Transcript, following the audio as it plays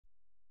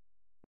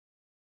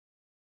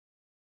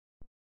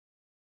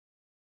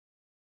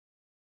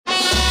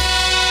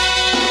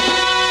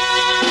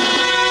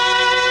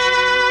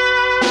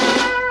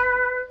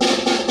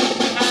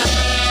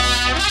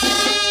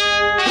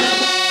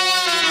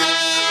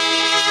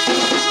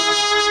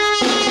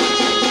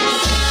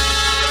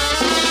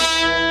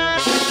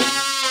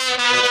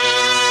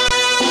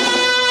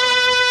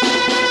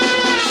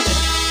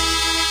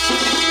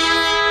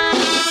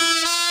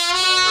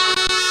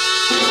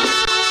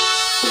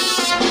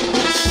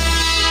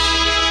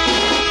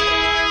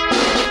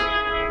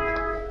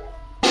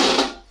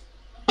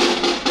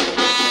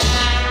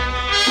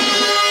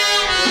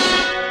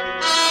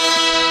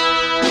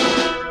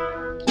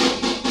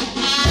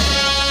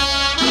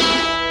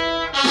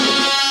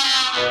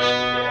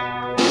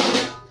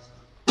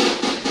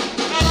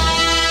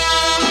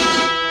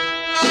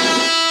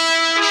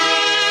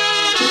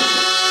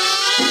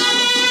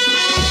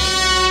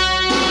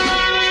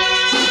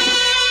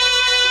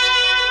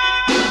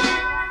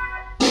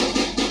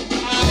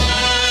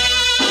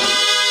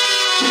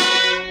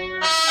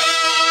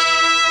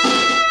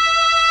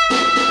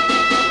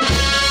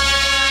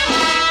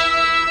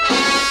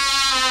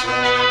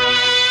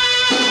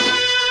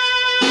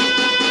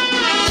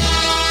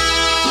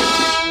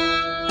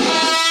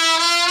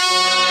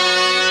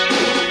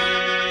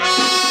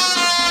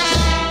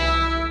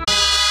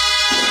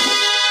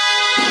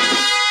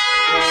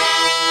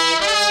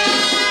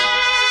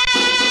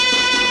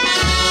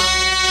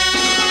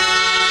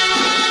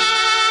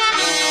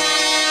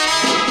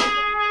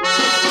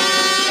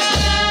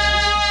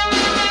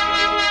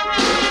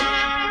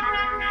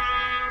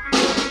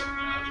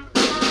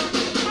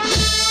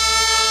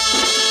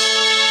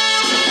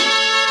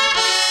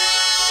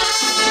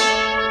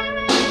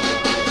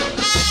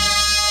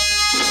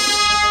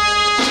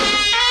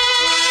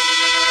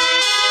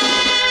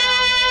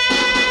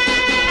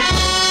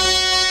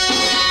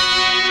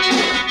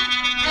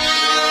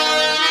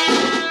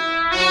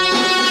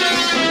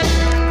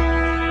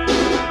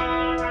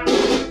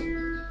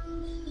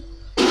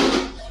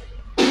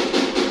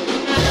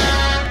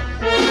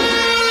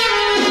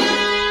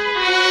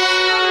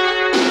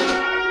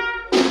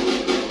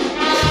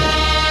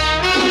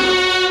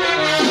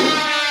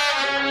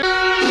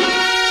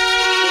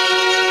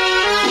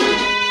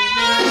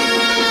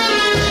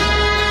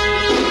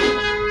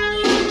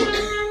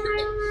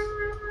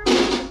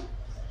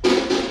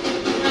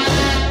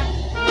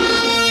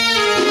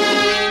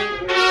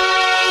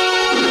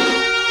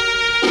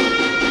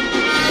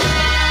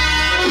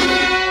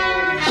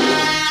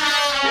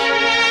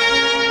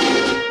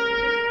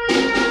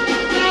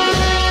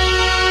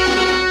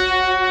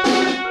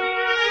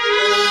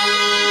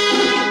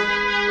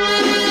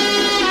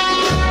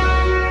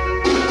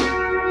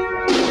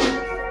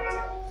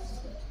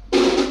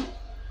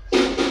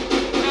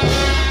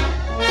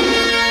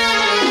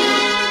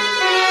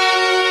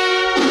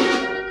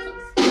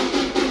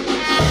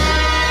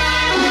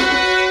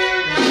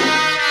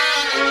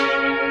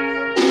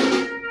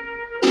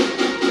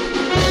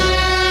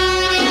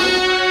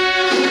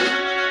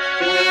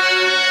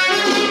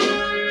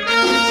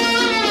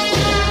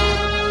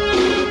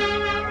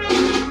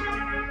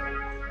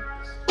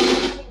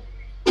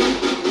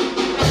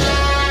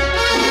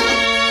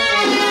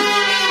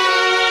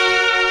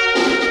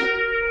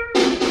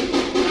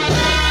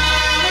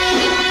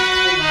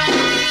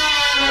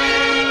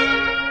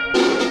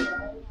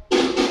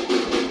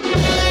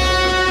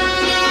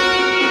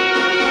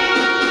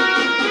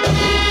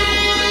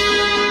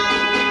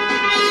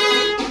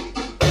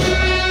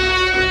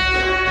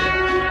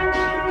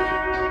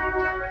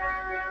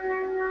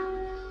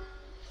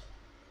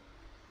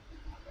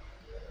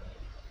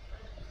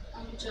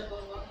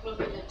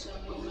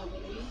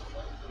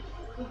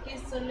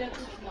सगळ्या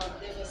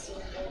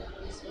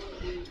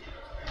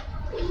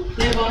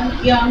देवान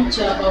या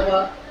आमच्या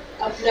बाबा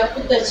आपल्या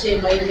पुताचे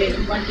महिमेत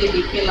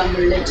म्हणलेली केला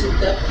म्हणले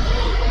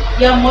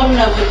चिंतक या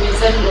मरणावर मी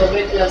जन्म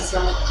वेगळा असा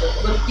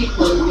भक्ती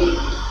करून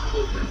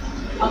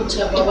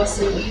आमच्या बाबा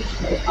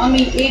संगी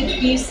आम्ही एक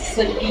दीस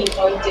सर्गी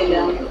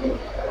पावतेल्या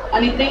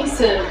आणि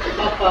थंयसर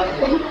बापा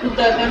उदक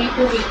आनी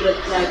पवित्र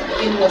रत्नाक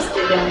घेवन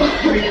आसलेल्या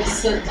म्हणलें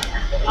सत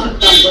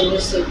आमकां बरो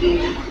सगळी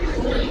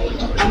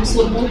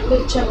आमचो मोग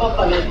करच्या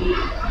बापा लागीं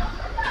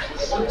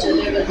आमच्या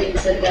देवतेन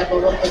सगळ्या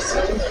बाबा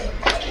पासून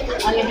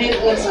आनी हेर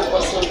गरजां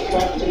पासून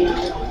प्रार्थना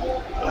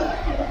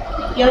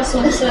या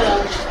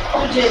संवसारांत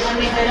तुजे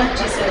आनी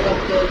हेरांची सेवा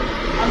कर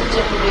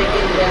आमच्या फुडें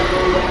गेल्ल्या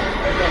गोव्या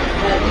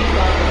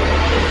धार्मिकांक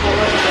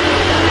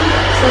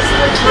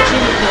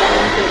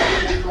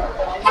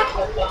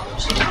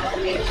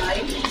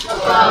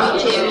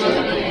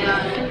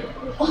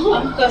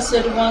आमकां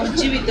सर्वांक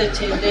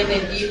जिविताचे देणे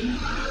दिव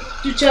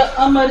तुज्या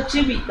अमर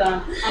जिवितान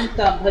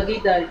आमकां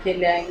भागीदार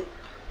केल्याय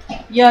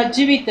या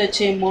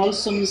जिविताचे मोल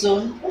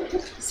समजून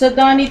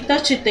सदांनी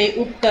ताचे ते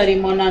उपकारी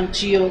मनान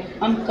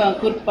जियोक आमकां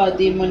कृपा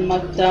दी म्हण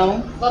मागता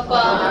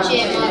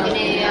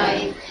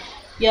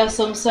या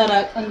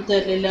संवसाराक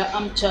अंतरलेल्या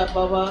आमच्या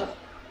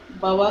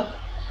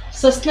भावाक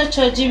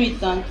ससनाच्या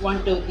जिवितांत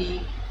वांटो दी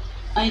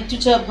आनी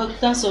तुज्या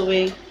भक्तां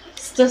सोवे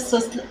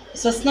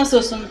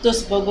ससनाचो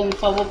संतोष भोगूंक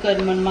फावो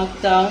कर म्हण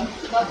मागता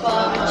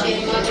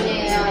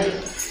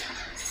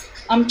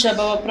आमच्या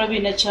बाबा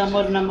प्रवीणाच्या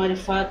मरणा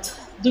मार्फत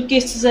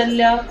दुखेस्त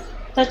जाल्ल्या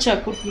ताच्या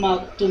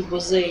कुटुंबाक तूं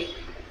बुजय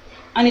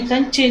आनी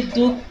तांचे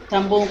दूख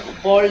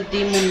थांबोवंक बळ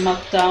दी म्हण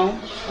मागता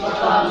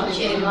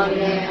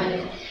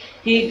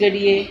हे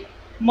घडये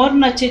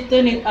मरणाचे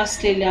तणीत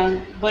आसलेल्यांक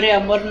बऱ्या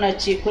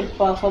मरणाची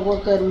कृपा फावो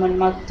कर म्हण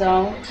मागता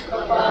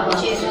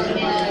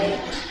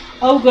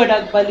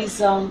अवघडाक बाली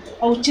जावन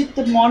अवचित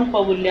मोण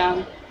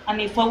पावल्यांक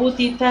आनी फावो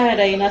ती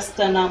तयाराई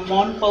नासतना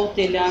मोण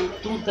पावतेल्यांक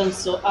तूं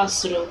तांचो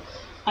आसरो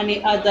आनी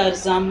आदार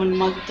जा म्हण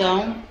मागता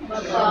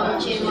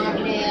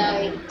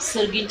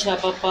सर्गीच्या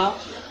बापा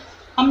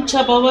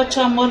आमच्या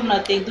भावाच्या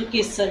मरणात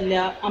दुखेस्त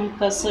जाल्ल्या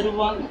आमकां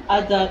सर्वांक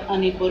आदार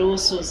आनी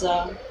बरोवसो जा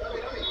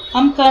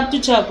आमकां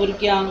तुज्या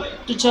भुरग्यांक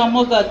तुज्या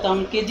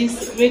मोगातावन केदीस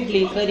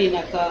वेगळी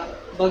करिनाका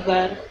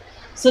बगार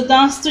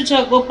सदांच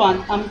तुज्या गोपान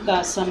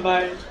आमकां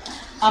सांबाळ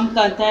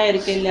आमकां तयार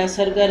केल्ल्या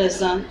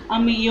सर्गरजान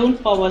आमी येवन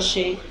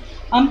पावशे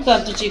आमकां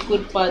तुजी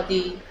कृपा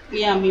दी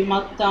हे आमी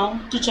मागता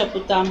तुज्या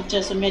पुता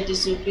आमच्या सुम्या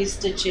जेजू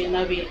क्रिस्ताचे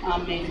नांवे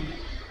आमेन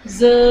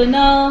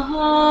जना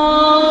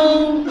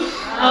हांव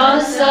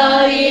आसा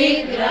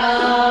एक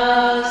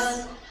रास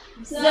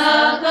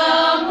जागा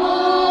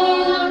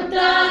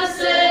मोठा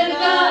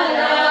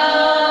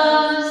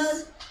सर्गारास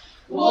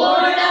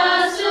व्हडा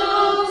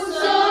सूख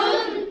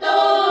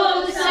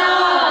संतोष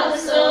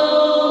आसो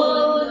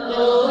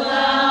तो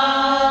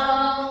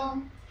हांव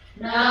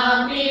ना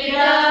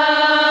पिडा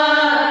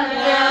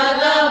त्या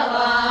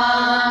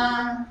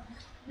गांवान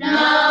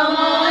ना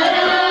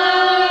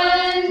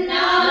मरण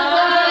ना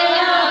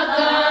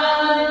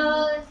कायागार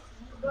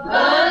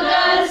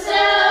बगर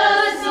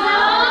सजना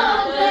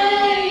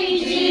खंय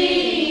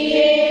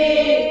जिये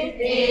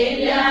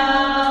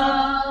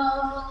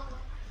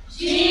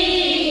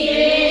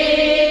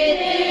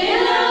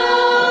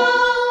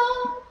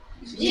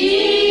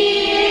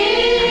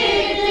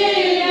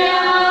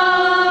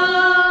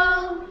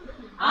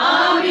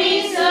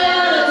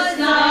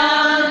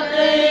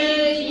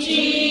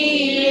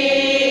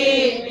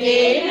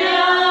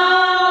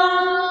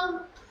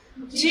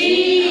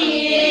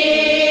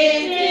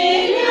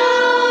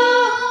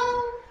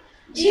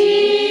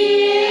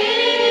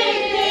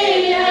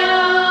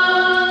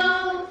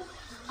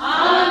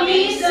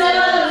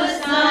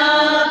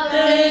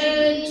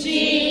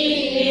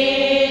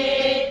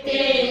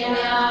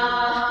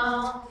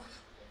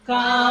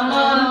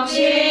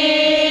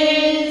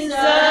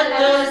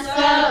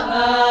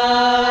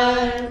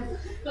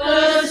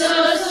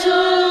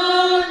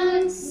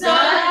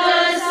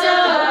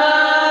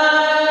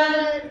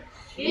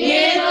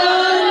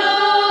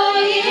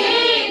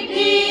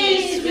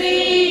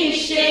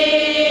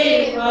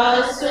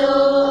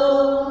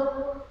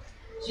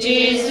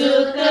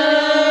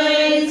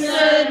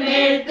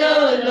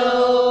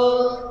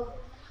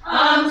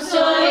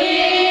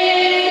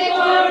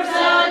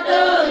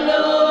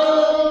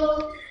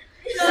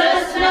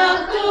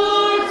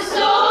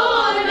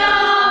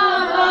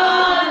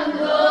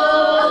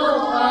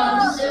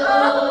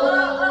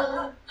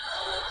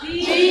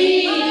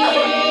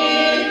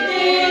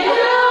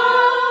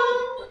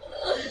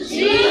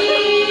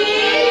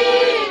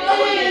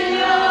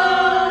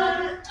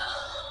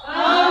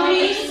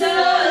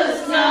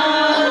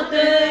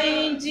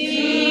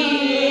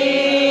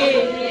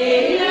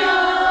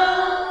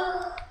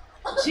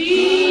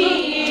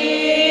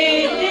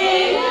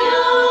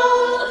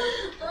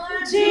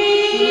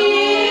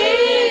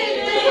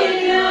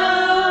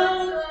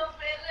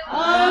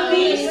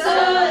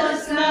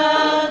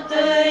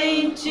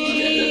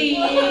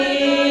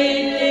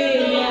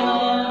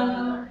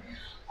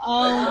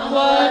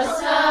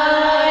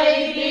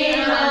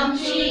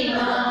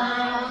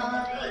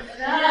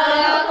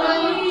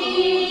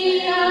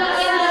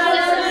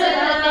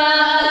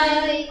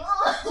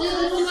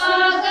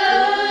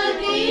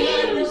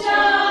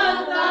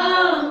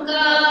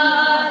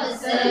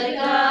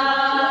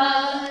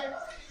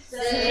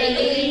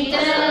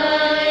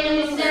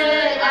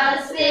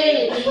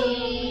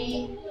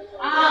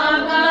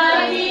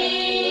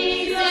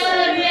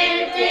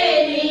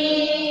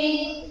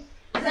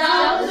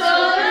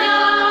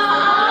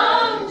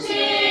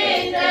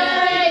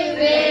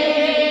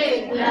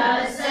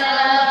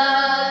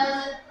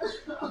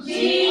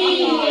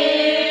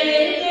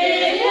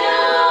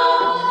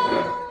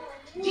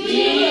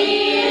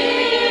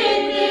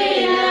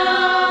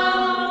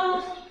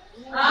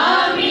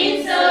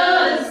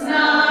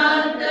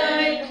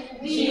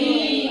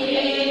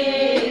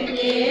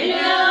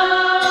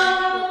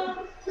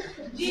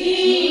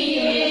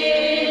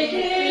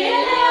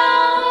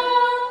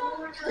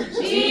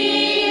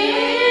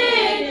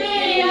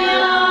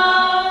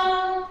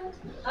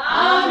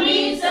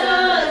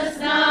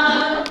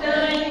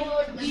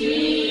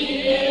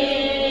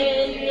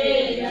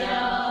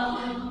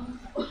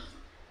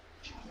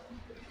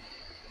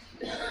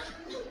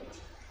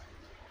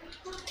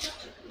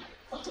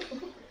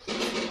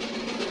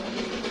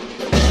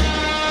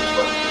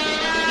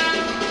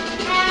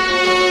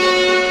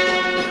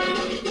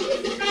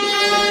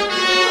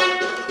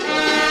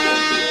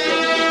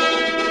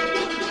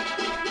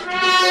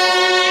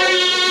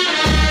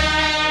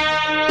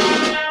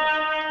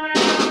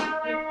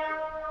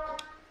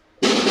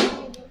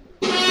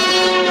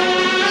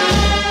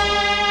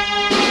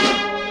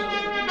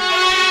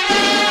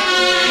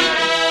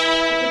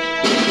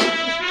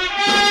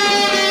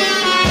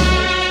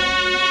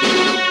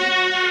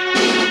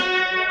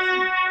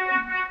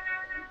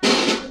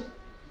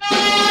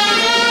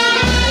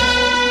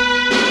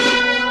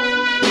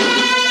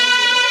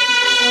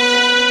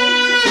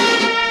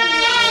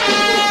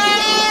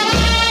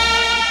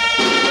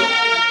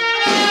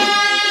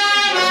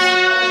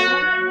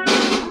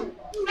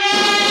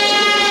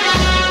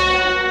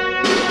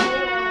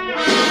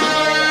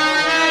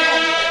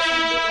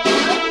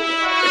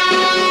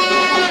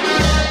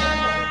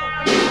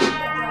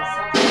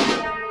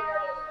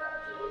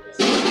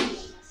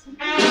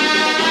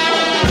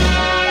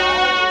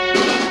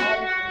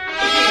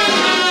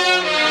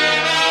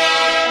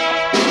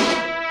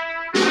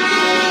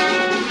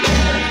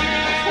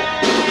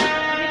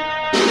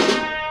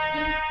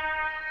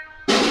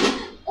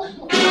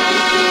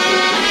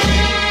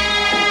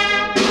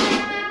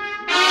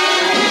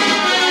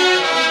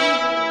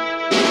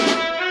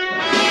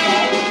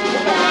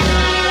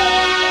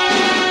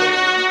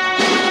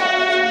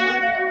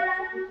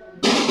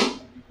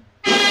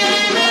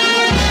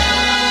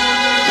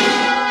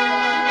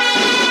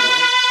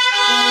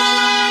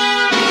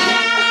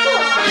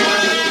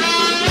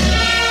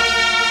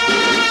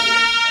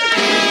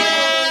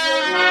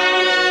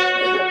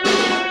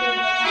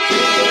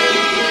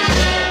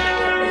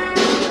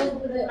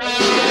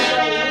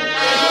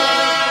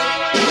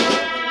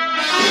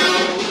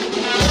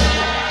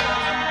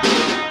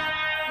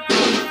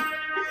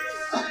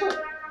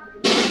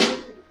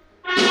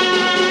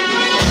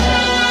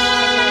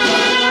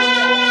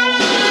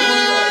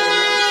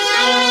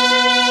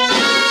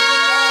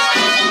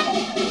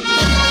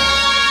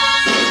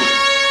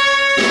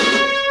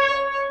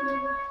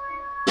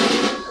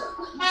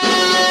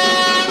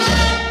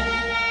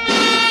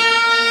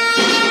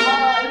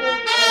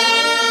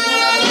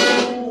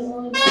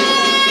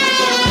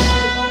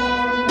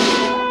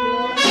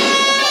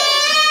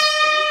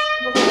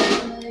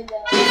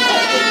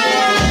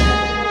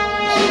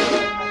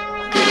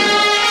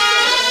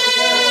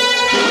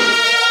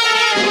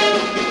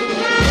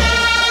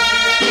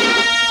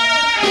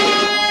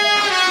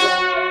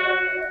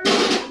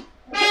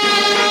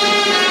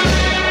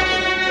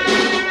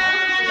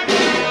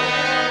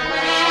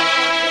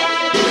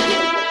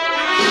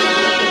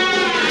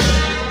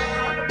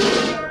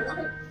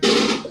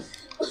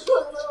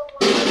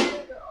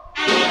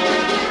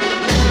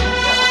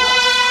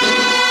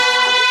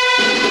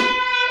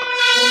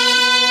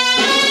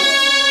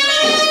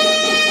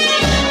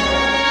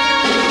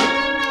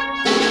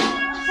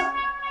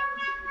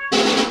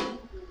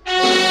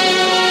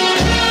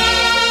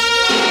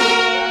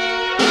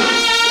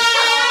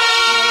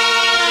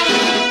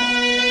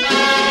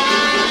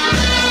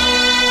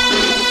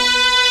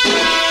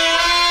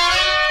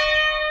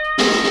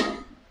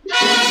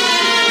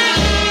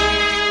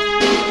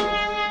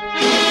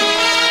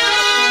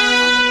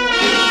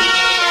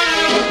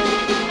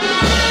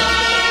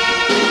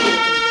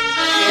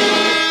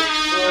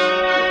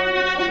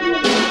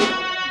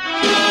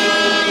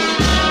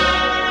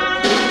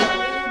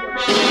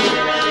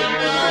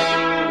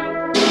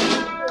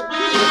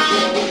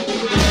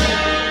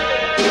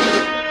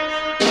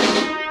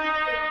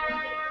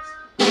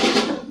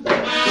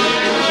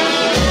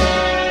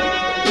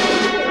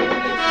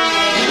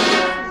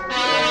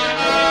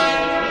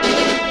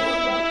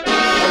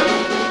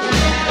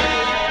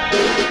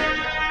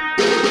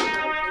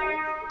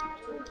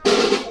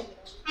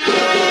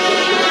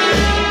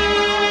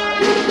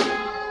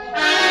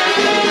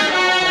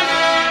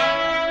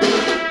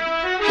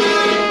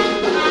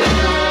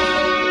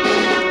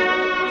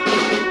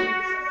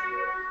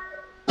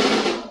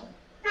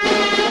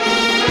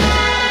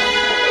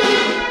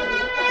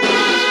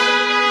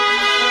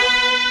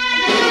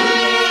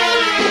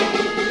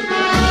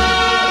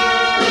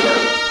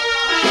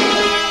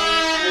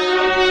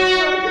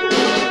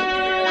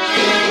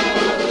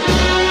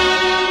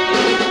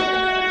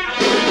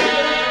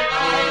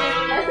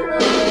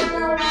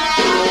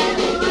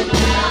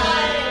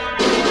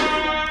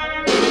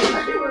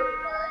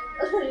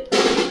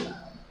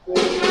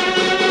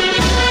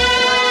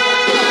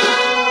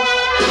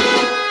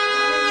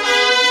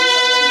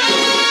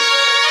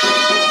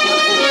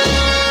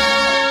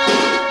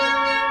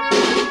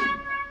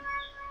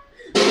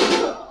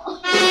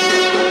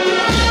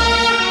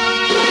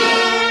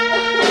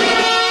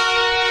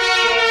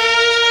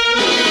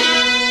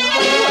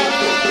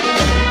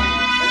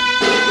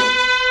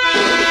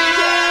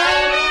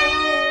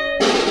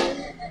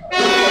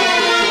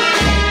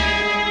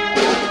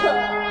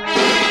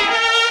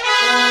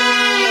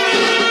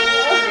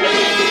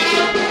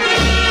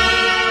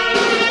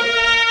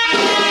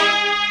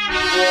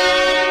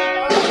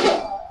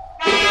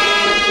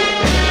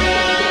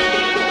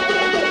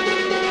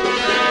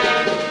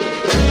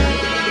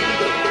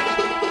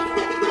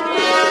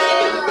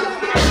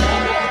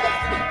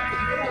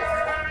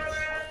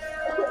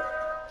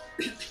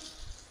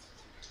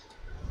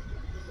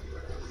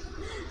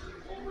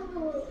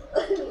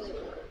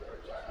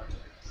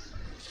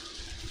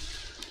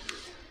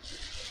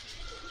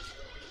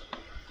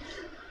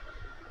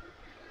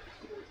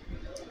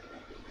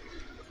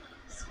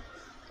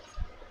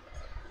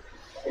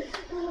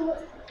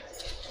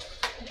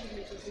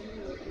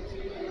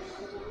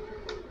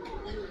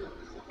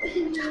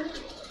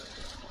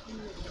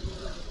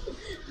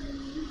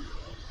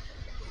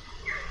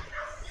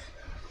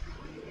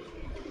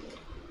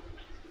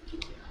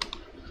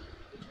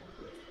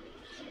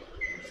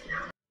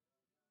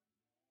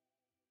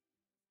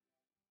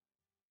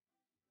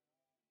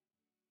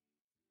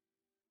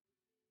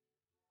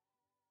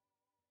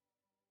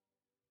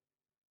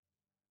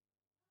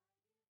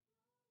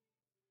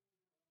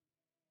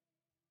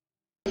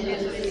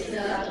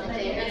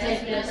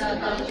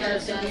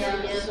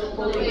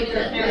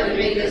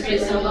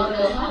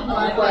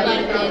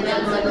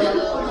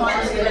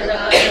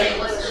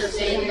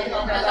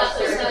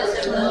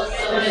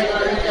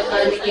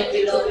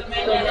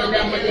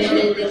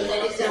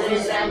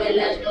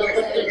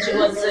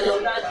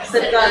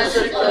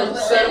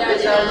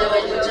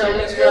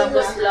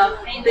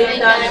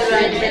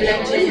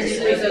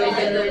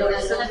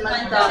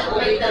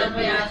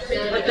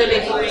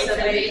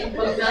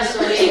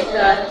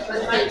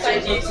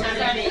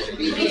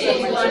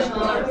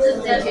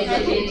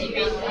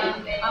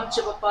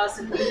आमचे बाप्पा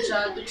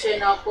तुमच्या तुझे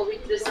नाव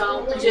पवित्र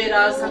सांग तुझे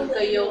राज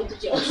हंकयो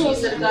तुझी खुशी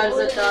सरकार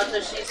जाता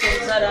तशी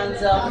संसारान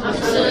जाव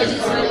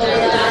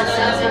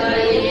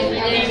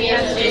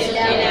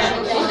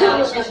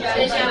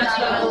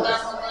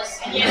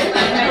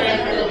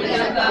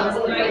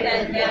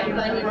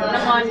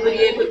नमान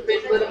बरिये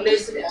कुलपेट बरले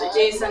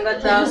तुझे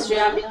संगता श्री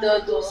अमित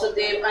तू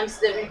सदैव अंश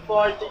देवी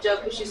फॉल तुझ्या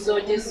खुशी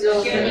सोजिसो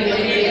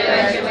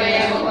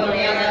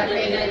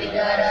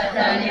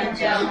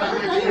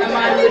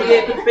नमान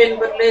बरिये कुलपेट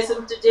बरले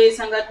तुझे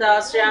संगता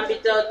श्री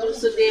अमित तू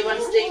सदैव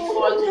अंश देवी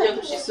फॉल तुझ्या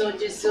खुशी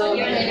सोजिसो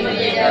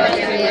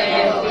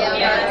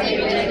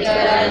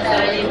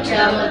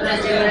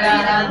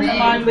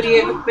नमान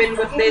बरिये कुलपेट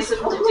बरले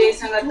तुझे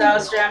संगता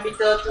श्री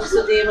अमित तू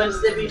सदैव अंश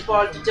देवी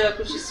फॉल तुझ्या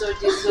खुशी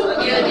सोजिसो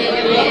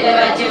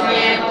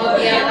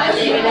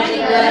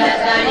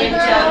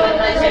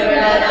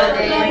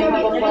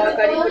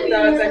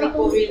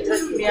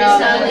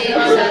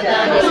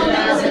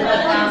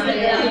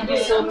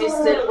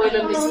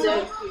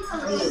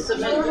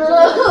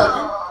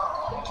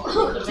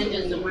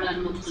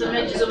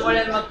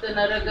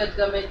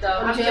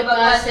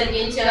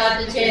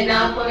तुझे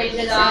नाम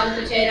पवित्र नाम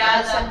तुझे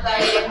राज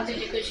संकाय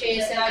तुझी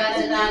खुशी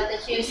सगळ्यांना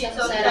तुझी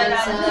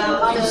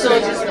संसारांचा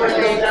सोजिस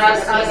पडते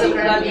रास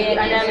आसमकाली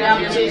आणि आम्ही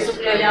आमचे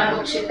सुकलेल्या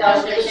बक्षिता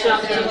तुझ्या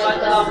आमची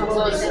वाता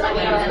मुगोस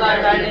आणि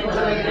आमकार डाळे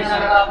मुगोस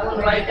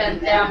आपण वाईट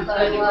अंते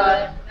आमका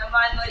निवार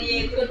नमान मरिये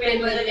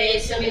कृपेन वरले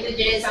समी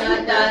तुझे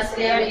संगता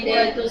श्री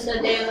तू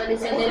सदैव आणि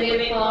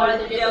सदैव फळ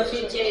तुझे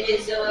औषधे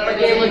जेजो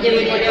बगे बगे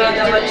बगे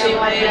दावाचे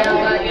माये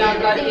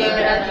आकार के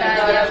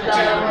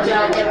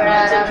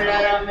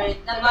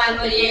नमान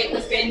मरिये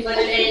कृपेन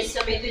वरले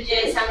समी तुझे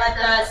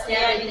संगता श्री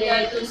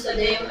तू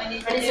सदैव आणि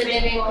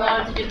सदैव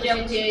फळ तुझे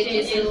औषधे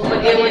जेजो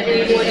बगे बगे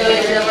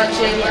बगे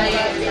दावाचे माये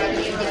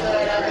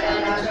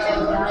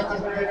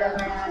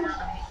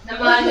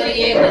नमान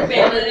मरिये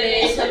कृपेन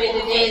वरले समी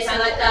तुझे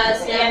संगता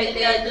श्री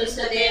तू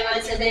सदैव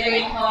आणि सदैव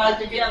फळ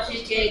तुझे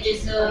औषधे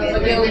जेजो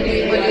बगे बगे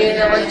बगे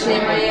दावाचे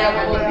माये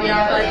आपोपिया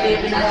करते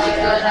विनंती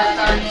करता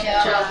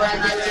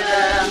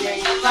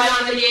नमान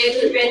मरिये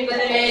कृपेन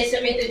वरले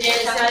समी तुझे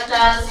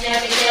संगता श्री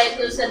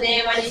तू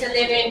सदैव आणि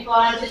सदैव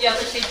फळ तुझे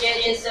औषधे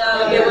जेजो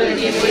बगे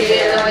बगे बगे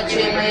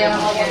दावाचे माये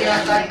आपोपिया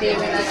करते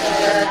विनंती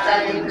करता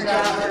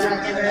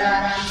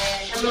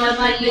नमान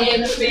मरिये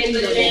कृपेन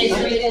वरले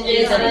समी तुझे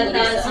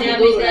संगता श्री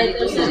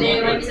तू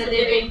सदैव आणि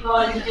सदैव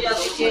फळ तुझे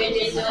औषधे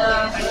जेजो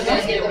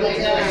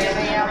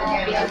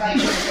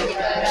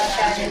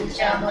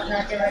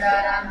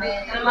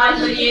नमान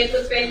मरिये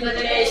कृपेन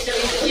वरले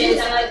समी तुझे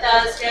संगता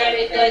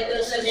श्री तू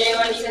सदैव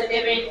आणि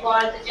सदैव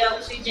फळ तुझे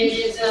औषधे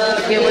जेजो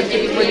बगे बगे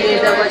बगे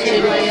दावाचे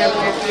माये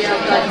आपोपिया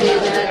करते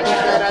विनंती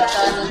करता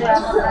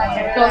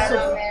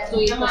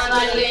नमान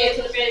मरिये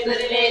कृपेन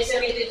वरले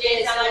समी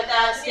तुझे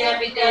संगता श्री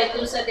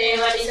तू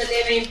सदैव आणि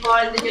सदैव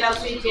फळ तुझे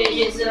औषधे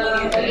जेजो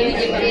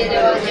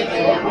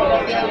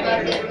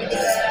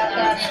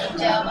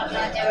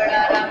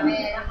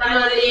नमान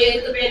मरिये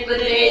कृपेन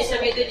वरले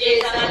समी तुझे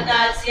संगता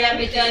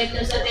श्री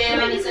तू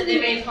सदैव आणि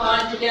सदैव फळ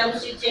तुझे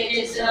औषधे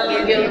जेजो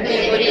बगे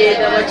बगे बगे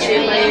दावाचे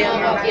माये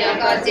आपोपिया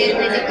करते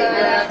विनंती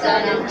करता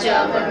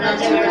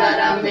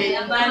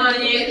नमान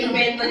मरिये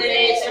कृपेन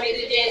वरले समी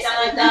तुझे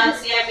संगता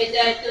श्री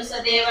तू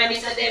सदैव आणि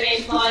सदैव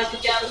फळ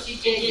तुझे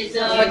औषधे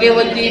जेजो बगे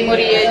बगे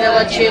बगे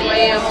दावाचे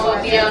माये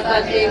आपोपिया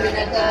करते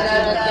विनंती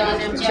करता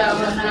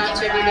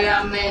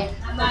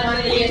नमान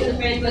मरिये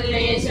कृपेन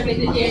वरले समी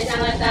तुझे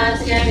संगता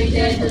श्री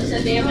तू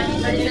सदैव आणि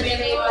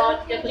सदैव फळ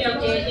तुझे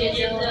औषधे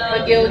जेजो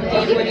बगे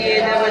बगे बगे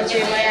दावाचे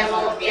माये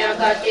आपोपिया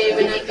करते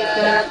विनंती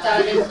करता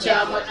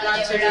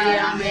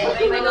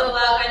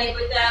भगवा आणि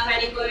पुत्रा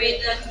आणि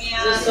पवित्र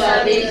आत्म्या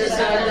स्वादी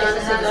सदा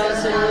सदा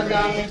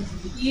सर्वदा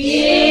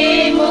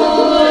ये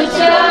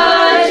मोचा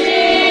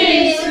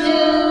जेसु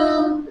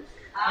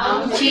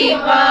आमची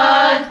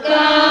पातका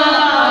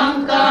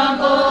आमका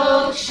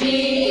मोक्षी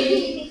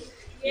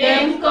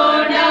येम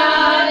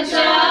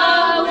कोणाच्या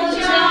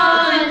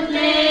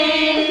उजाडले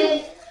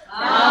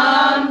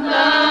आम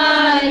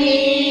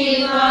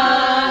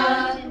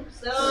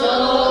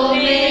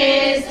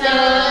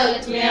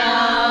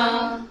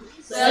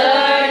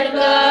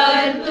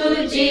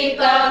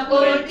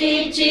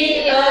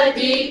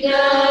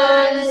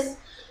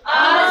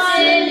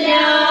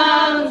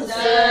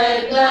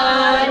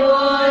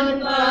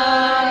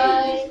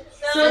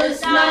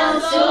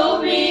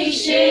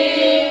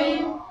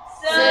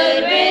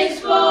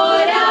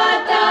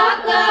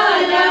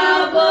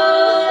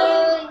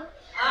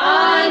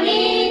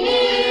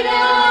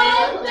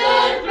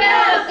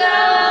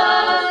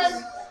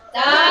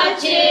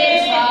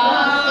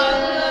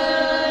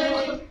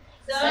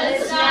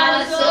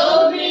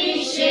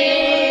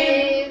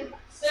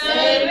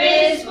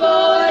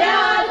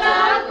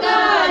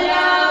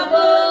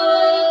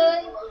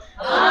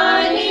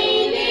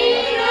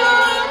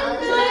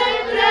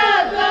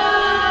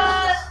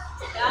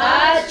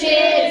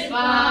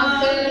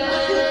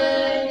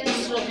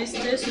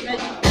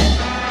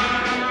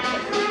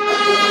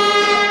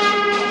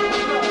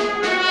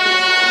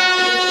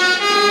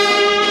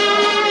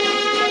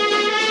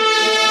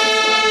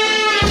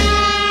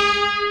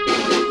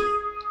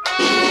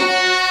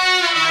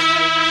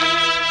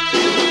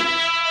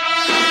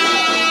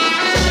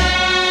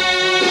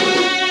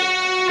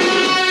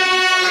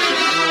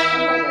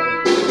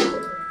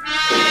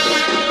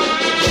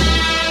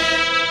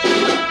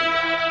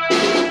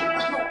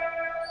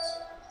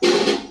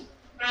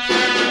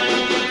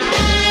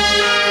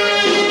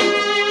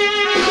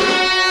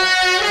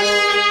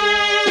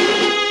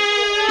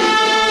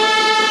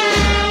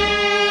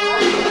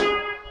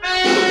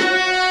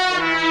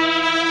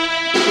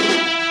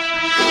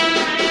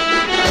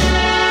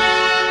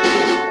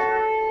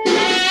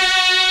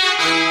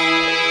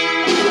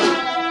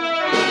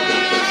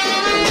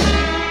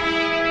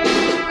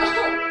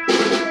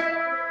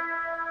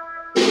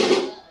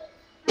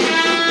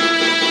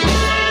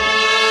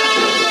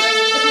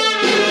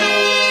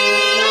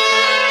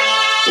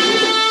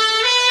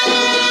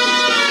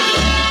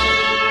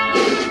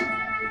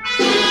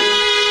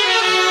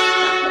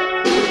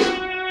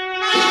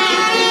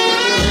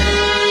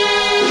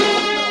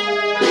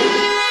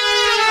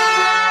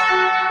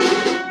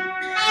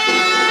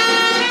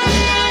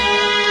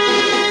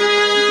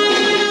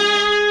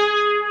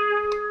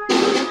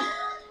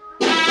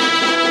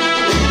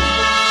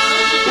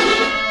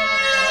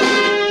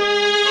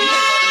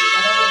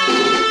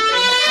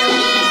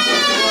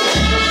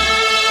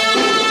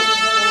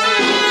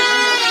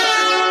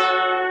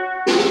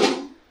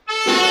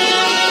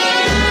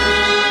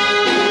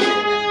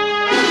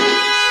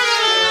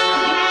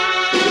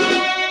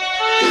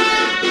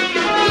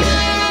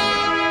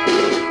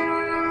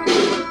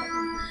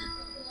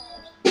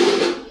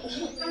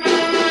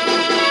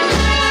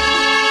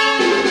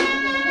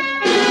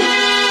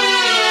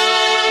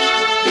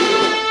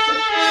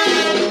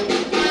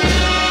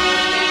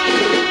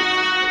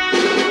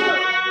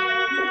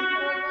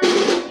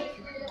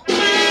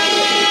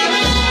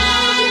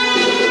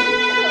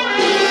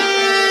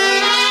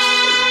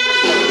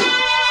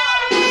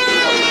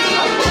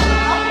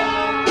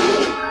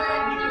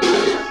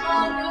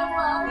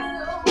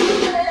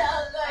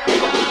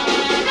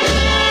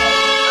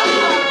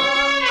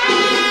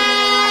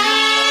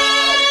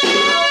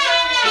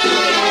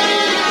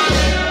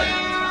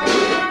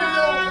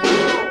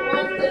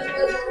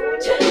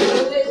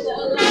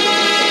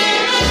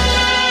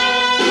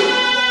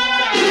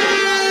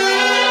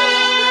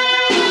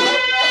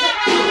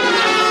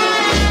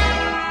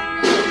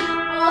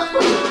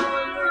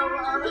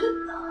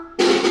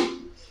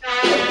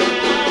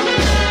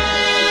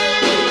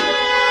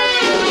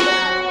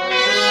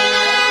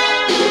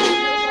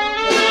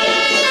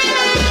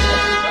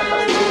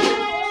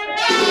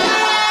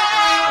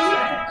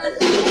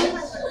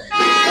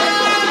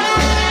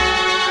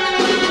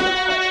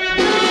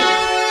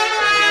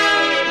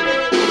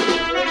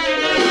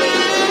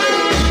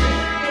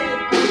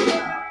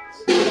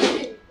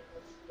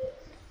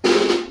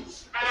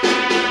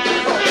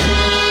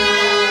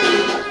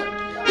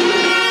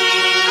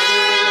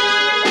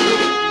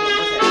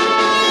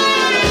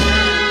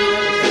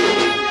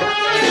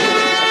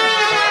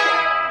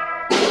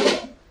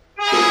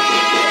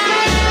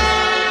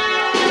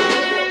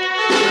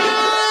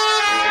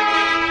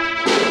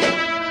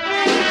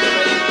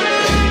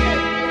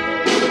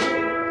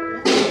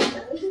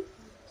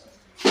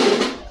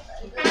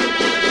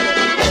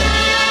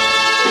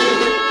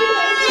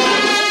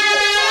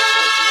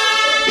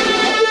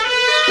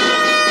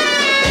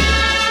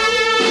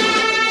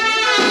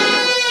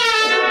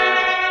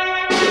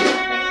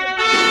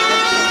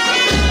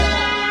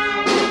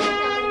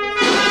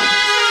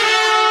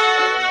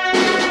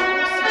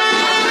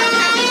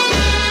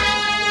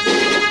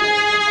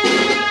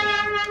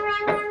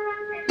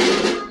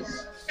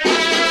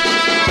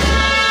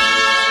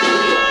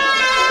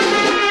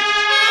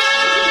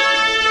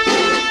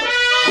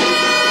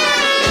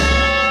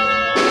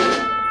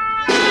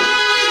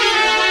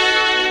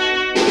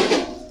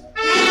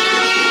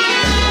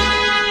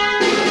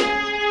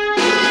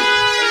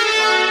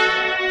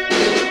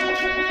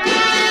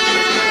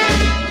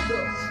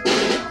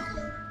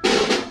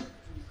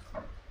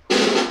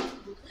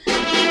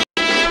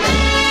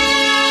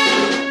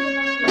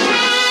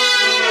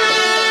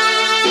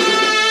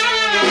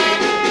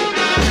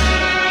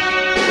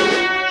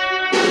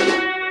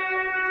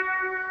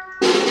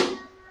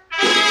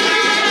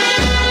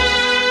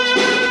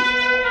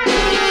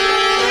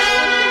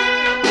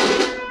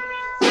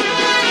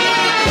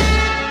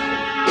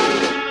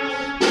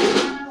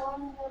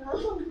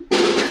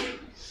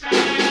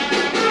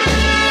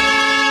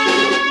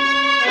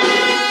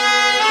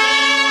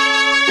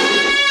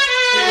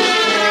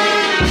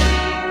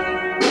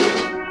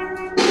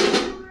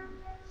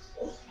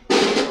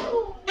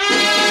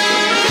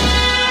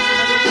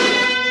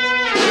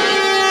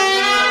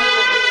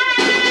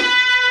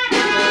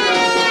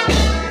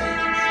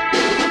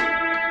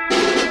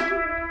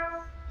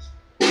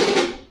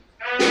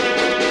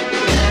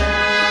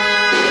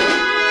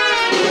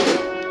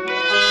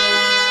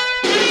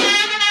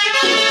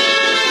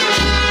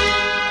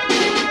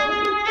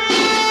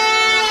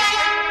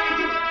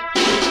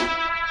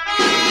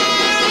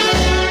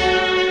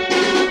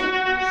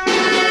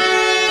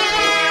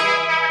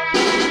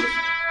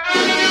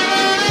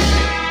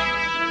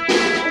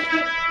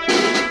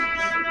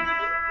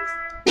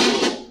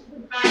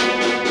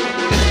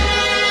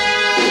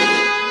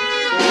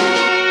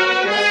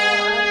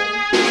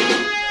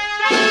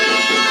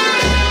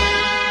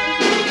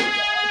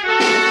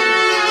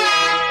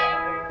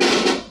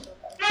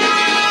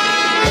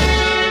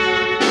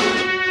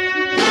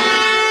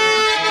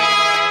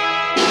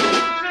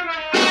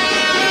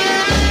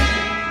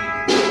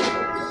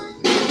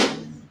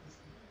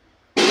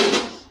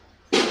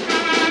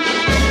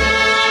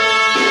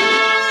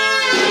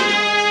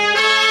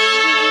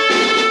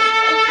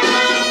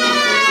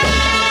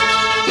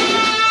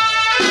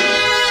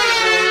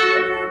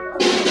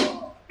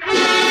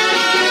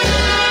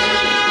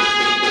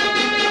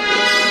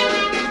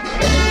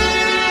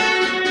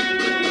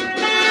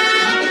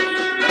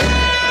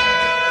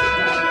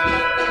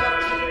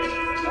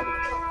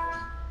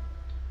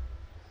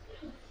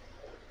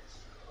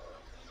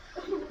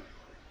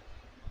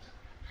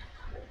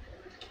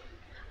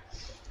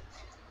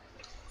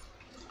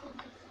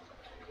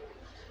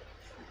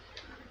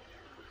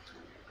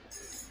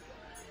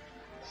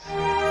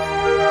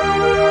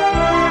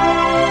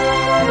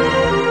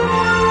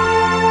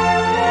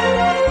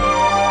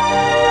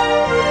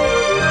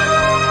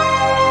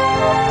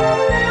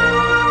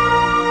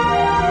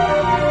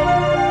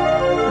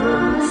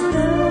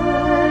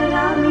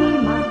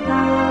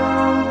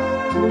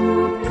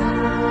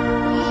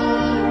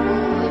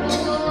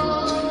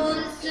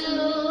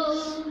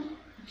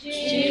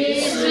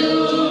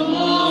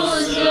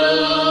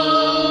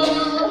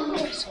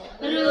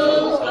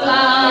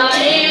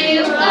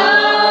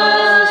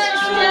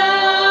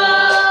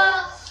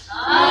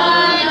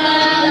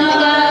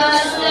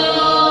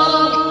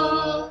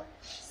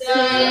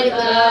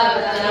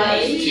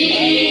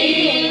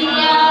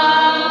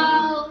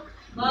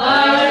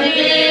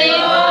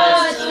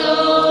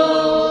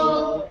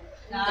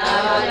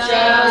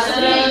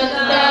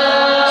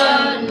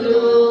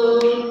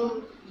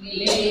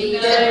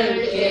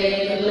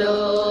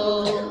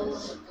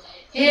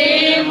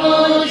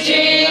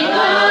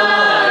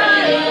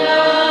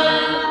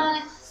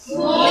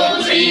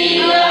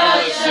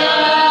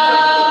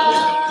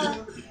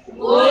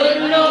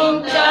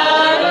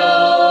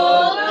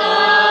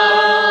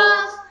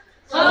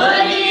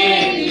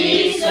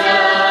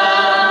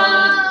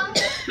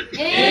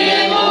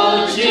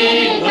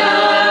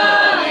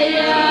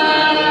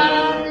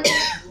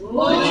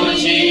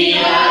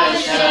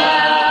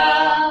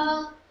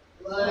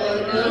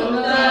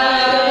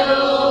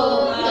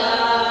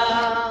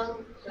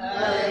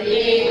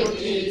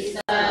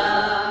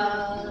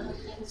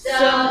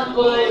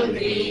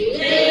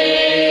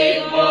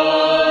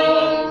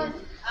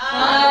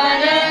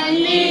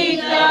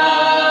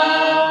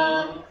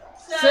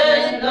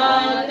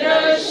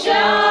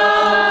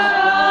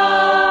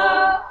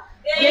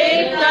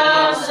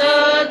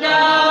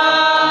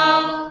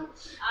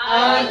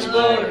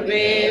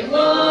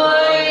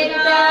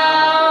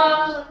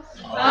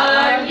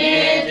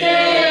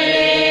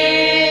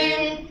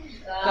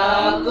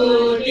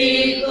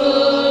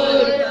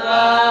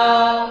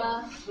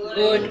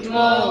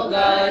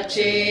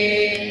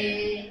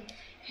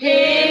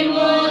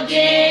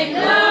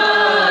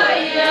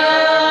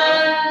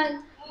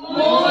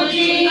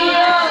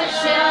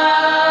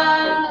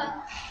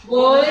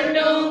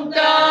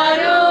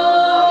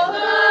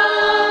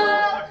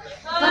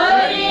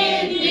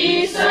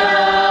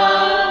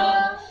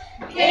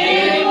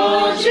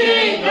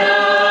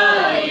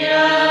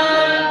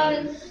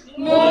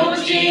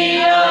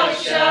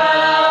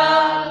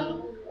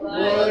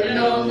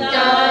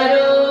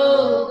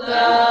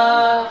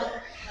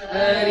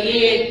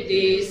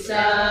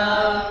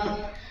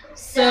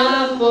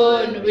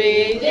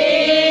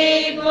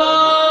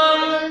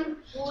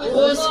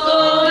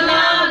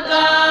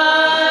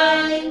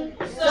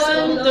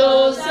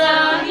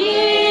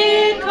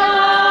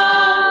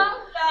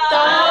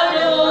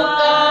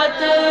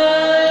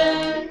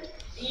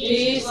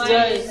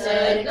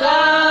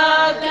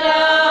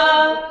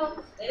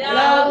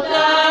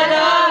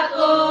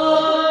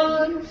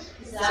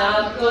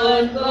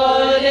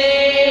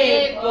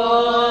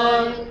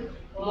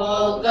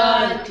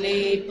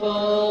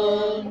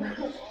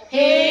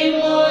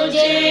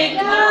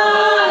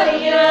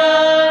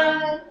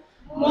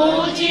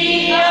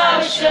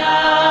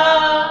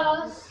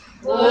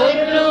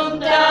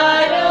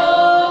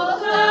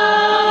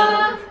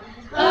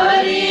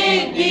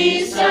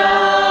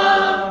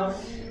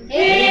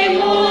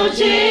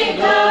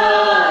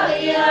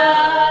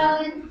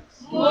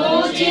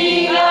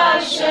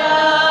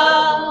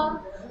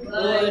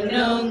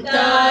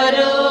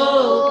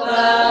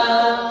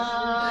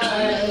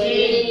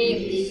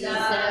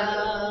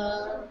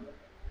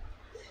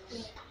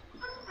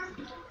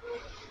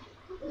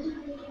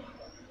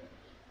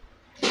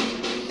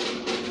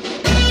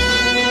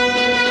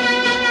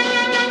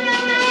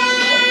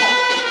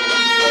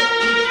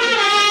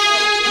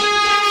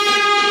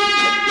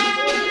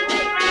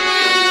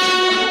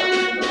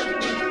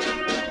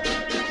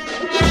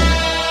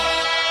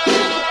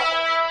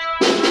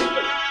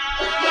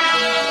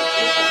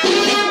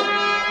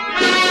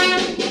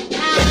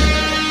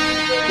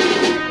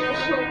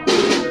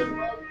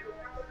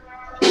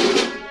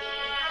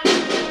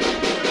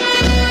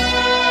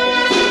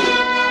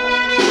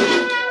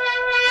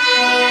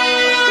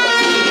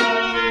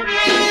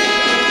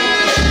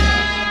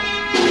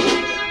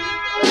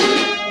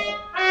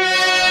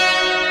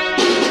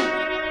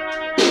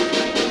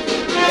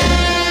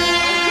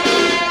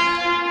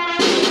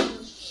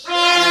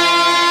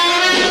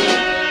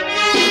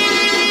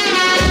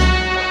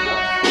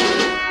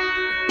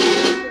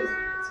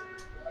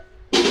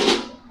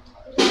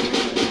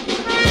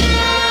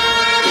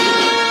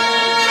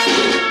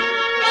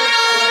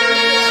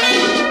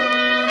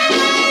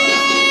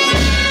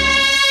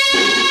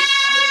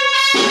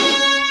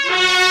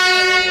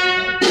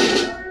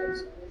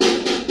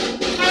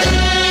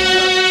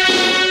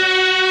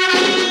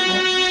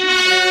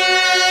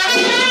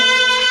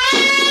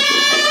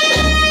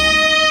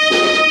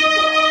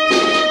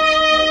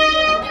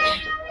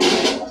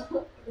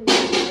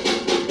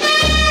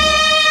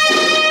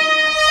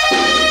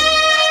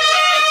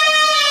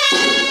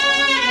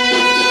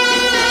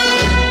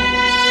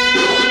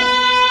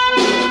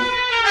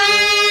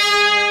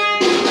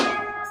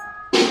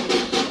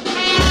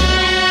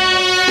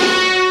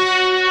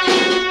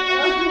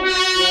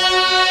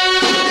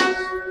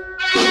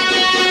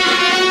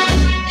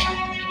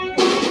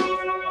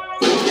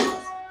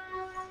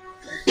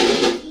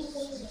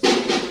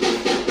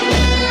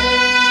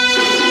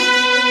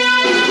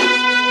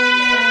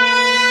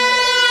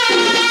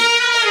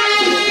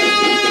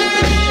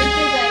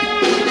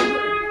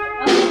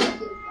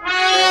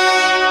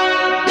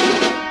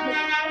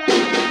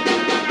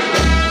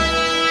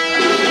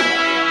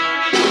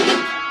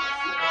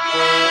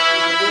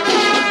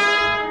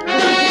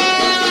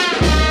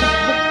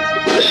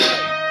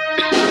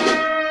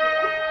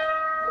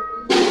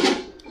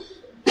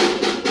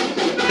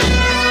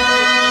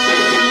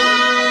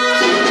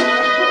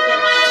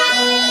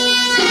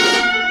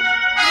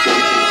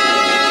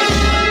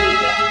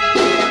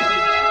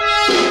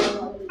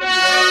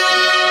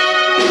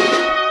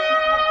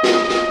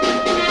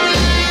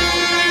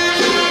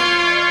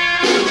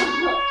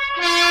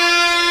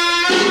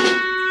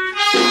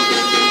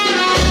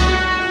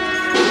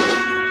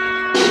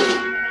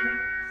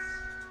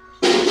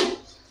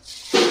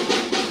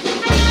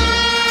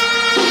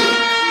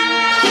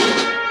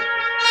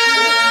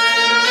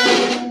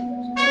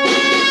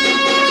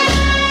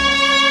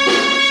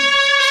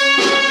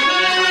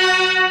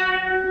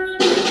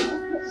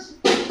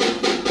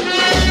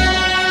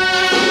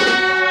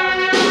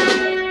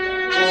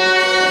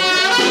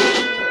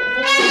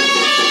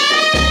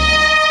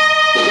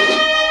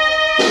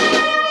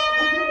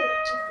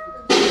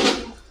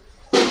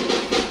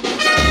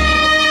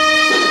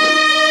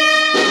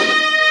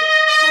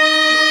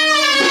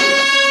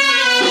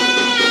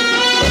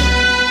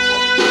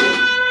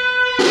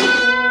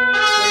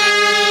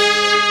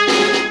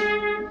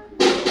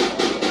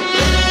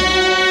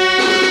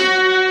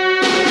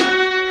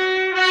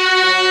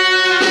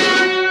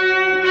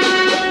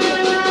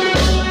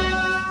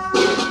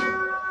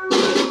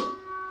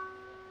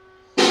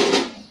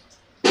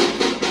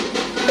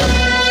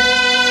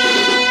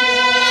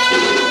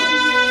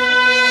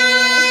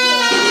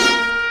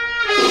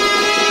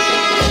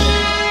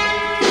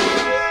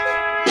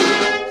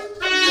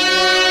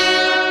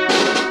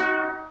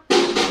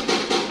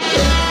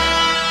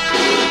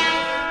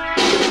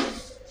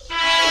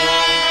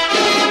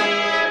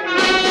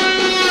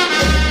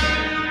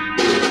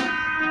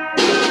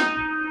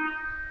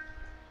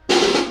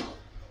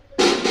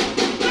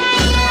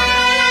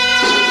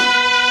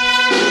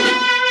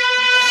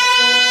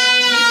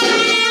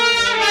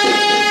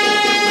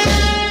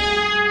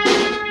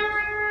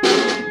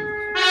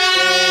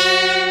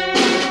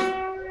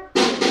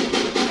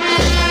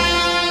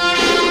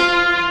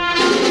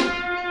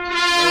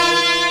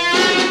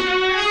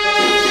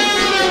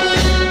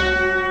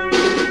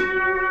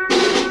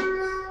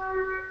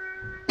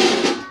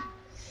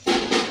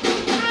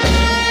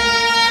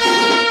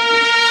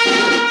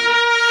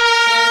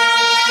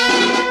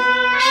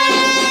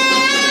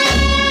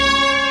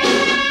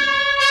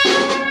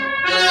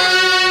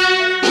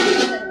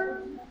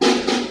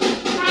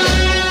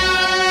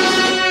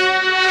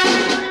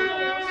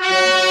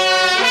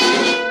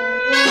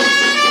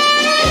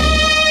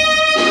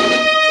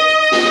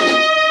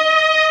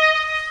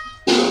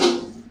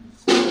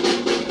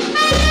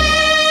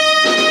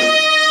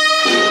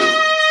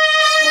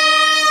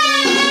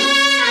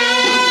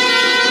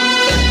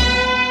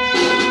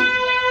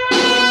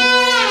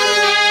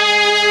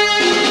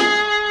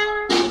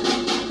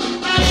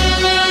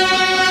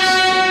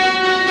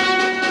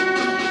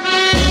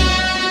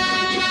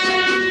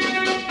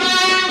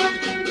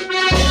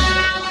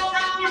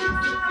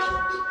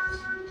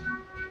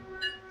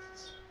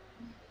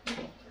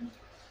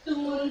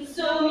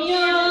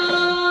Tunsomya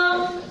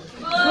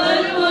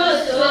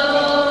Varvaso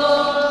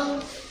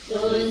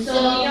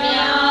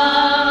Tunsomya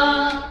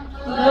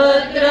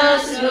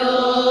Bhadrasro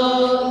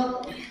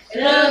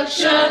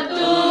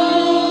Rakshatu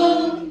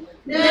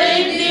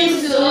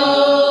Daitimso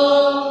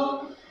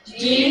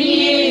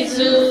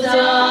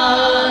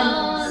Jinyesusan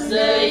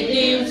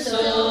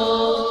Zaitimso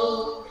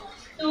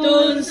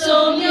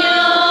Tunsomya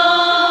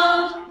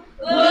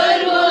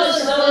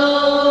Varvaso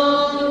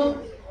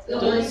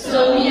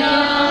Tunsomya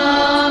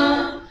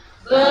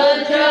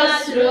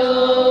Bhadrasro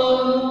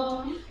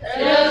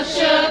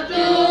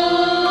Rakshatu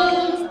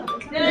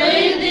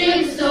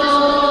Daitimso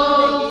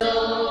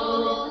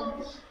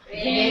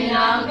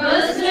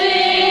Venakasre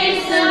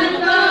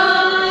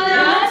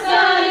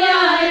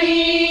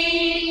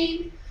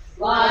Sankarasayari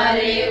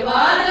Vare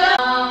Vada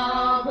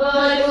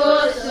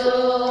Varvaso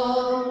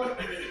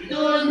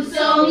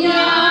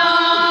Tunsomya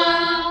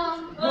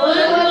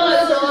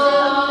Varvaso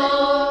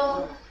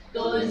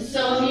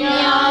Tunsomya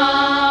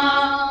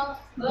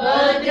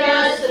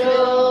Bhadrasro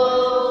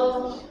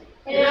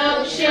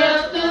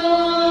Rakshatu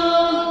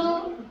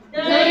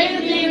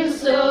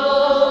Daitimso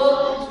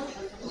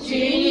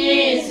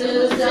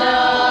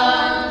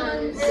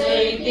Jinyesusan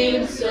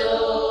Zaitimso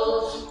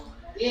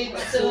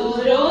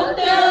Iksurotar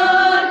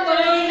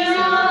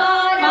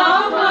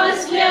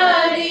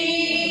Pavaslyari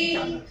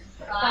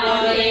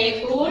Kare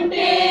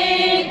Kunte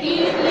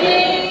Kitle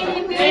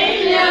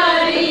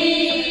Velyari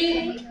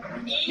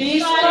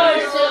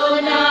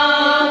Nishparsona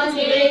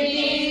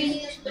Cheti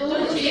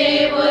Tujhe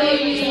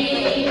Vaili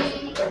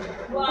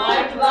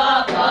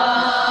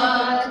Vatvapat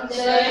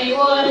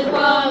Daivol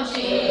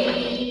Pamshi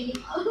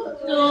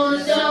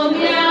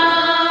Tunsomya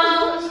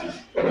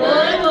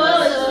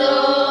Varvaso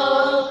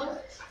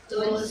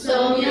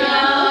Tunsomya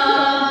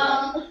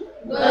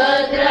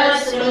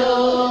Bhadrasro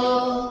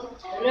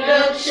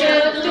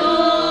Rakshatu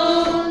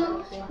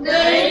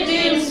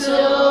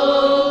Daitimso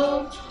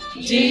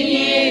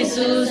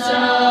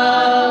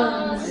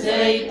Jinyesusan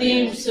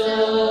Zaitimso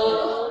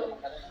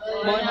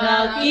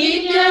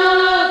Monakitya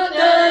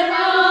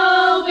Dharma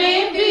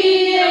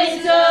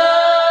Vempiyaisar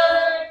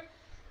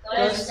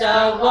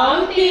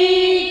Kastavanti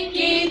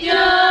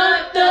Kitya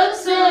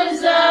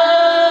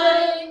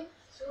Taksarzai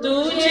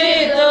Tujhe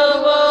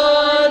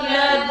Davar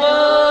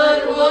Ladvar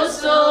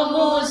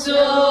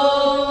Vasomuso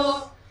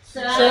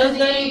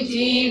Sadai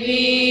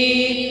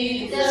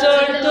Jivi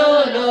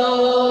Sartolo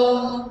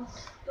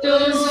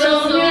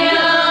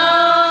Tunsomya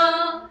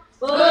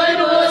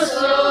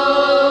Varvaso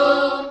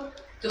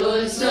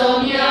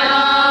Tunsomya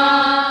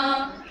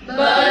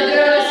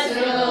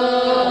Bhadrasro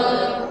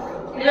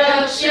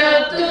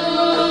Rakshatu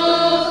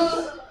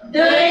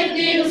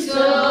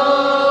Daitimso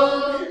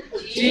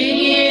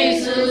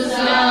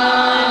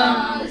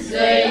Jinyesusan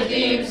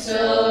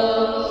Zaitimso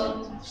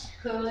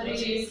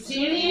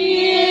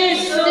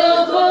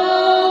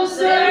Jinyesobom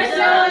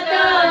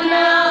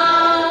Sarsatana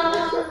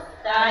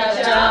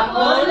Taja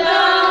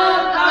Mola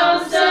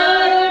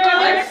Kamsar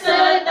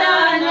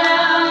Karsatana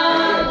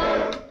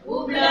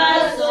Ubla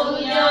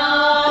Somya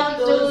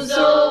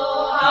Tuzo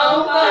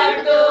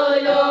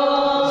Aukartolo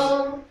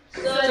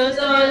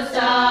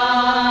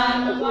Satosan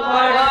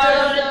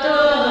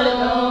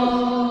Partartolo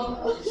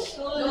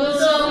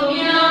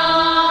Tunsomya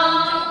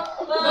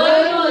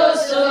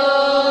Varvaso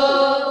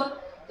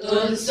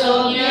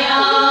Tunsomya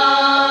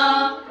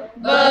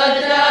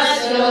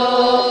Bhadrasro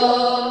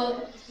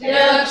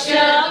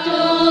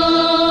Rakshatu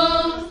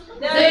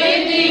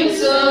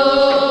Daitimso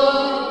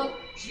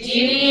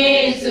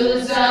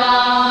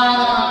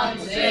Jinyesusan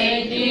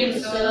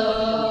Zaitimso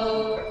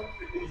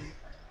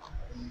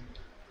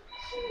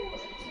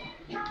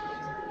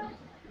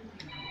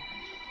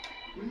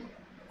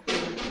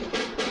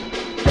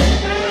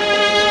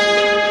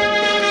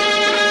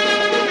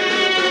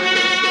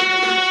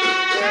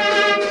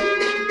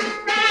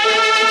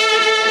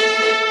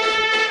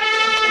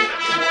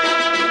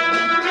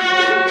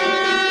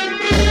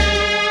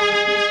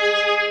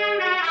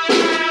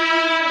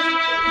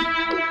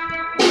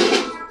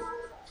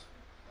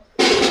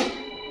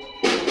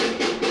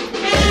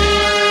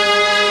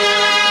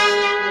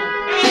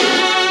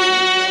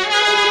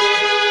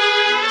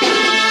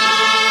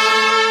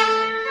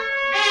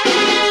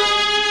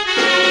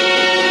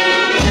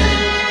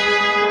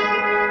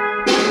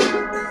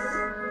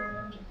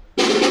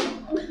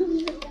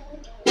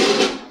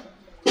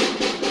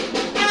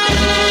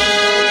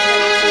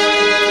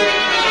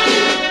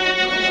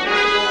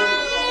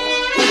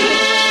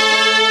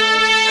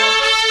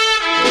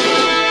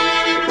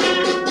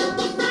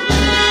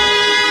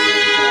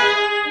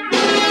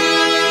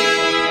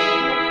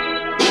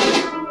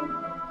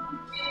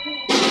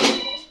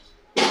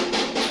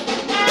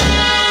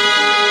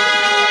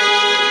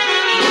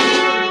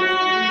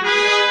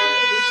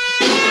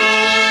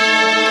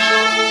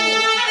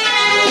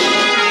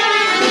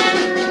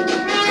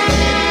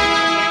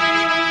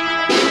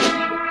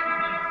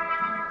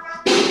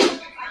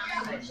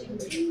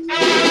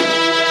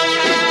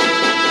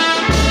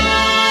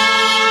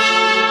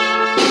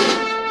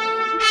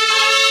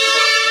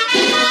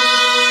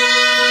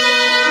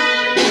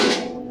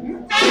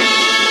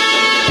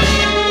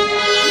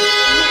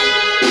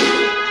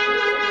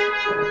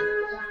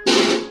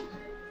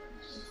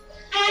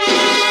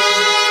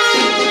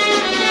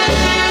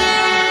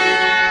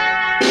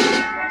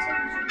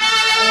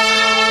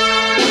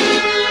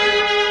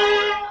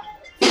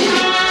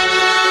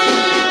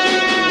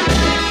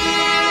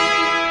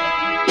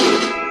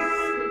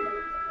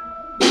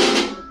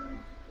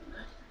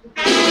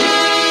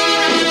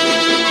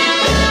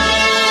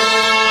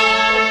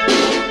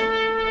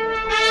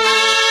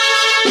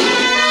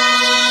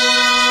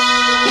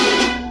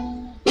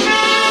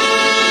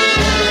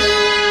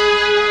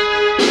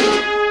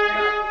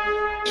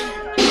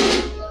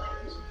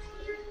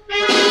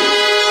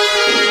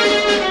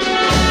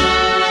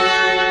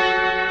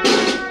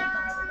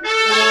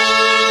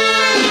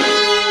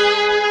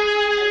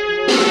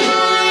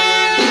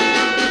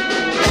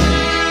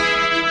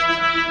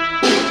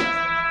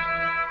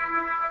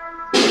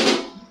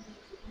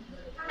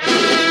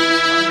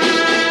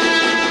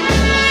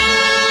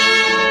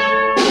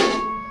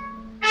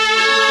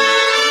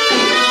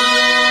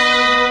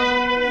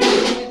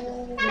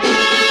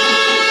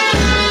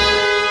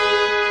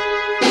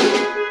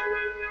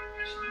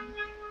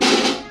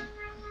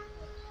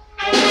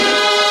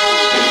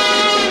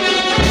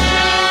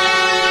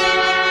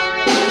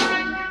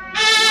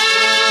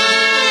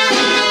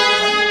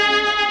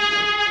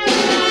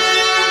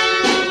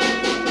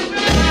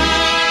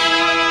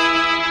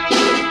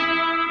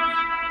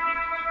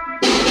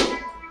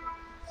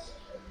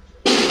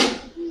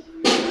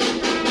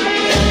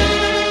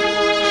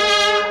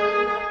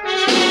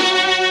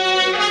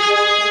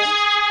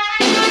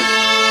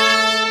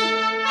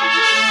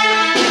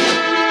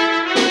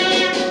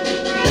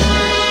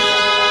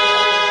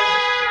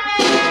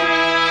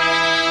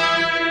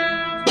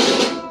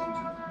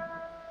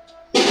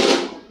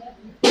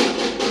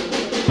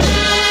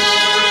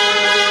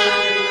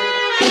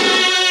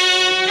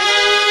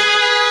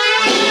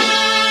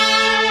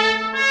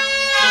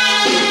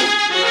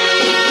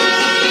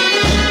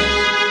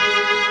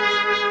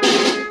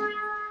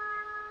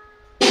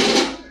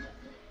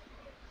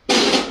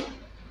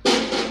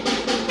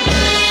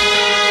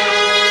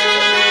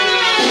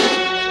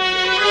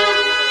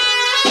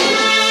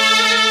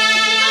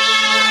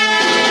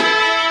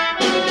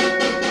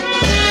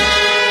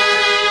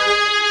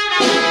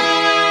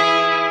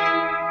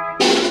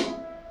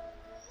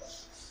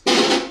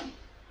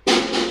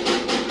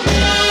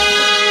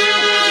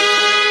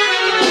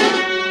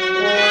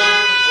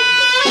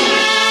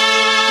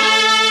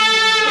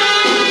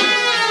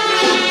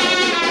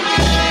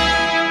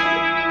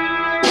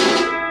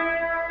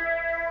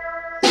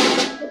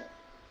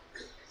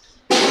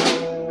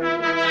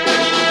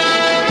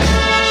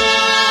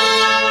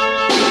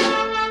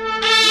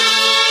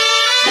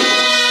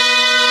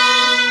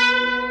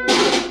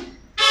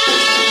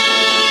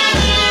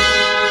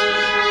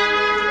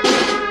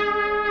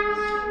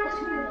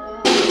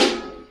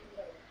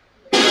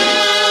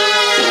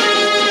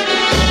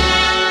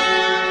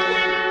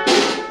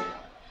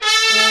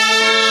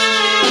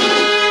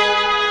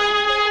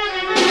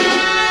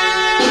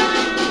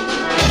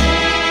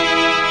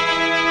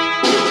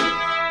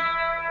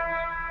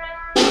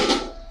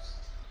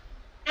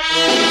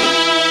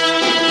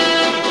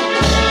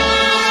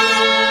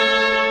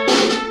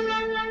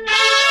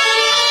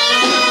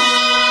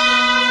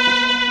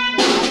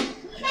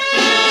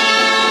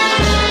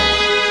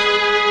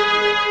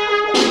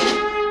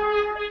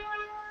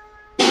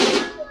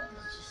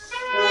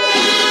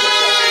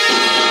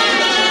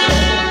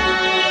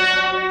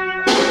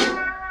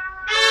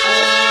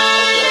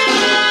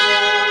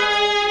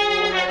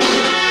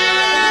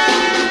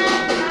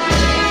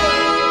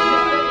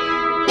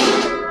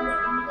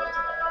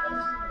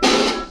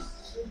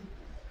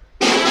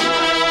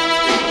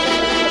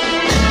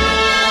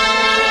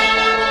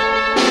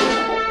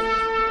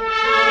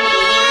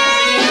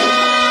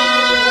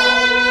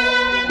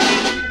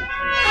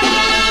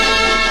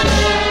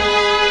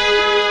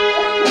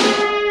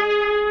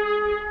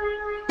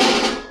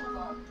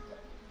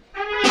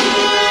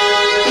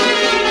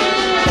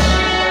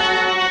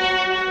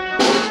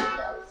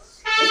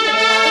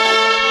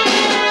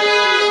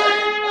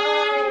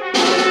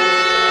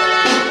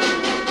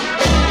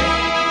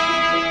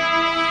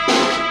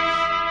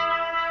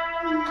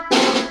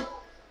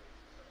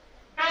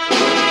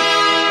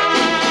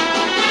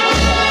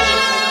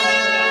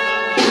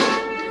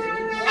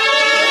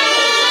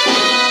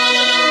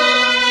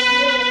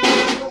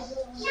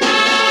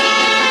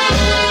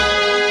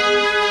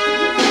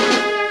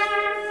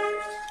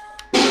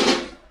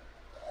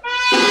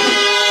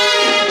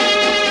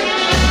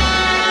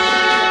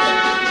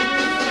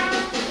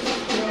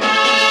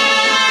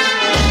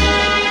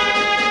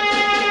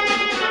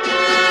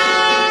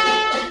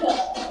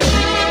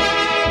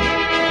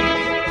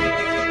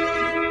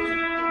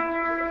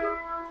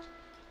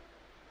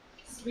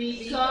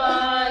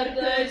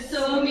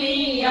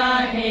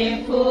हे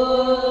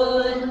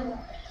फूल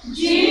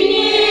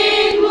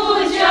जिणेत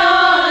म्हज्या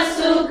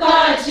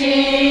सुखाचे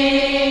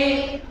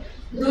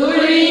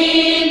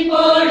धुळीन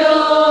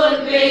पडोन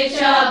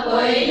वेच्या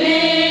पयले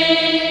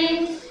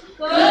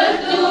कर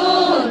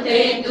तूं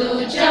तें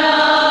तुज्या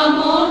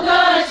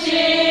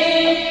मोगाचे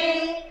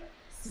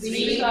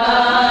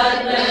स्वीकार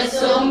कर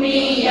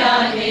सोमिया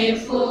हे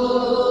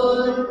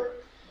फूल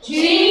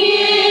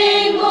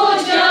जिणेत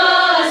म्हज्या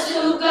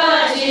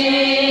सुखाचे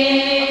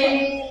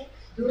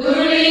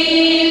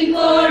धुळीन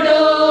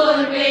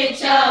पडोन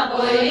वेच्या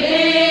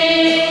पयले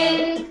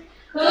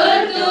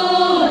कर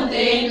तूं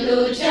तें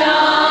तुज्या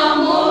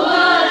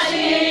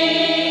मोगाचे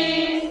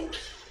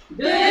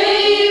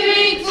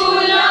दैवीक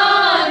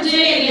फुलां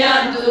जेल्या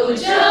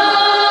तुज्या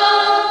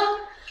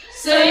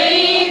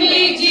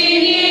सैमीक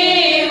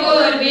जिणे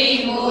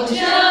वरवीं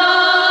म्हज्या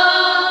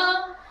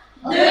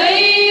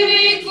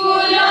दैवीक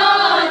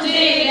फुलां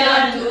जेल्या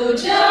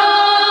तुज्या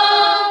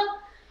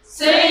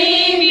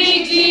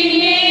सैमीक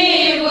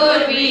जिणे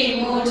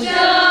वरवीं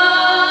म्हज्या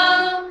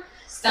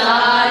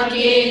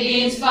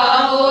सारकेलींच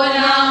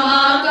पावना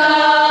म्हाका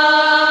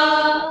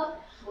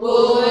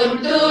पूण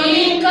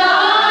तुवें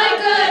कांय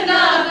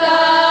करनाका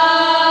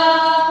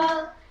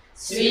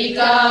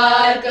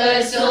स्वीकार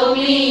कर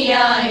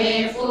सोमिया हे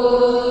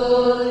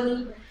फूल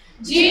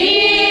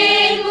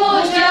जिणेत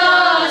म्हज्या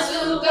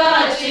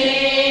सुखाचे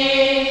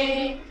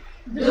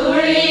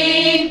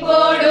धुळीन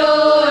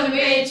पडोन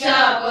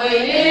वेच्या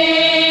पयले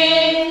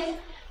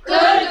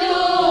कर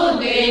तूं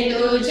तें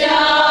तुज्या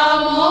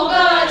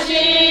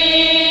मोगाचे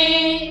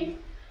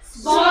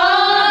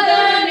स्वाद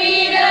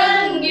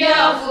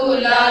निरंग्या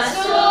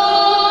फुलाचो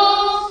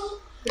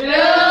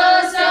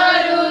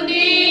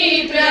रसारुंदी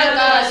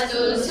प्रकाश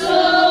तुजो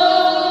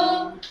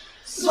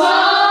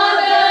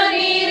स्वाद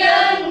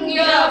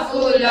निरंग्या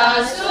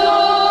फुलाचो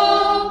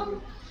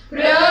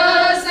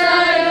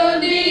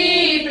रसारुंदी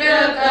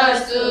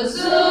प्रकाश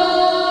तुजो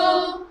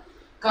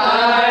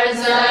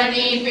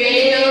काळजांनी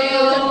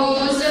पेयो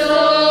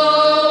म्हजो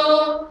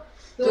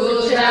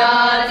तुज्या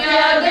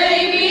त्या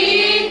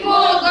दैवीक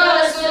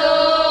मोगाचो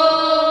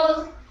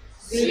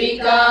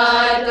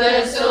स्वीकार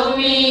कर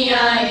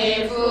सोमिया हे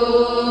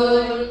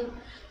फूल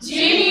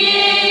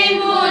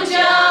जिणेत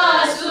म्हज्या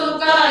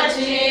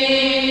सुखाचे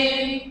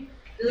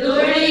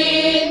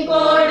धुळीन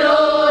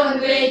पडोन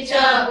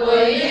वेच्या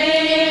पयले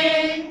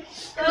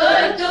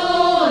कर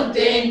तूं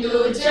तें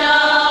तुज्या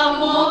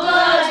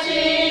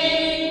मोगाचे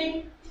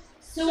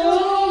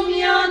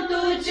सोम्या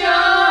तुज्या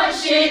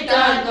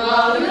शेतांत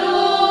वावरू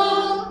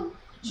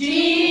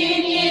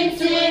जिणेत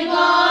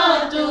सेवा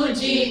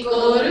तुजी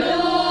करू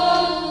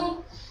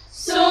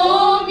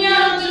सोम्या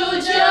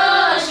तुज्या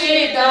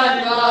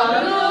शेतांत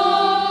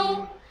वावरू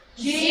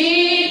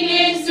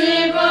जिणेत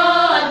सेवा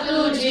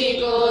तुजी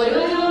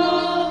करू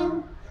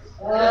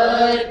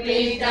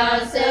अर्पिता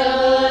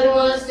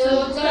सर्वच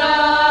तुका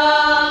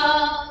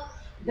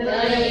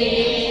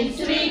दयेन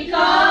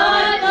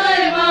स्वीकार कर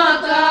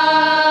म्हाका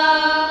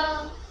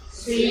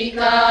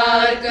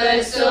स्वीकार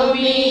कर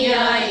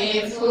सोमिया हे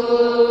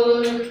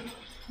फूल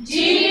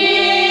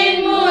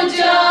जिणेत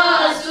म्हज्या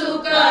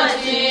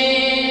सुखाचे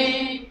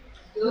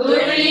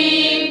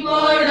धुळीन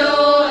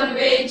पडोन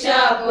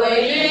वेच्या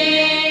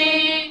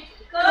पयले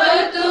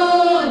कर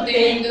तूं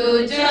तें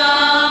तुज्या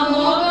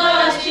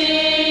मोगाचे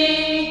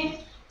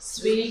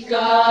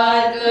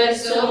स्वीकार कर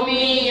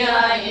सोमिया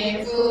हे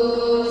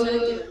फूल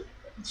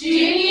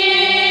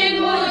जिणेत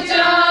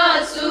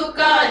म्हज्या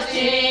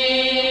सुखाचे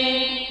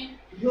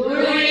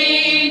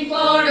धुळीन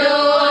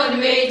पडोन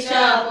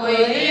वेच्या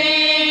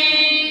पयले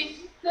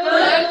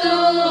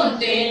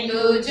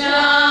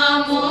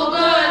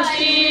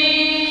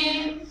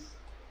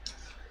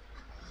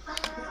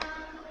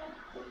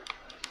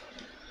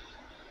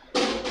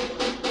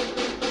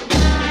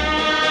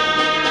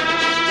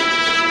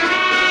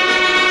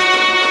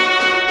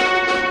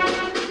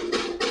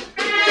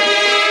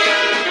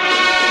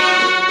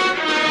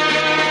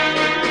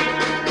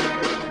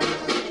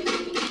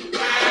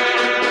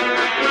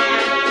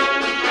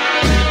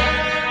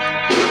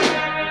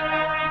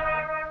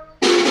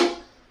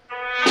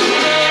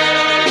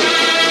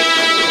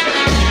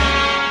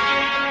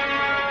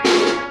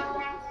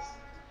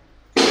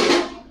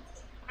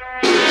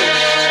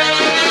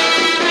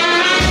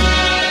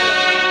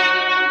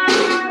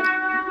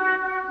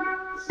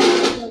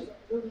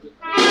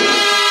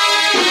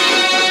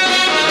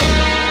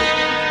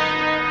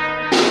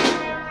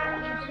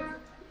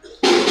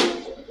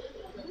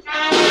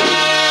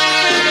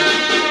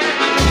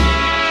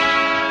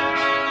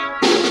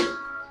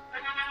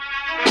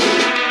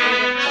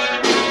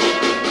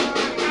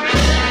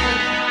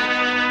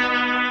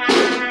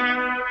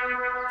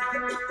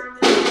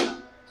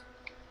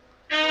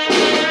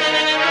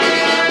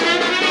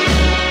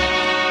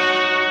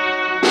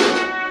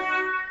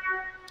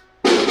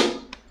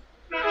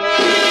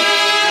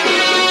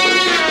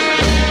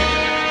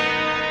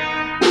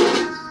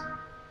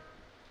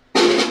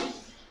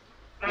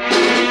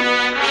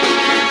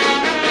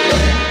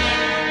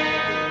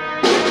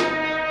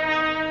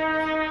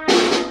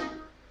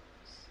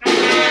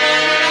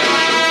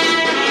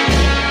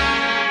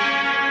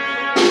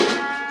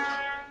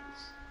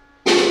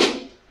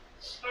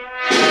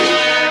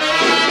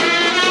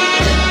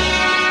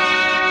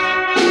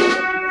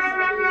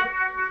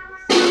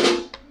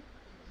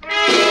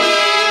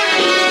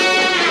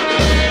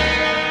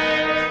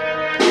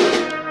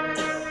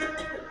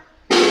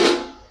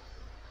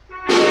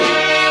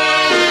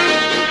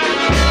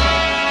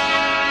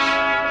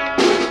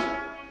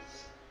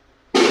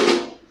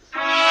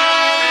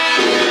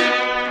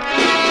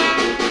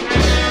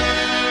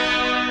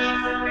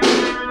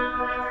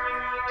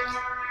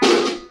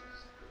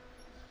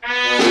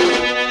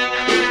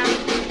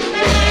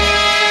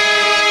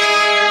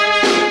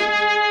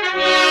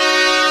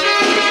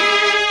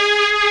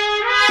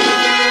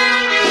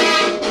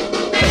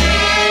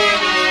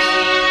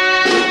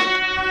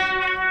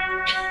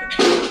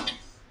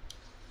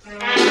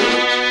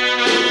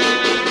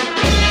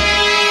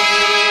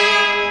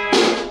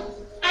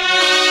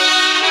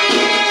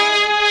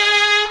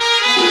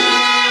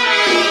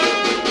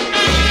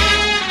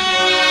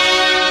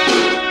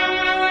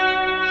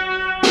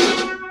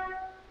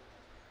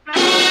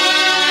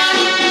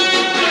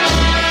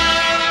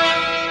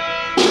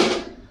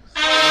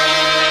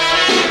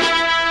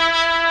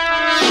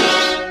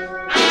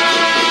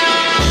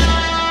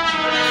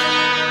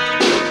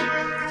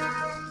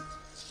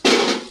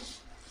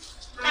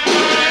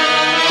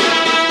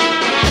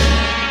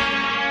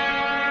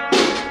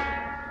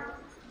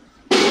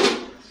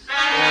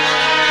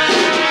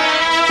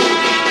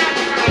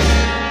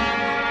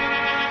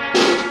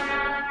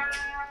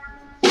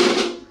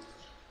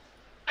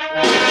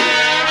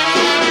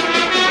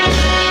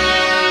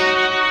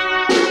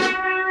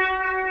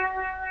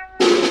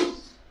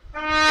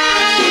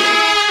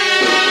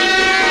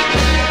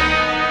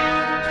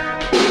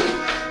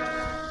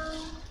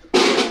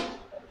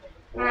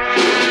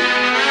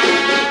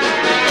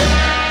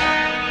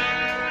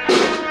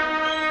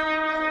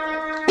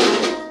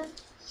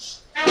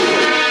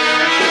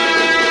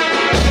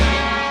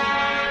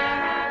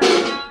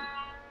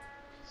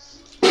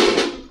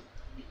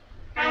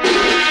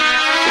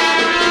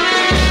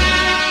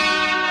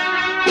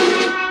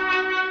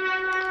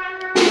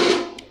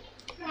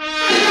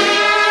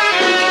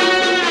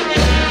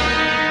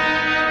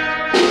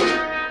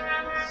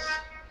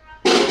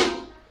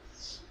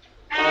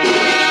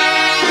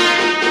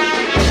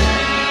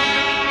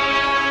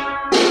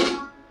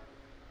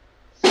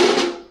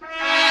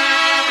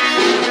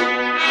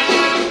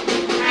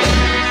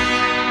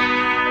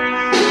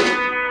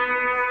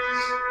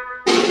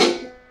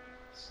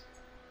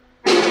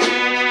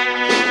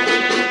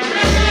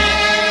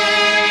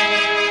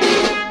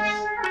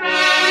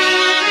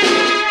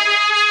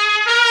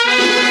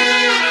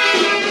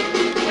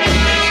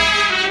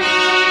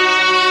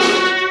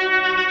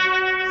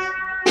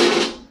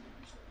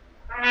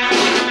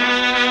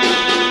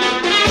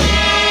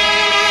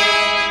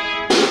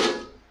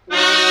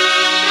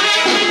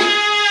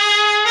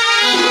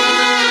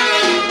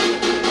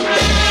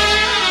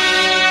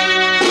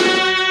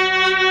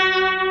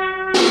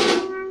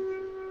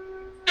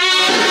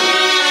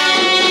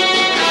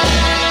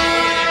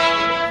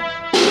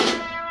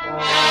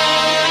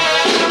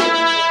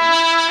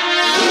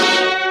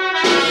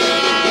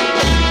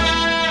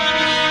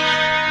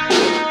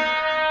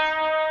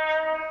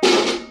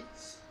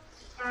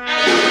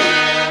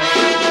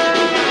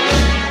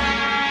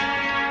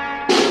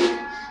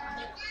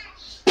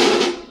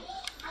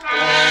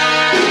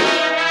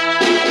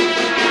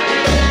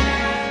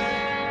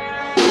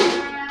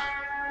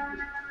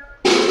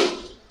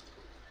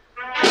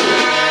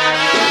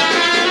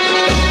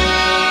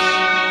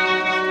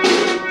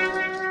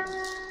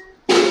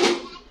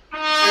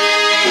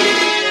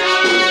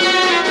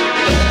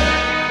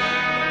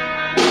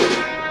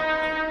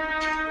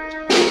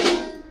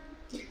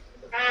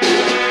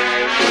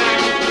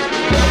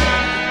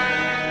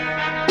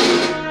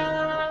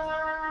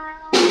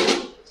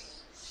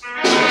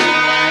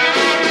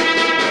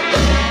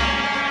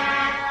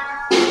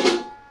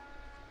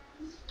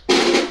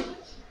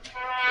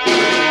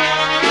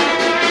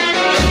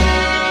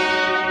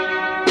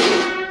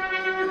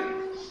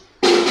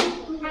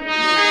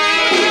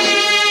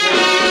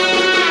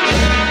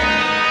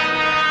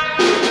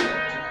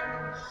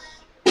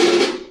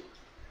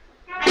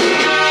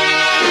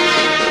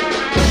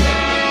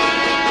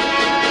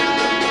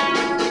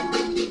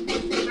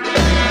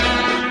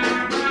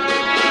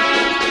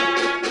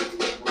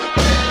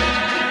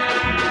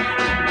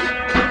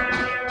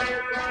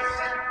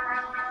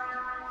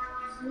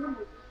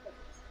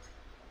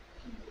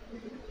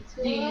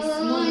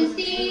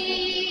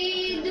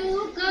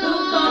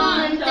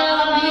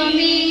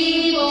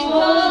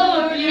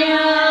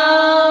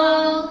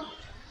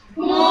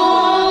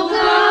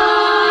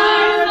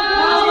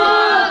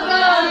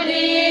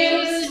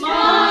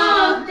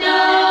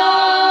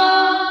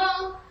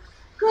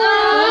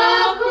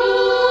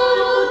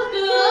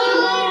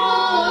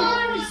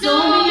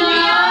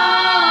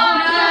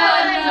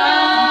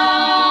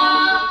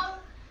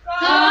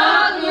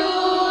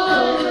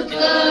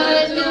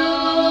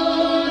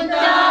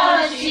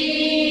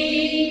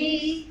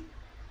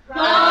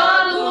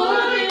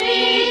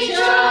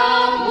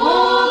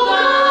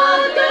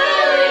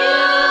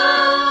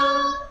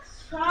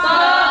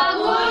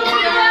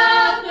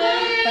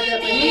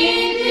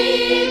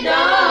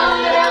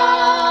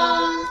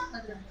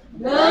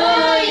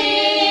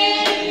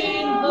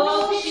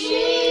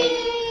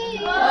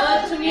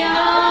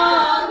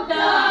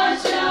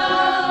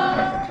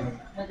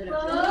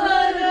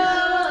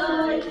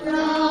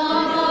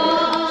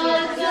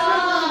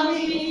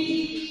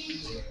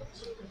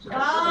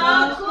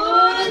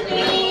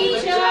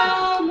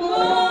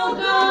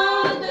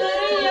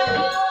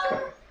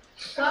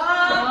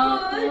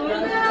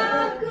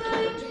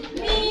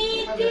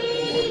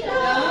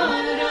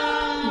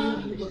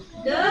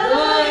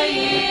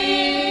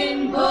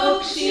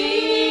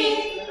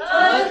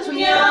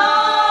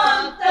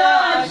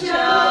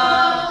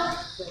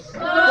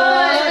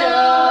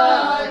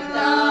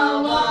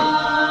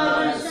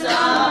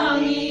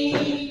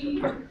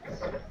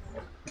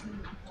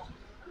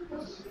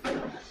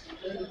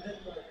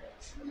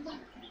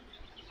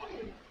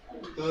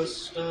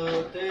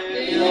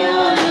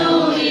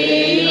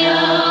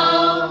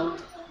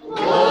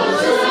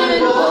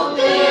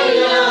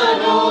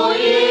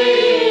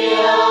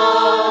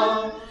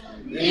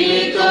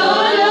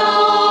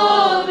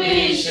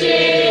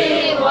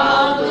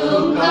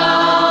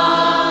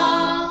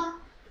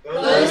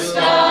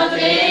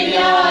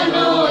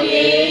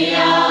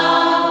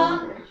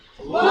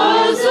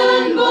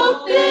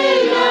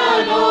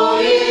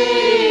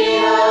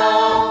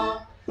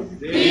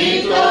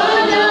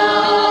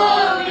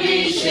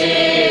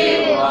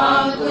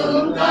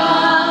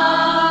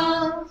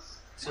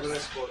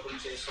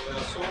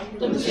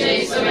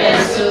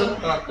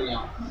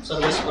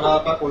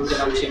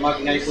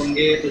Maquin ऐकून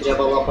घे तुझ्या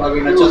बाबा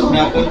प्रवीणाच्या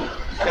ज्ञाक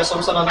त्या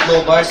संसारातलो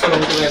बाय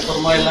सरून तुझ्या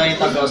फरमायलाय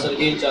ताका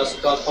सर्गींच्या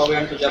सुखात पावे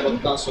आणि तुझ्या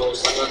भक्तांसो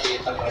संगती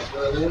ताका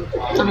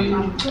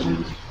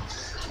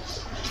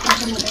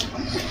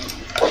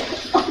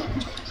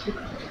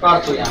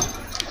प्रार्थूया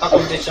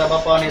आकुलतेच्या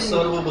बापाने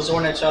सर्व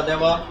बुजवण्याच्या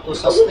देवा तो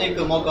सस्नेक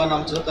मोगान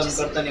आमचं जतन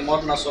करताना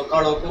मरणासो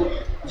काळोखू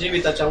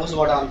जीविताच्या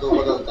उजवाडान तो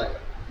बदलताय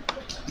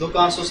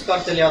दुकान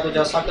सुस्कारतेल्या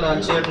तुझ्या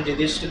साखरांचे तुझी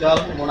दिष्ट घाल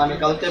म्हणून आम्ही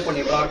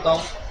घालतेपणी प्रार्थना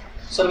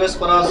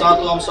सर्वेस्परा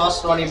जातू आमचो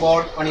आसरो आणि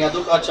बोड आणि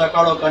दुखाच्या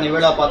काळोख आणि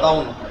वेळा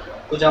पातावून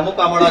तुझ्या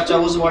मुखामळाच्या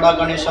उजवाडाक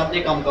आणि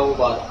शांतीक आमकां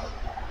उबार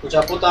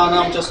तुझ्या पुतान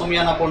आमच्या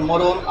सुमयान आपण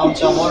मरून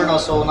आमच्या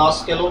मरणाचो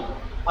नाश केलो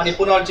आणि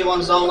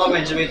पुनर्जीवन जावन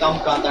नवें जिवीत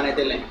आमकां ताणें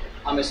दिलें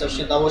आमी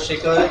सश्चित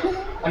आवश्यकर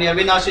आणि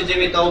अविनाशी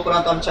जिविता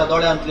उपरांत आमच्या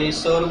दोळ्यांतली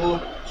सर्व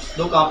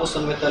दुखां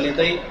पुसून वतली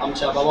थंय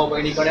आमच्या भावा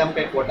भयणी कडेन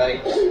आमकां एकवटाय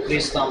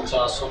क्रिस्त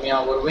आमच्या सुमया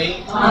वरवीं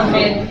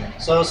आमेन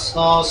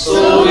सस्ना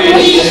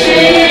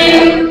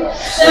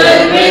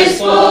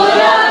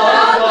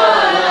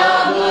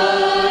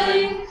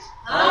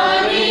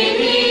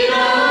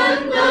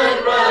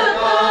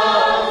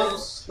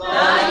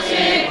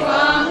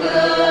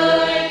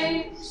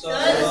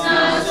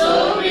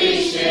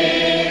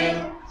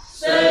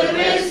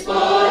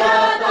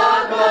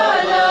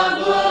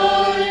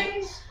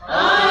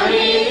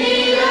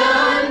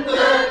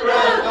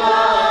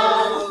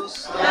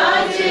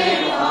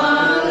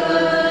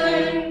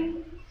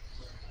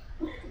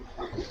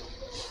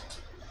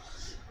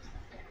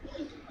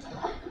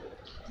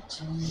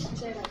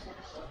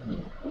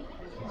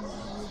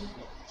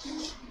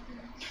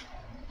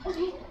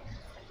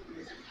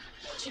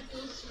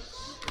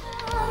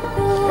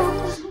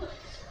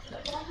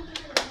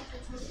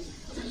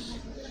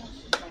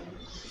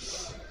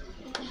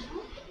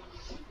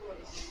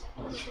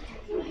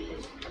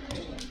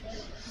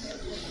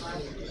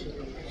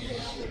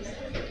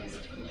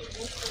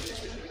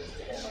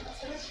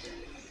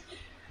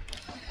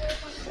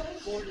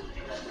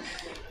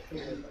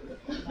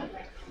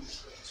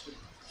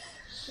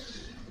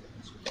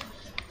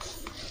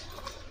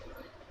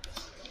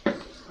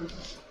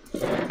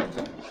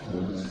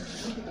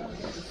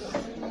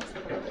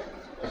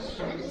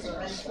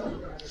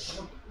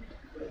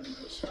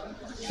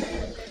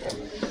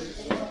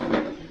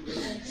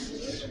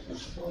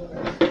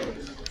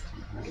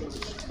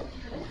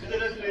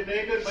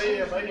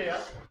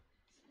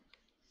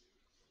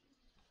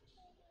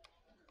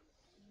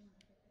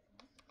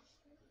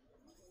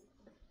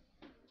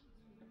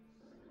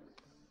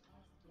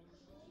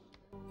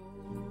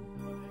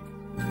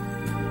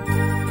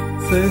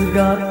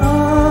Sergat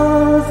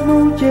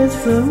asmu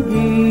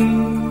cesengi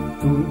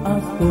tu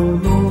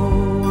askono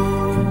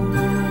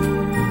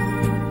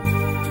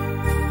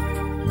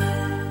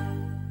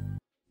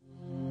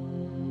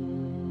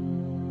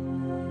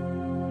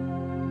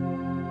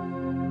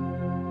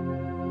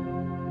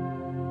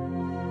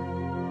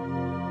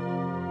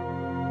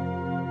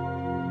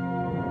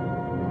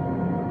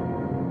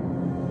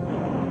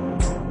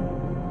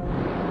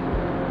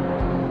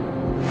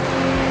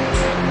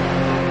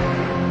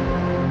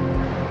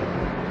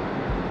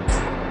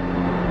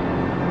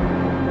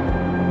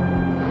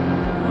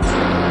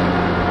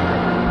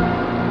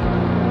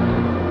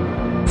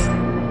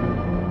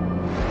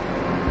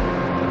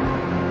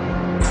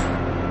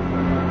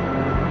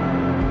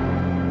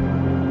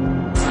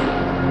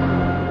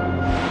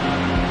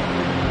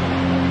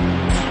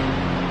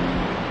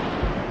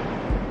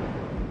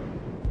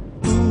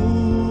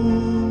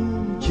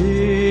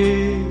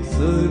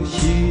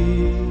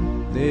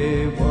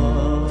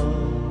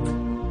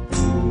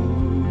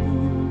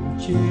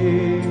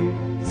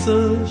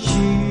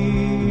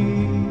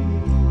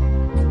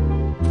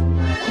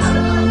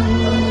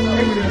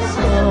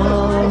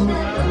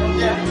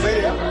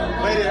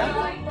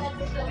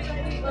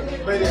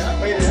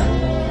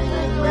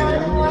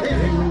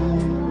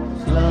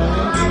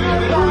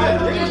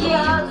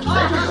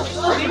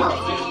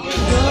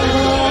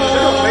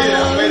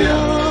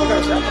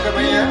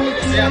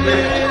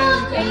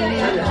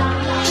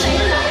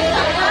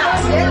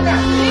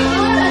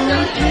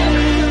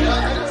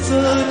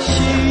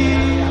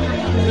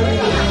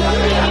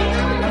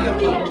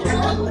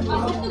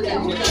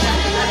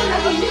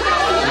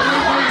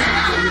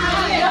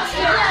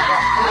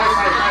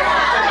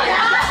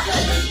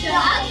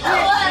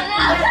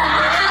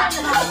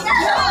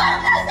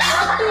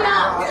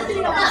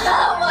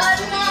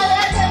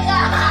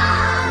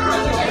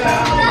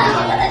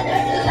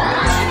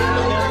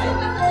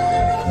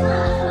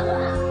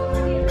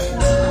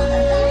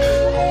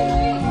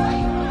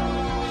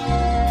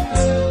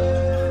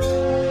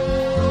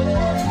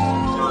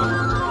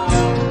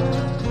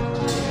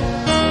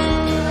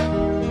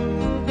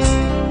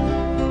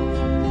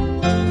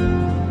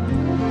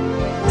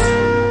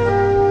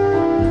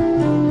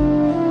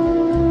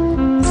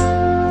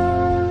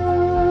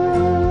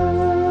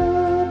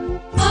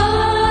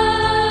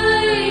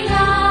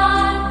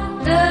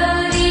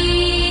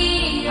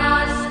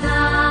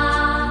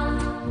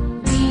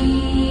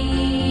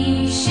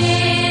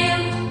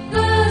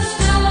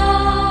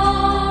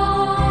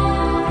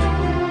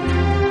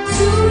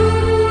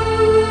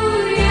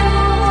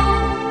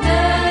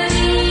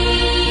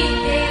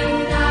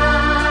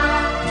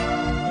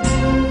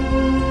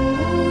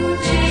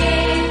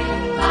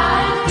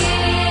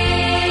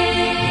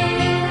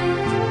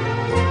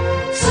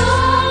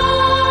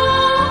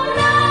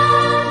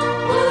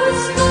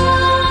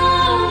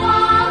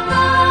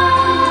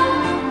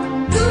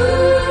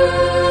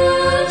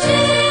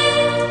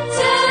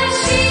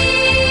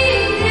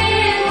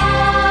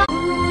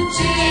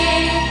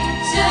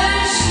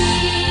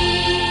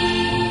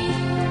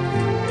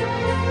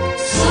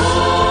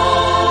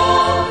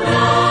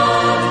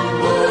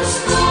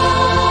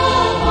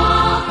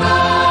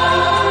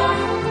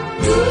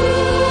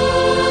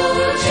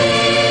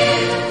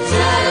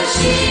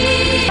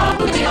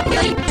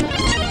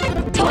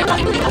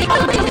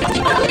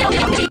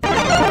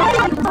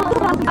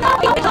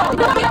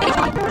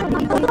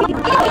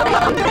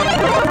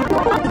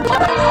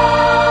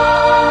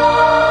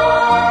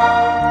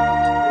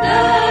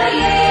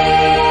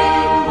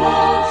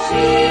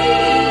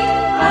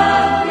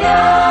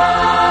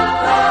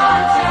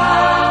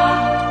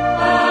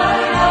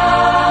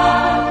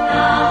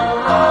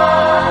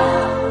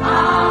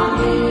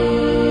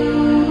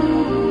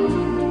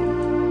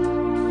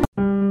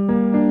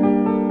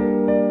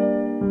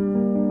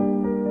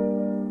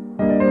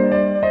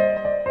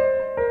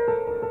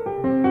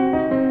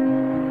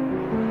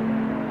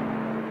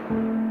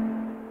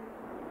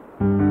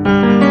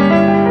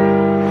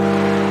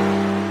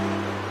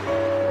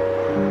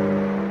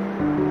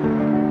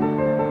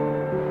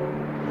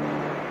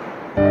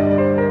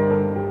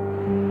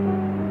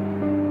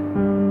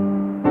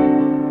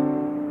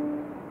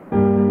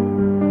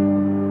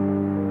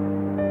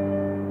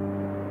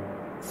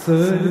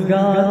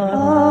Sărgat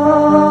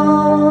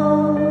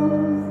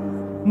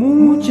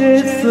muce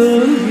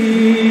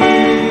sănghi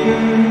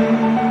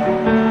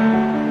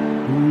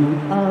tu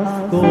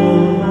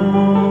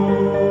ascolo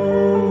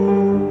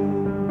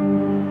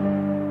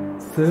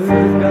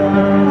Sărgat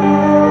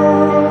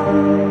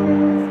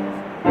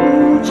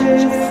muce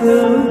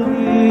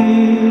sănghi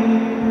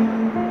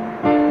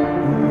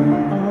tu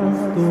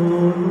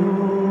ascolo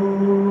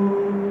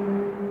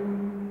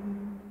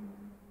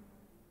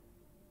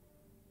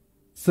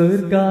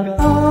Sărgat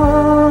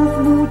azi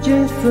muce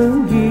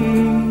sănghi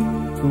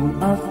tu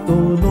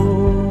astolo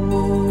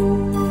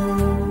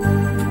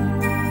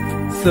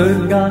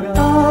Sărgat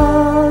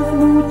azi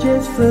muce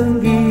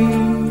sănghi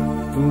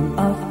tu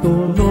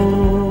astolo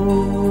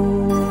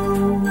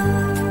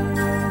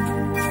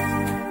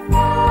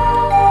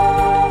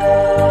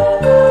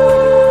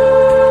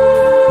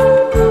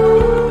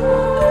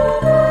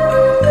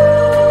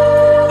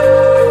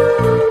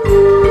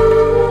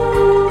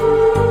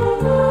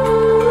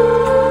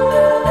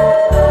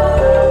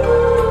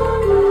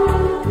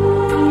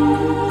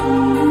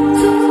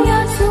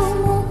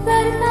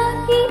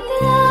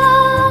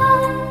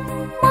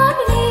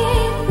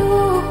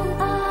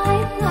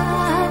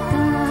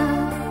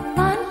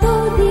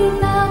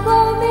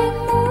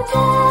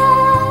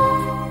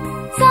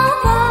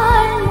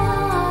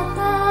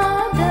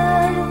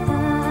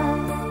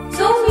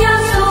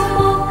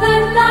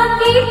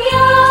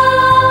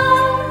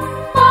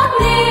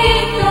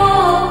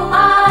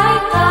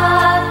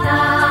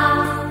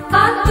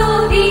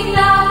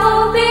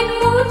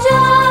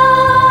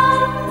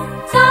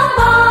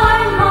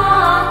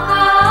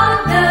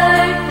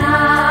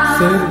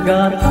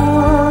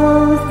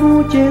Sărgat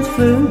azi muce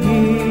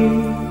sănghi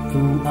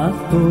tu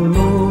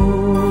astolo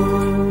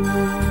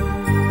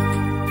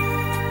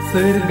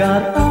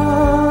Sărgat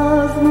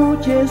azi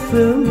muce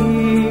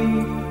sănghi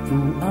tu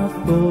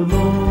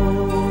astolo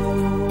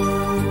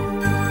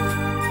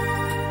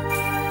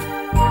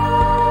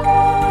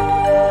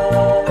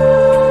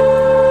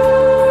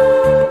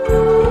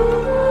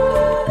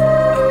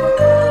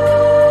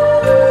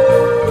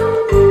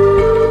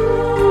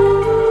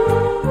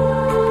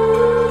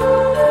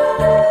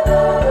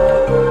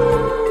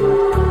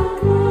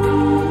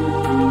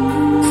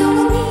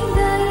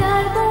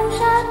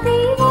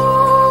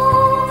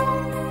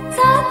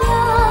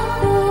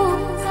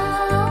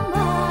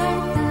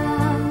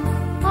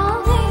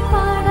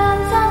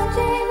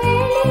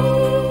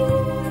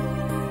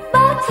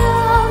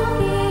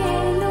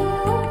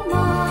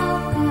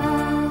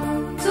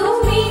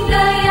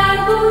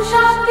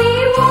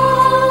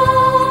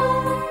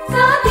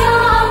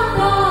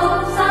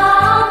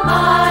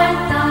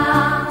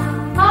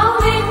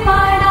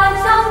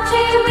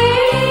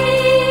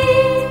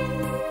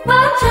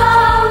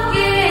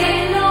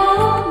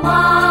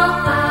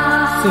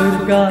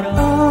Sărgat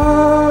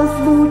azi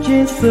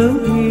muce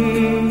sănghi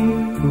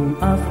tu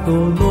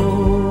astolo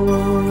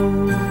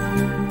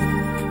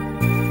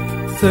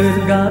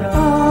Sărgat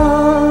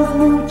azi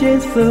muce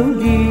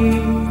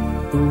sănghi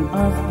tu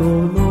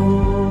astolo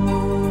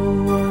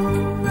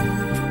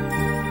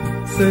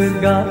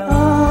Sărgat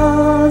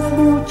azi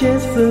muce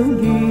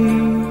sănghi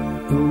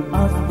tu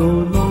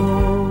astolo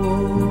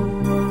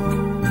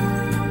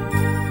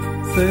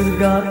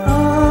Sărgat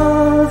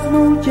azi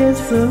muce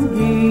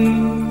sănghi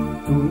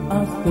tu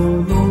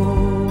astolo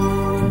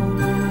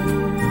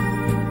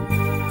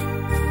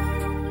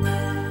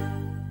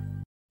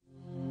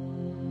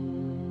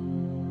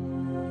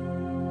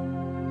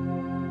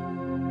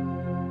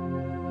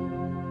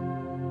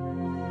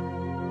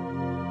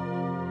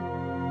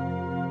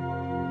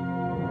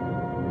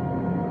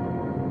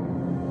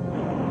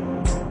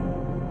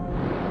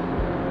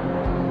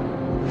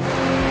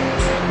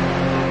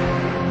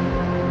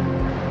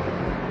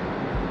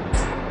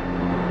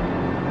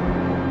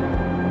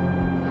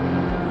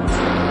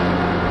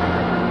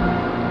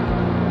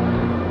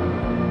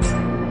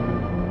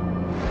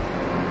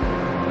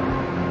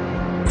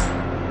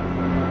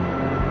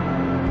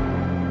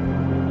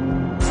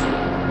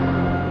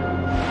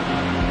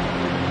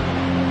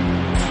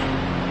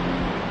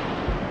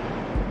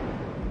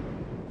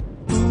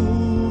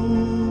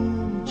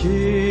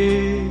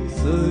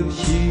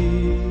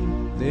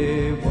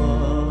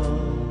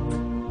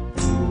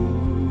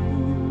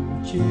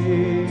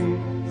मुझे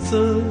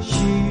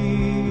Sashi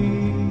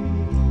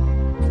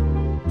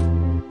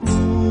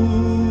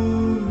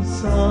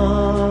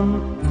Usan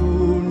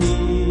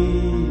kunimata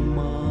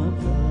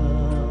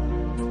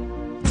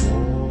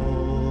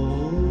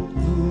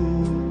waktu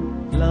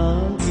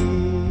lagi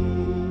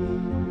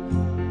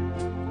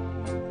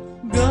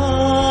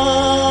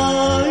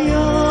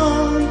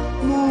Gayang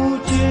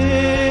muje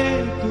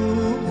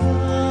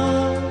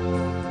Tuhan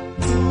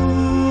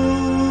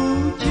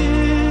Tuje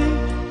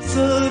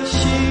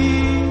sersi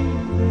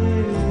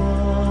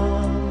dewa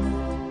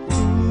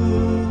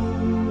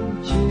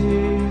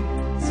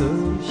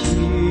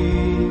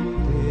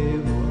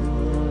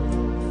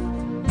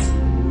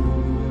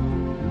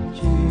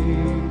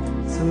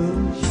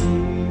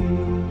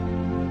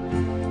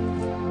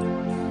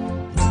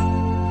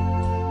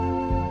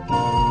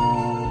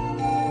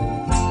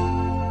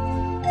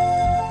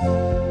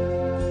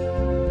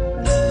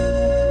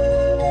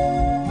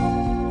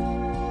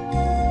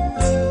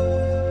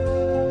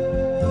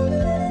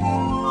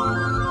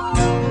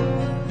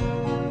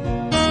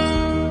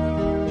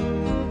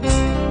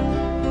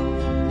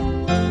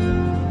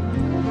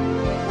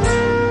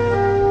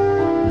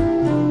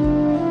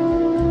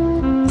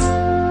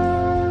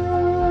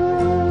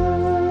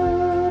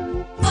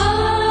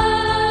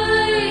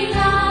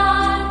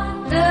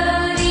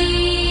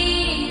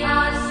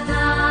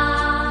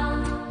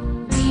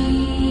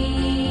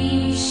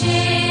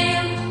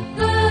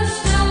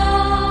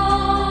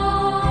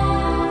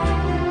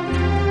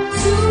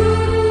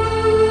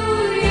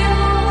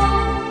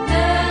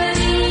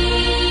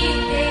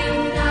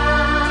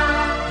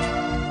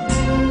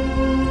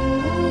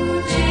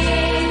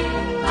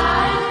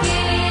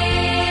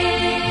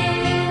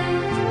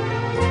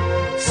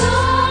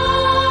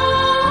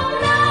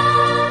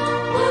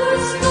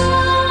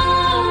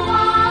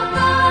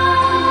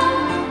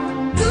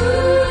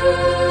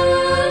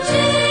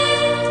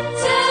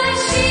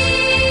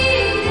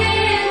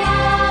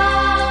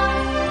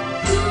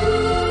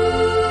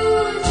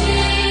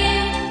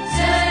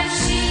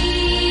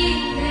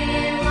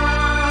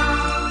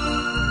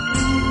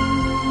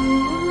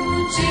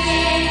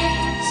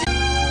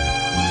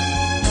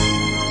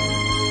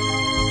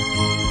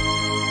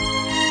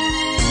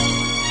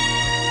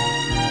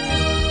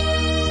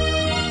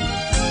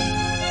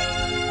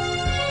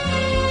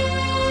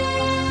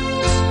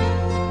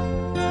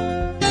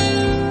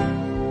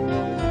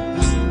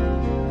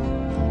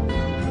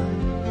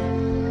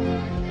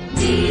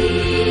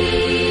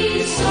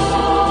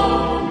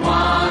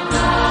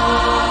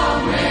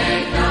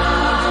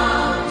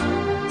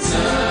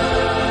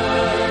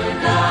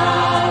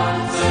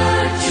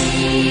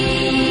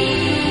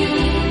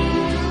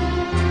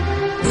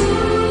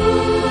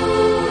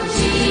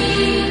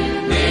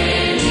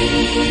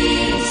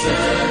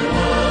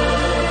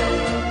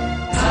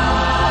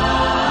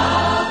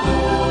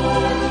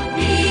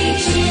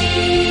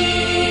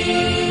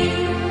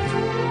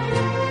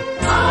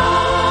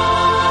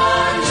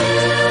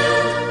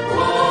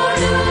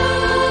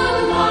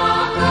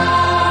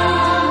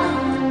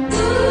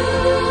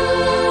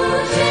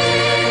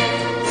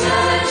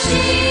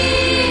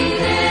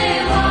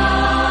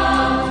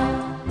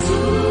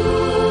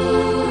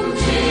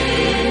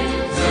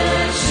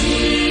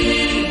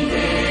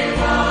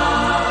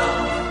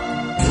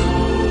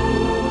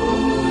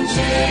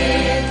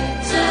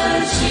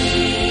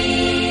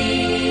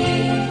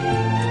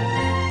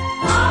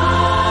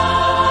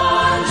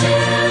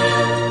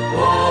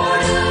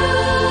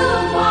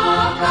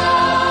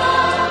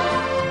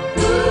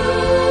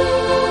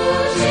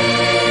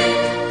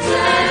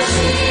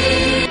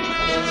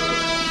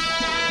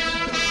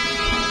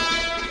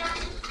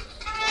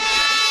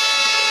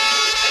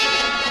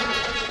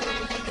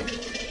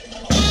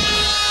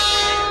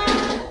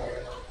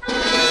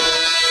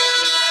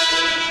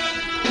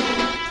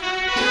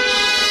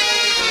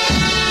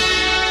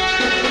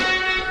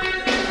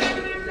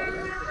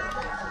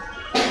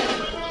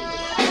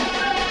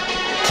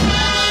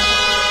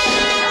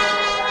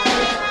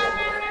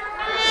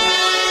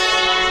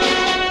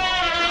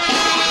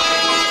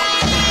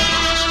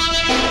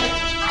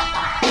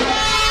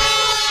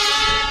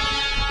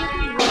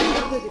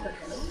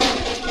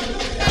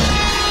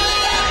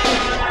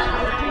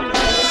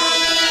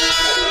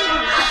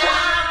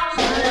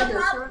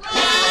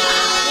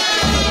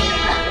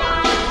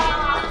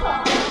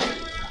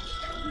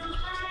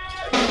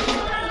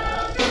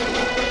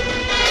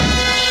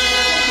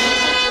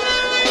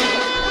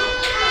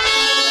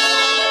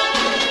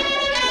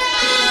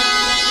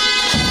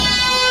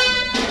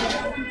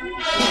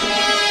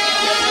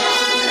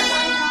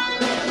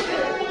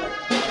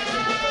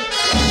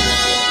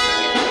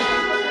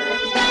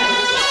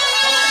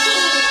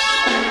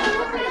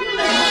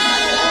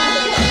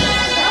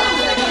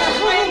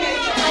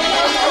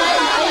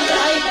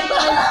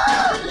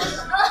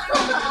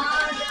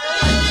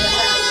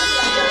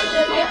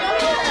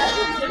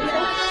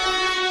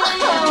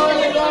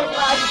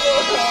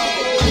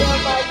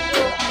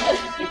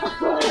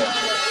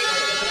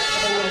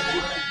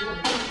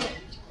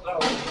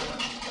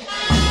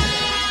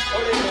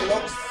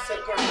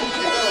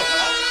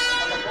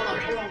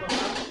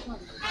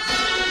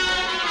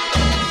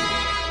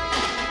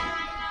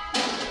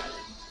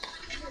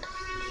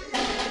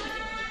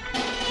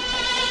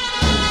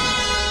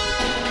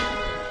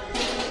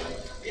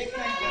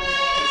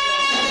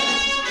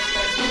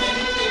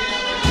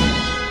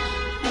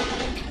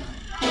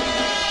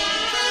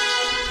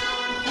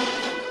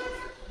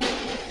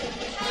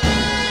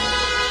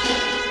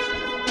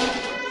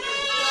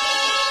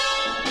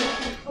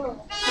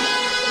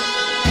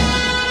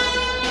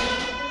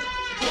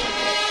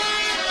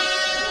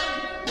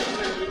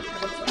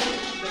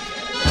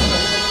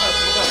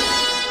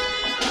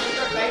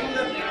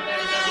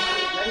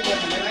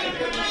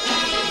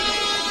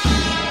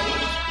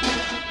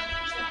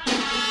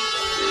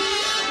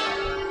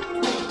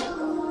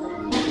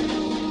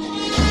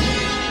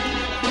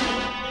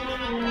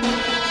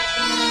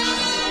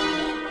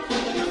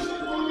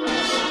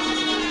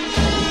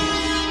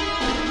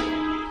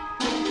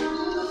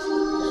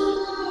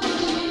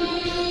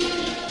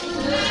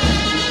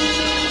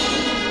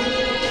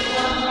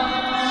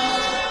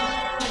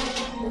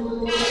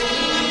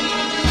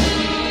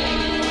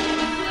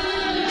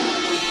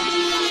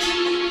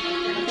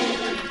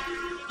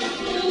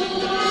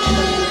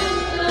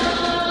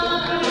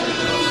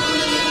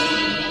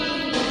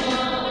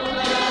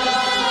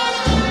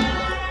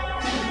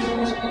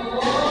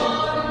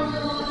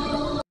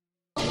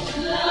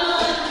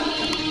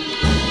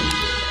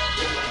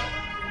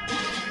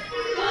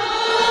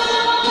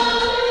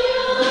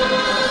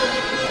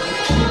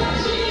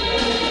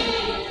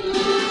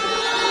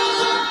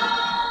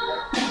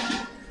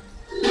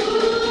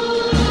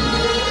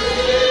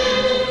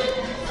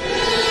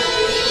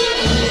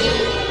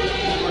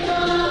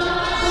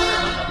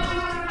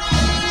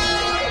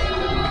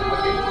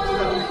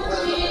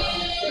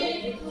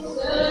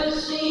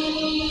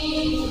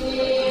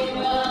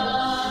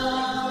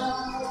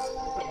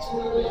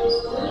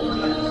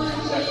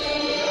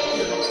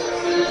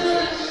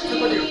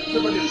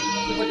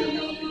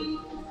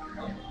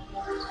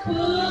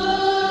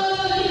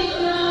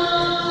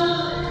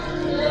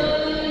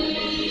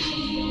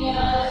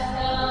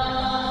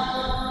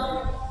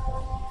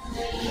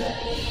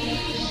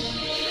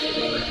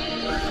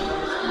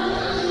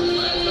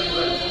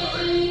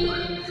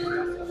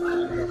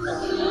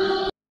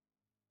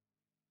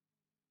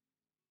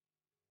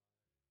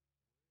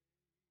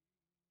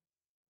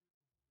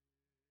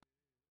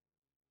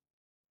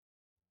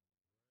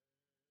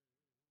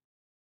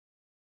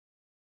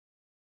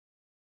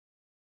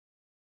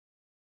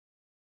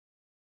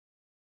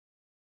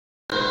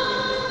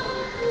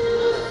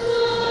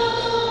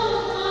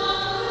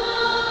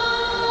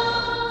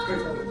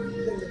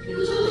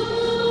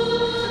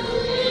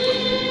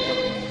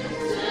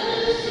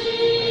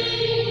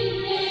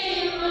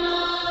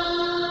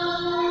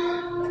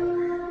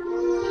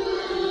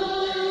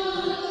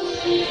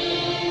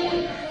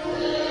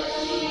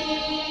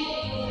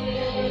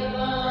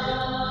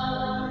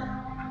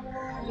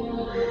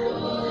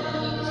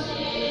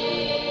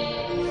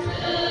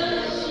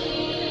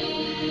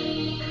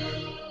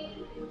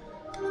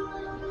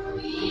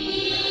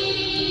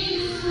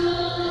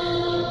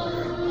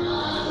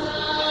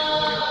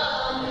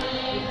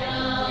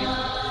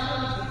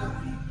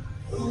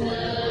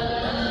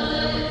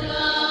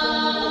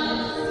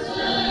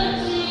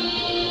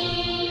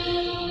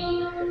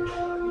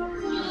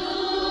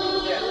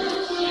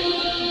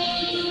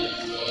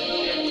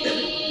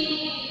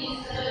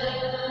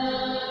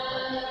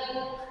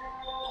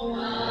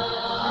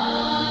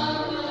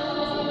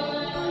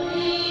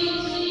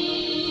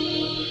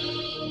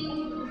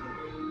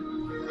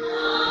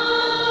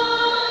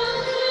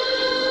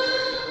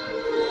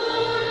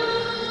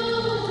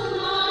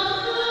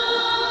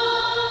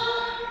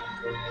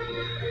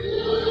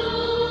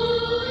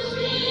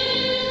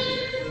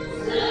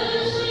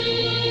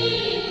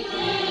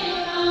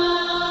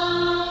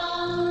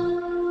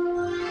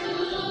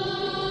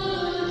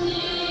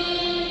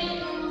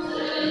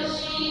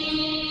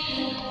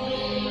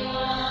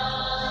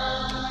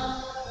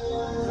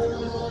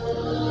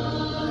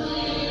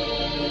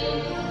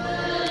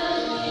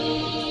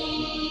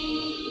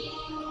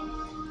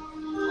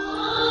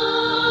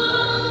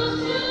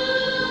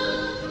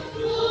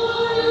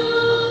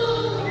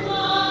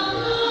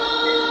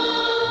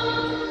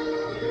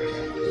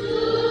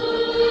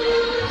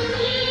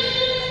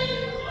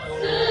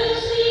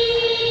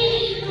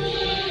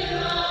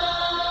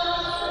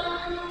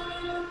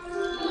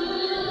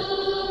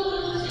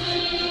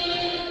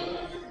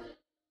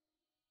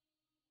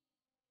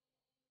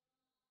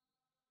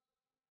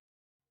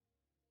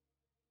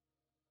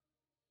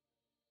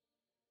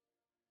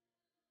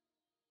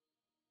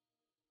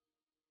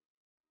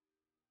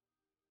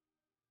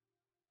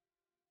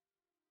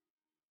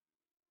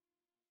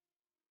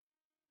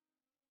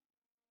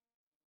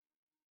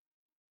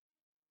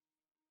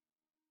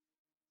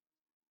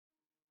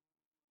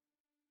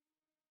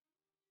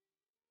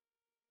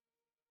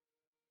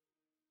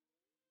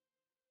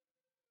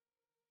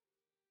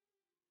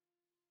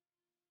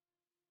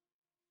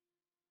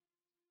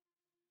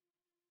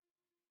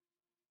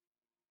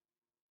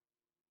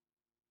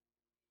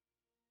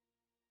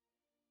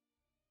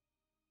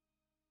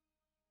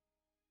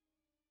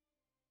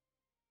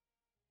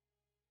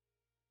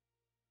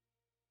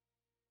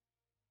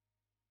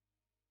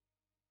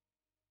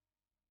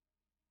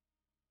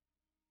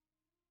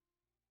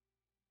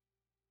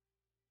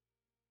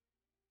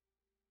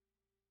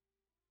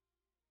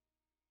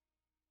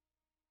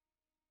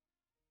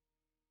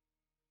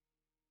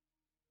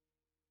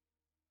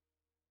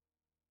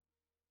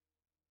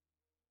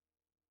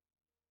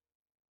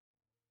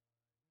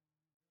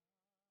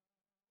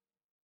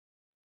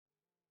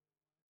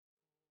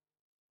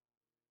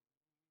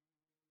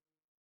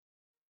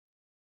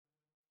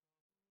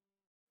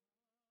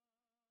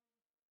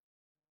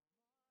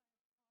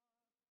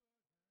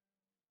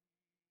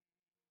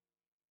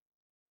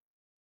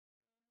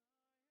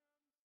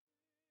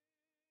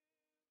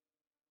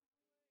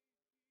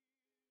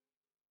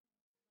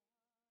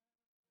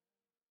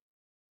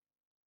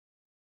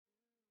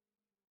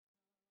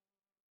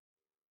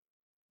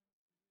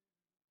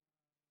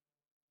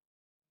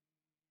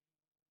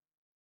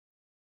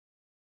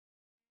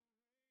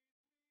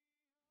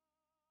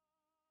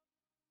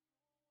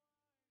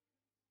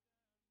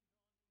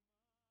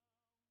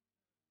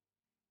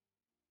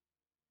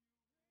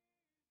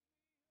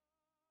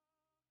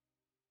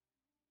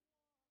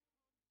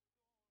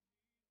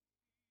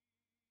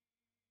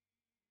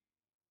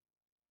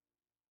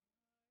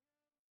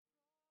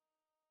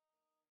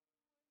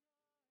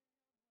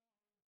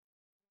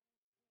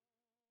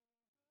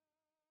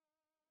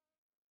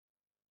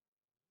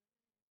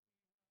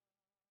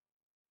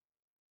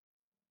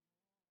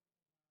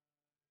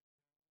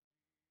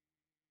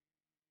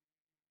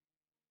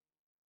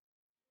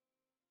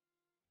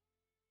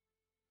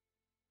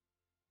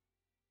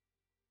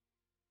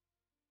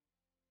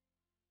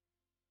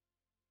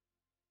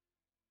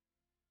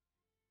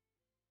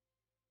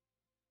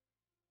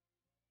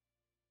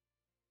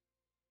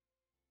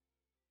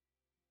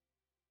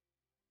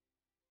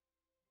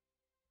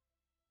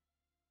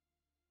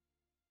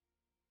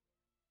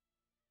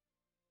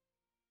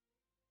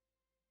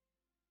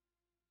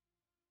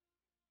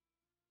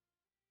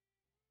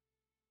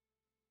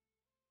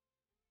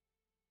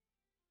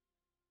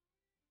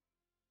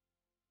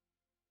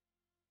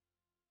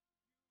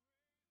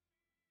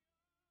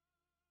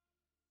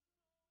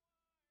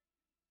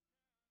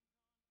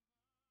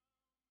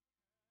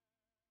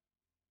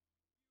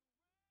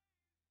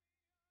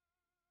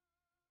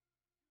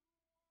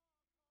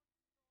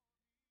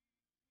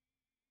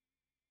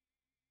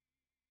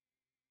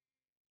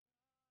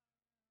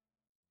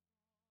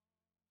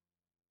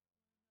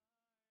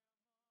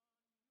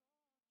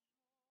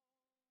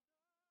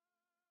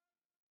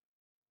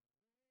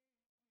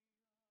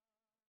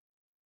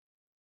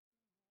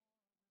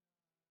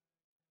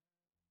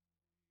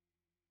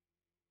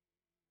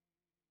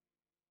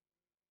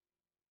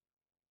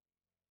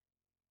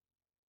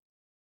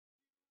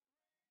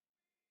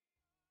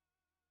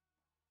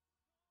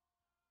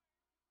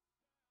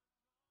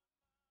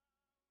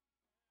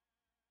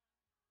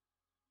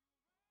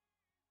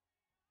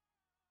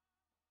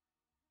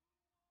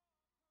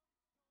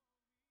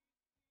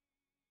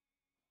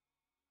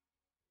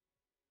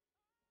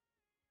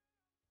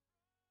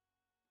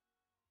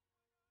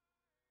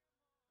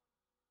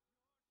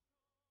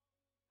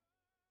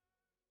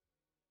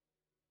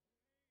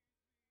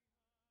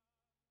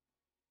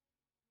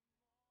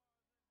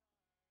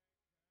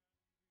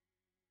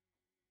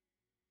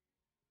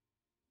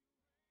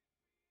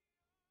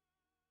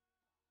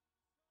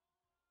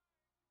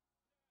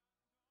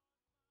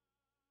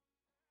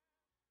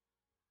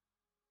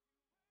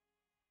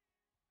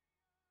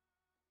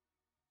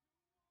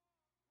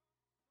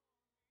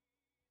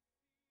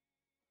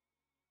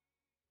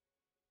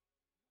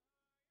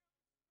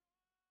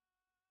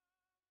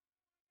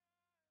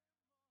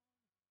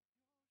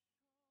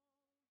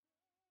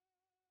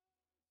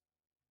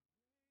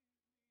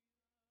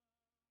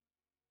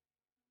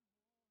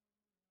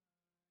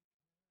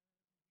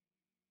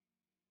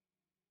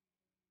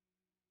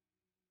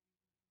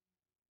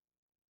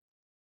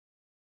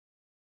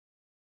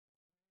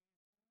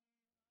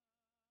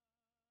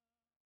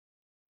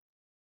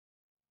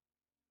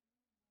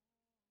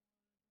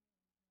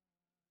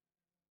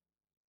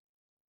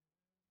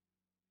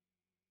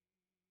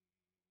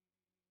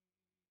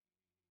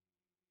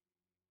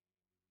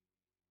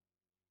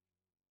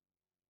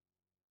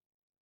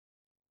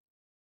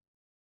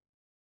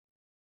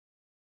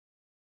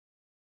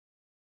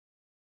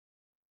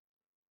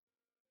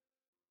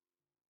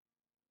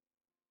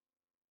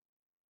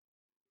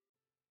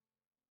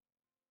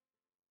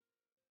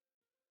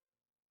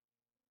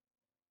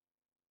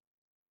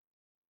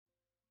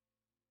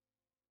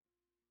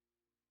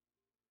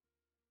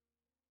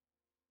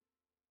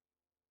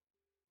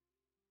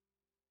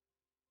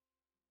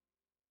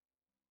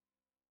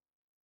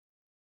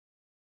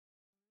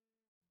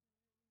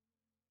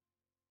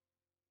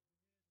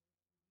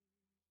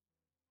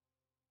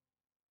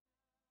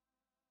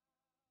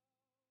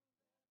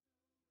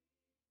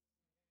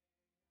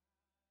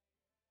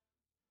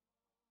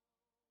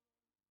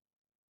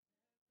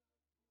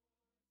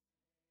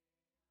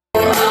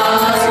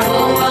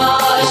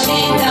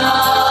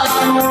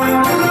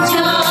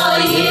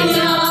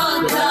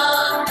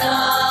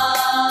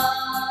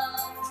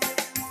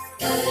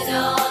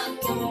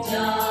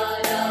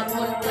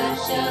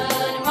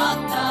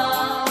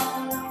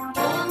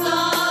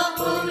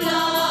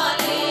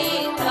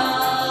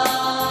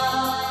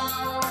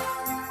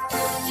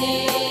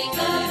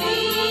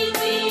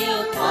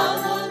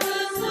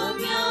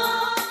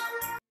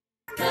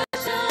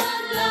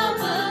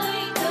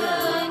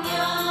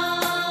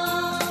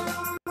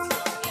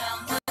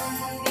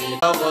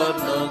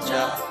Vamanjoor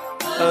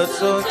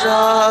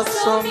असोच्या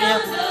Saumya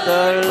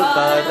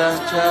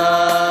तळपादांच्या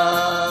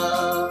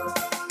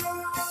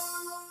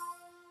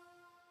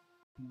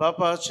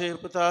बापाचे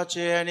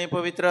पुताचे आणि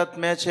पवित्र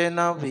आत्म्याचे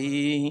नावी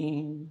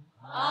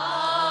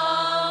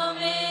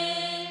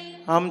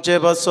आमचे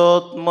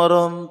बसोत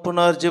मरण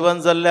पुनर्जीवन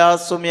जाल्ल्या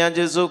सोम्या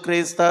जेजू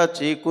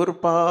ख्रिस्ताची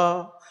कृपा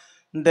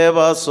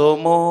देवाचो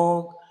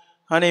मोग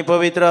आणि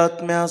पवित्र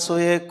आत्म्याचो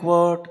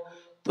एकवट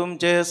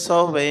तुमचे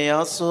सवे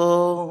आसो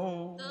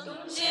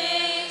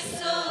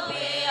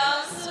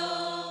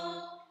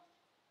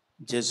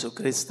जेजू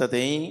ख्रिस्त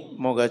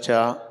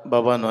मोगाच्या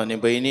बाबांनो आणि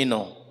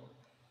बहिणीनो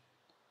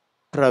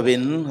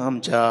प्रवीण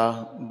आमच्या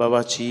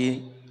बाबाची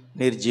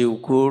निर्जीव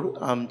कूड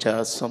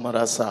आमच्या समोर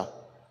आसा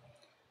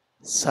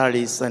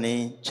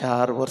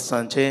 4.5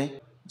 वर्सांचे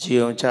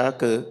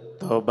जियोच्याक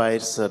तो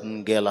भायर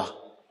सरून गेला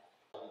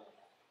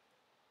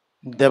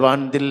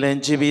देवान दिल्लें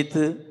जिवीत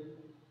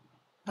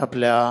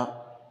आपल्या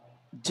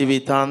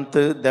जिवितांत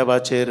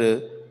देवाचेर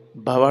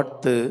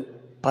भावार्थ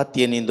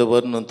पातयेनी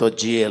दवरून तो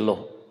जियेलो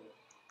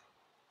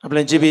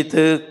आपलें जिवीत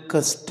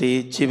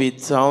कश्टी जिवीत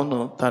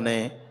जावन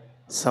ताणें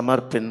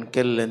समर्पण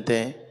केल्लें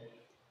तें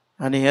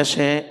आनी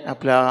अशें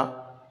आपल्या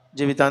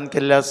जिवितांत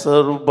केल्ल्या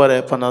सर्व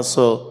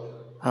बरेपणाचो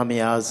आमी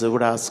आज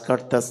उडास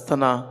काडटा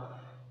आसतना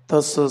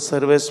तसो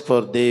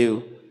सर्वेस्पर देव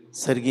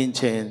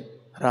सर्गींचें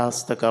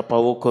रास ताका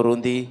पावो करूं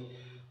दी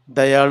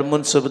दयाळ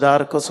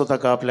मनसुबदार कसो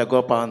ताका आपल्या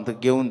गोपांत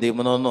घेवन दी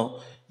म्हणून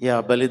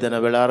ह्या बलिदाना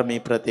वेळार आमी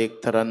प्रत्येक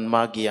तरान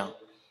मागया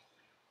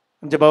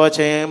आमच्या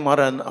बाबाचें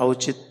मरण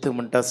औचित्य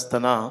म्हणटा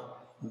आसतना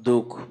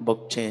दूख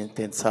भोगचें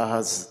तें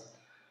साहस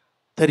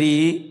तरी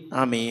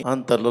आमी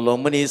अंतरलेलो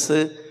मनीस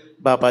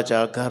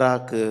बापाच्या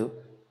घराक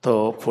तो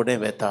फुडें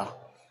वेता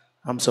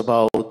आमचो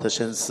भाव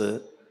तशेंच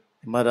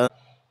मरण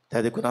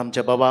त्या देखून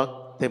आमच्या बाबाक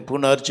तें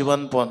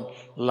पुनर्जीवनपण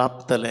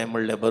लाभतलें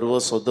म्हणलें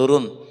बरोवसो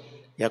धरून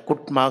ह्या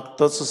कुटुंबाक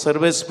तोच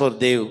सर्वेस्पर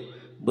देव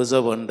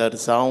बजो भंडार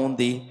जावं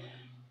दी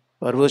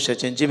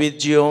परवशाचें जिवीत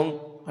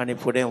जियोंक आनी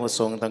फुडें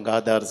वचोंक तांकां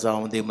आदार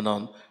जावं दी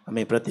म्हणून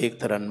आमी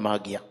प्रत्येक तरान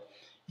मागया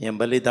हें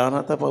बलिदान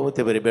आतां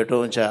पावते बरें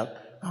भेटोवच्याक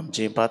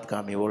आमचीं पातकां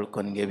आमी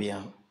वळखून घेवया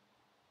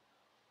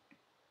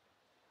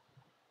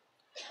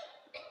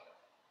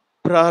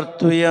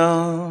प्रार्थुया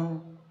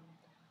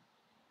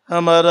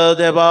अमर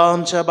देवा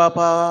आमच्या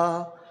बापा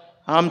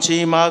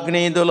आमची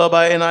मागणी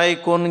दुलोबायेन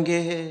आयकून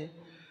घे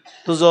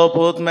तुजो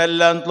पूत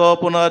मेल्ल्यांतलो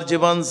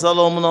पुनर्जीवन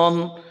जालो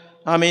म्हणून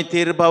आमी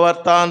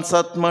तिरभावार्थान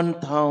सत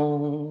म्हणटा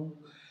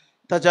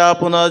ताच्या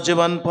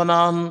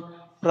पुनर्जीवनपणान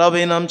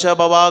प्रवीण आमच्या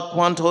बाबाक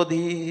वांटो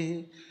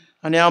दी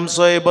आनी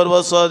आमचोय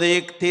बरवसो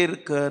अदीक तीर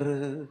कर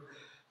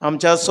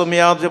आमच्या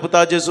सोम्या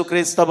पुता जेजू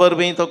क्रिस्ता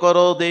वरवीं तो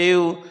करो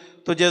देव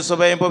तुजे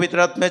सगळे पवित्र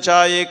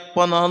आत्म्याच्या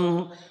एकपणान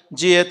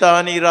जियेता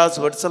आनी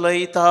राजवट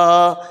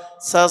चलयता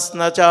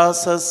ससनाच्या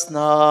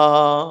ससना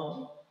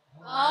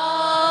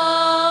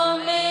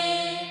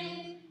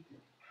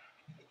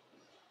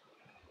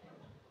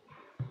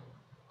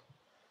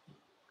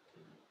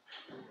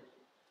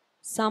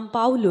सांत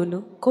पावलून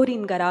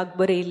कोरिंथकाराक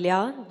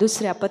बरयल्ल्या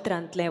दुसऱ्या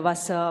पत्रांतलें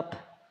वाचप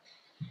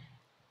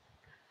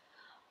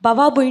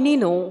भावा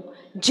भयणीनो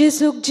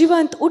जेजूक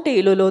जिवंत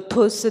उठयलोलो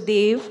थोस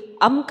देव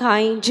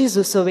आमकांय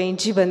जेजू सवें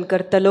जिवन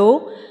करतलो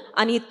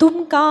आनी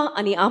तुमकां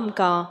आनी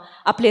आमकां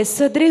आपले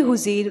सदरे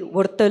हुजीर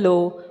व्हरतलो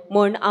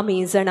म्हूण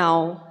आमी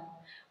जाणाव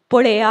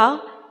पळया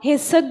हें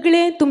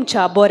सगळें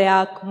तुमच्या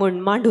बऱ्याक म्हूण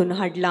मांडून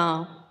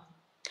हाडलां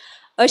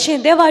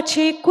अशें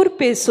देवाचे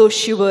कुरपेचो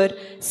शिवर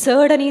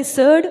चड आनी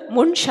चड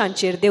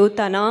मनशांचेर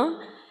देंवतना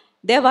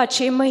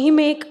देवाचे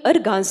महिमेक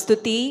अर्गां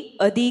स्तुती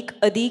अदीक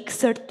अदीक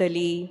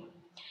चडटली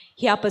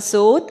ह्या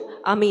पासत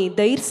आमी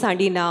दैर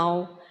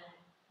सांडिनाव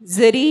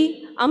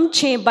जरी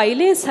आमचें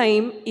बायलें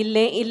सैम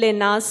इल्लें इल्लें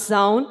नास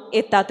जावन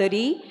येता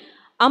तरी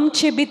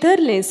आमचें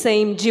भितरलें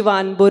सैम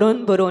जिवान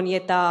बरोवन बरोवन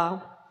येता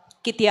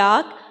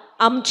कित्याक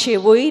आमचे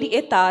वयर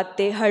येतात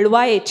ते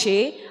हळवायेचे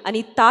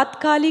आनी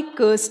तात्कालीक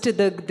कश्ट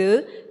दग्ध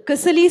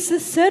कसलीच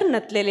सर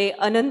नतलेले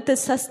अनंत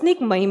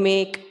सस्नीक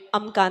महिमेक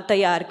आमकां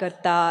तयार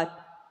करतात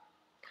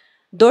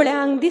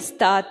दोळ्यांक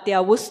दिसतात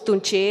त्या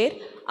वस्तूंचेर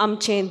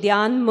आमचें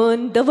ध्यान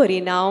मन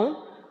दवरिनाव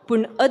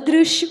पूण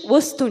अदृश्य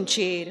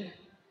वस्तूंचेर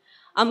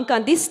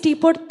आमकां दिश्टी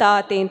पडटा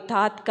तें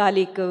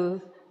तात्कालीक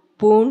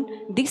पूण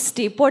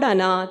दिश्टी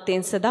पडना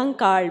तें सदां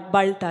काळ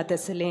बाळटा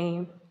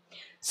तसलें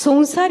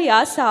संवसारी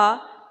आसा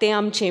तें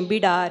आमचें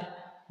बिडार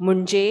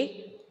म्हणजे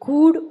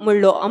कूड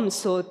म्हणलो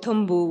आमचो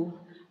थंबू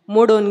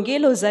मोडून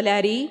गेलो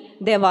जाल्यारय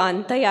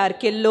देवान तयार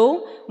केल्लो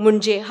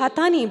म्हणजे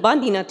हातांनी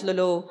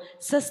बांदिनातलो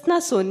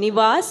ससनाचो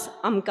निवास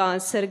आमकां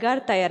सर्गार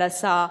तयार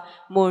आसा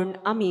म्हूण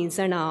आमी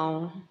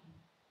जाणाव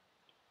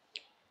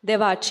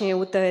देवाचें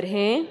उतर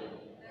हें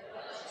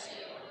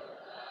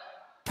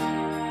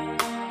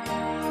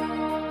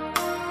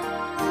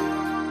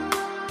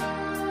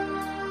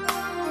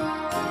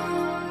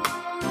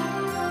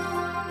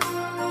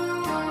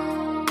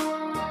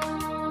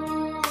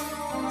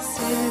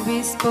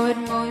Servis por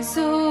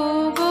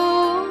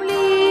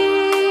mozogoli,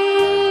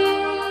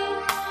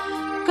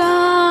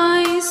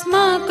 kais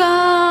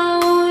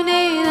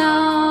makaunena.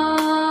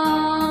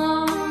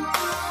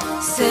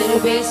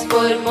 Servis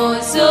por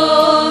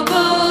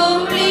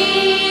mozogoli,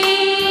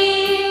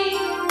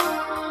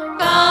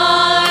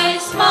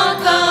 kais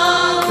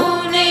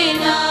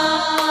makaunena.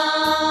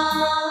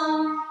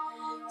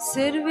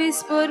 Servis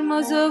por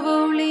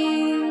mozogoli,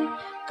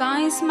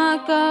 kais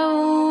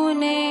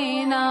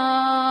makaunena.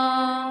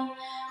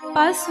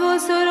 Pasvo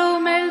soro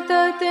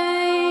meltate,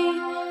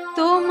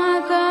 to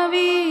maka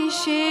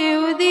vishe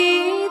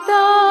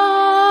udita.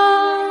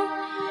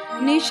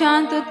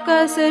 Nishantut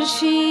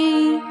kasarshi,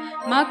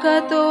 maka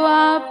to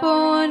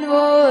apon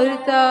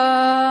vorta.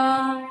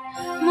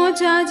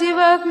 Moja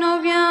jivak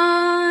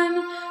novyan,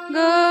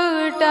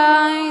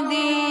 gatai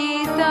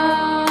dita.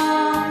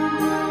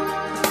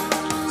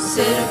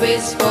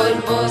 Servis por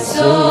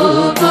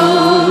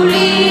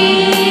mozogoli,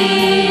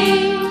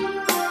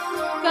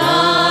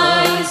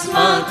 kais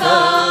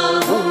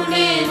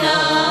makaunena.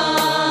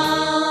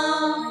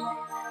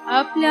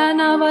 आपल्या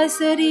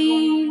नावासरी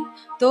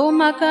तो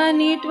माका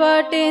नीट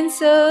वाटेन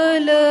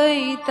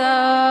चलयता.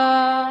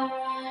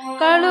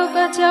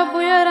 काळोखाच्या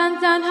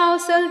भुयारांतल्यान हांव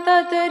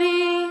चलता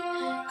तरी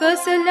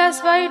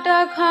कसल्याच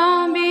वायटाक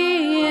हांव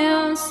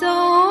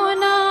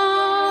भियेवचोना.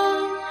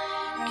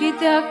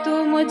 कित्याक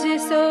तूं म्हजी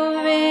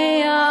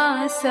सवे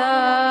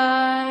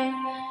आसाय.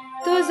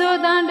 तुजो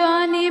दांडो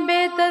आनी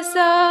बेत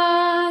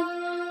आसात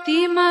ती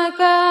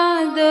म्हाका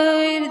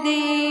धैर्य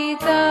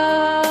दिता.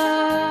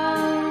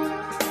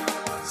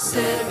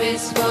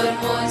 Servis por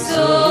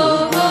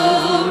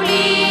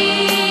mozogoli,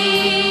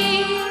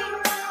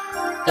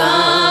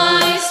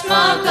 kais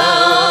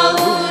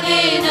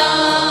makaunena.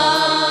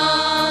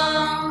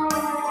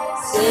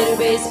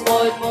 Servis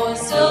por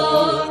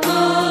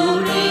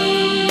mozogoli,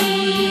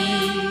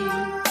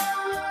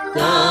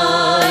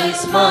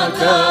 kais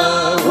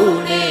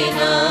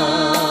makaunena.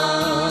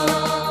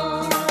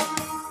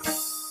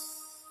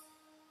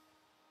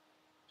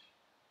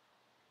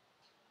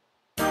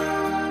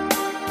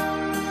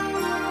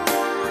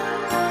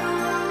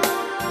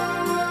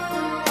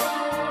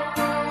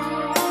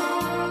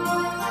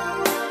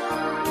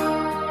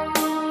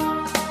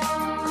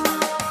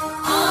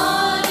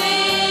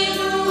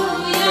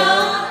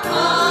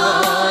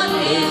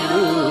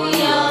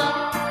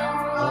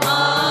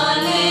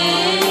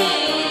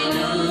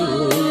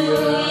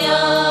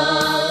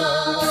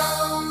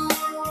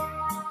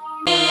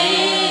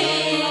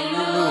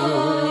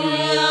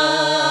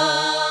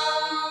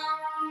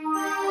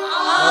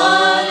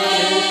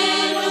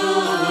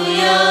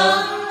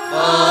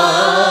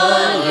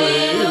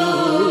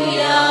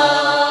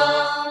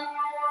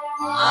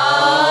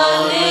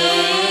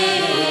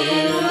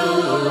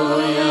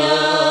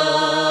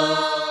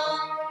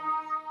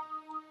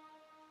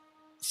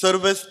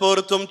 Servis por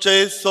तुमचे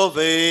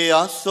सोवे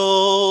आसो.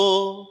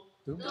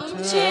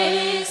 तुमचे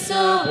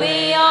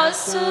सोवे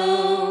आसो.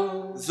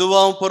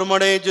 जुवांव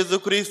प्रमाणे जेजू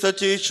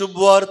ख्रिस्ताची शुभ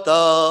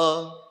वार्ता.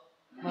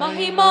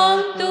 महिमा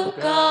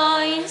तुका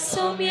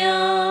सोम्या.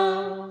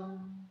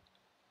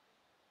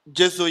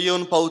 जेजू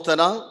येवन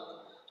पावतना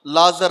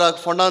लाजराक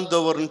फोंडांत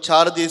दवरून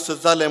 4 दीस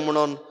जाले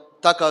म्हणून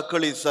ताका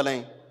कळीत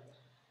जालें.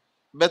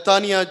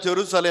 बेतानिया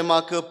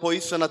जेरुसलेमाक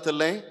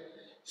पयसनातलें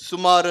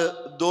सुमार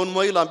 2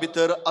 मैलां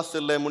भितर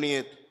आसले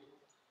म्हणयेत.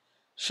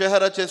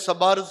 शहराचे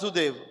सबार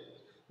जुदेव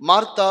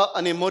मार्ता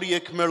आनी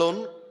मोरयेक मेळून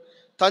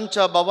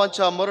तांच्या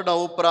बाबाच्या मरणा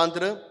उपरांत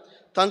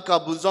तांकां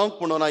बुजावंक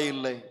म्हणून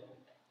आयिल्ले.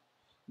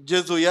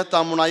 जेजू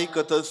येता म्हूण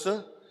आयकतच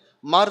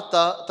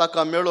मार्ता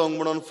ताका मेळोवंक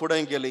म्हणून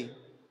फुडें गेली,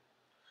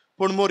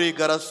 पूण मोरी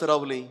घराच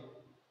रावली.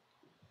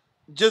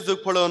 जेजूक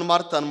पळोवन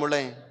मार्तान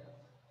म्हळें,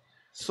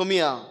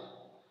 सोमिया,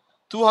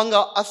 तूं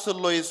हांगा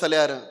आसलोय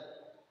जाल्यार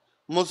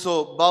म्हजो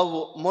भाव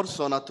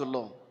मरचो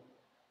नातलो.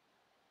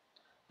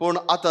 पूण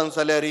आतां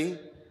जाल्यार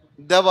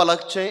देवा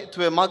लागचें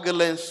तुवें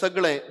मागलें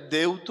सगळें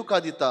देव तुका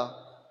दिता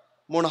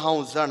म्हूण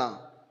हांव जाणा.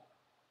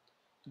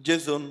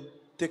 जेजून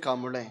तिका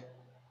म्हळें,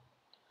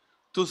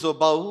 तुजो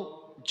भाव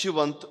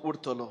जिवंत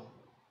उरतलो.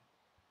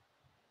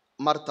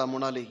 मार्ता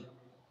म्हणाली,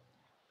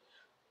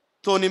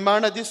 तो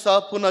निमाण्या दिसा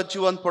पुना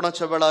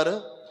जिवंतपणाच्या वेळार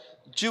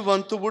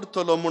जिवंत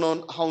उरतलो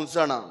म्हणून हांव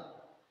जाणा.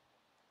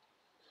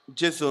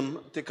 जेजून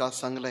तिका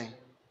सांगलें,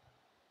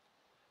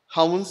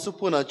 हांवूच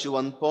पुना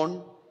जिवंतपण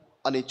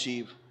आनी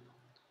जीव.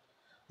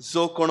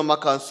 जो कोण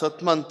म्हाका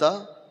सत मानता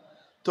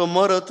तो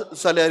मरत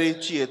जाल्यार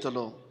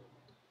जियेतलो,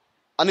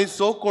 आनी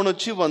जो कोण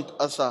जिवंत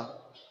आसा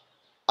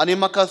आनी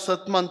म्हाका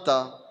सत मानता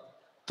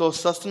तो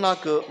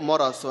ससनाक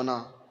मोराचो ना.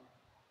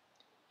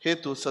 हे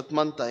तूं सत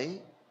मानताय?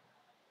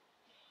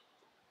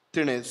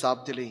 तिणें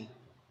जाप दिली,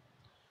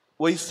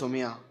 वय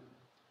सोम्या,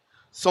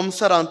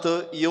 संवसारांत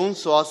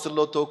येवचो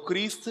आसलो तो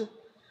क्रिस्त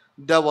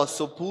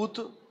देवाचो पूत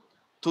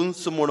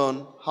तुंच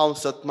म्हणून हांव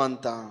सत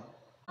मानतां.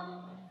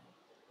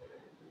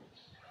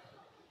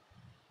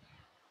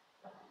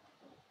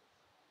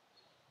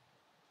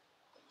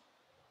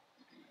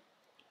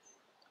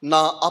 ना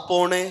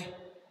आपोवणे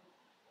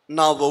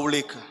ना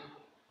ववळीक,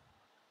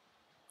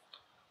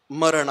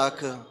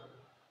 मरणाक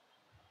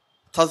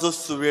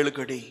ताजोच वेळ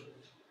घडी.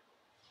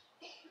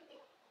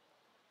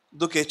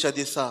 दुखेच्या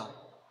दिसा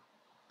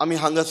आमी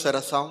हांगासर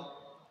आसा.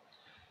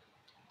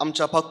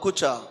 आमच्या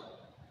पक्कूच्या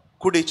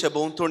कुडीच्या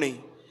भोंवतणी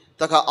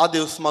ताका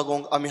आदेवस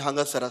मागोवंक आमी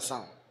हांगासर आसा.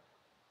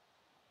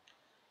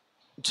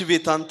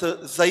 जिवितांत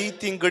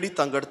जायतीं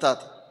गणितां घडटात,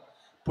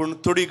 पूण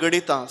थोडीं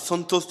गणितां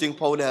संतोश दिवंक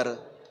पावल्यार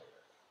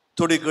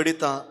थोडीं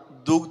गणितां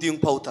दूख दिवंक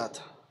पावतात.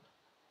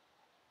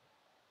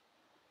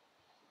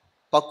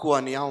 पक्कू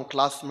आनी हांव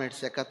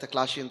क्लासमेट्स एकाच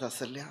क्लासींत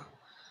आसल्या,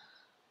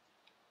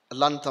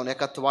 ल्हानतावन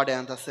एकाच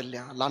वाड्यांत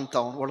आसल्या,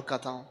 ल्हानतावन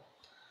वळखात हांव.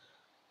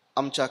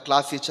 आमच्या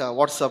क्लासीच्या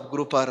वॉट्सअप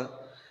ग्रुपार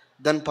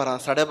दनपारां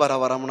 12:30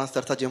 वरां म्हण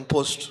आसता ताजें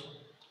पोस्ट,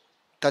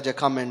 ताजे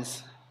कमेंट्स.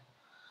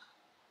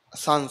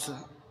 सांज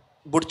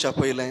बुडच्या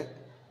पयलें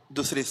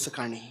दुसरी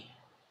सकाळी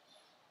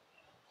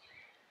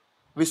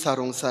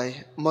विचारूंक जाय,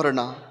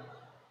 मरणां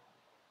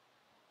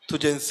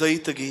तुजें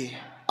जैतगी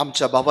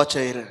आमच्या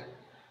बाबाचेर,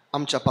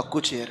 आमच्या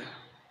पक्कूचेर.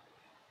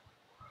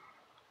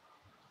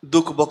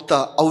 दूख भोगता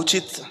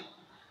अवचीत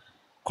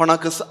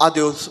कोणाकच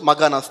आदेवस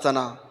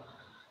मागनासतना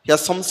ह्या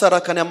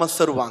संवसाराक आनी आम्हा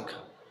सर्वांक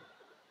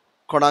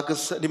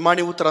कोणाकच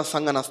निमाणी उतरां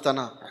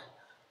सांगनासतना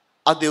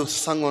आदेवस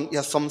सांगून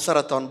ह्या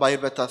संवसारांतल्यान भायर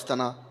वेता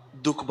आसतना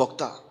दूख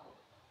भोगता.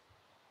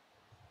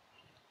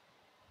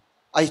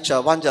 आयच्या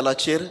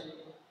वांजलाचेर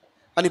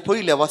आनी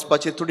पयल्या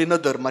वाचपाचेर थोडी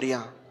नदर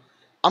मारया.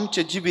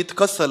 आमचें जिवीत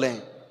कसलें,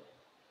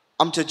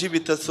 आमच्या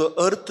जिविताचो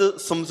अर्थ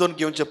समजून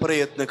घेवचे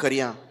प्रयत्न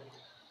करया.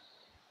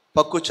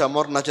 पक्कूच्या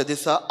मरणाच्या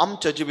दिसा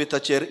आमच्या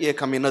जिविताचेर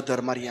एक आमी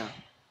नदर मारया.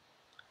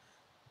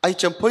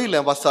 आयचें पयलें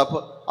वाचप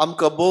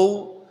आमकां भोव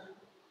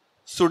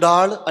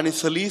सुडाळ आनी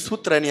सलीस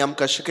उतरांनी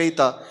आमकां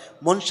शिकयता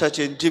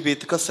मनशाचें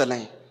जिवीत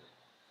कसलें.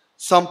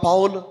 सान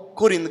पावल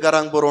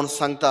कोरिंतकारांक बरोवन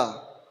सांगता,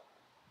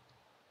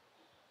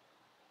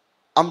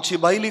 आमची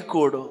बायली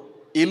कूड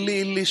इल्ली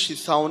इल्लीशी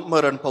सावन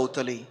मरण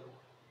पावतली,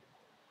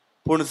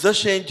 पूण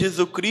जशें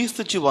जेजू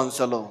क्रिस्त जिवंत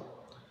जालो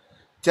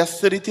त्याच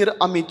रितीर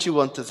आमी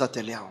जिवंत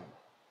जातले.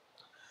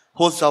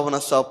 हो जावन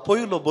आसा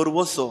पयलो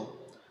बरवसो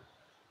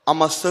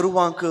आम्हा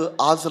सर्वांक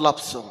आज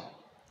लाभचो.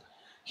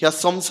 ह्या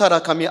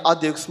संवसाराक आमी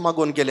आदेवस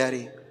मागून गेल्यार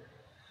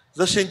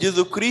जशें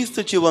जेजू क्रिस्त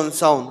जिवंत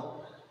जावन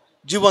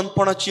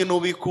जिवंतपणाची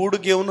नवी कूड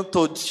घेवन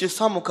तो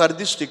शिसा मुखार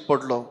दिश्टीक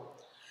पडलो,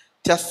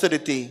 त्याच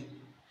रिती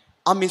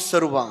आमी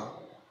सर्वां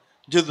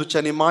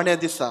जेजूच्या निमाण्या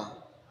दिसा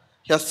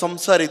ह्या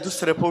संवसारीक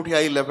दुसरे फावटी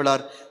आयिल्ल्या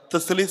वेळार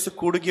तसलीच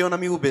कूड घेवन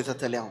आमी उबे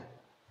जातले.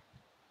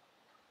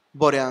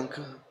 बऱ्यांक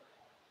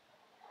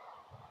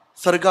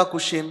सर्गा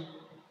कुशीन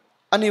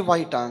आनी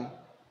वायटांक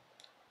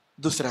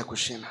दुसऱ्या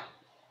कुशीन.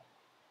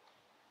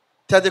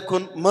 त्या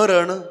देखून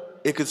मरण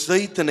एक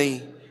जैत न्ही,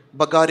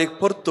 बगार एक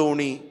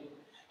परतवणी.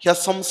 ह्या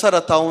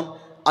संवसारांतावन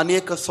आनी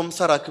एका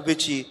संवसाराक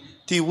वेची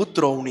ती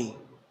उतरवणी.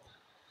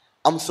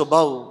 आमचो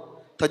भाव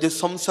ताजे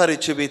संवसारी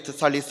जिवीत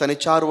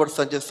 40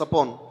 वर्सांचे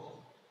सपोन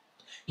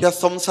ह्या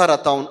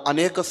संवसारांतावन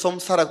आनी एका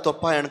संवसाराक तो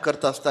पायण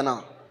करता आसतना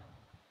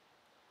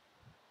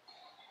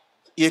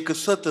एक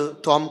सत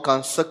तो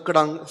आमकां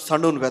सगळ्यांक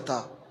सांडून वेता.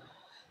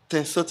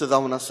 तें सत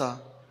जावन आसा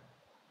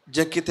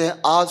जें कितें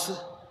आज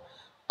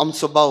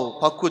आमचो भाव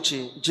पक्कूची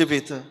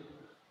जिवीत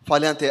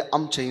फाल्यां तें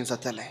आमचेंय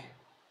जातलें.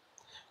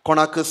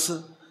 कोणाकच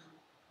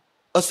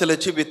असले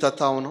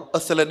जिवितांतावन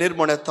असले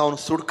निर्मण्यातावन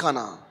सुटका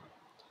ना,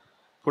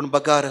 पूण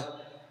बगार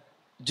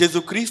जेजू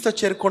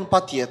क्रिस्ताचेर कोण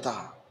पाती येता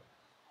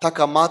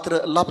ताका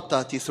मात्र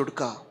लाभता ती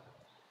सुटका.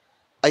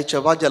 आयच्या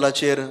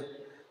वाजलाचेर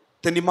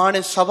तें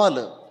निमाणें सवाल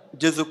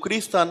जेजू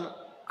क्रिस्तान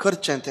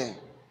करचें तें,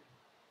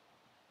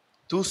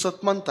 तूं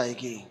सत म्हणटाय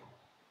गी.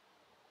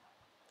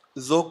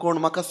 जो कोण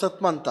म्हाका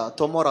सत म्हणटा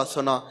तो मोर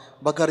आसना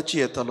बगारची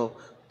येतलो,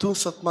 तूं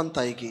सत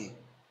म्हणटाय गी.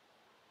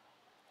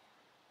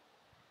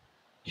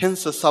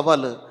 हेंच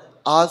सवाल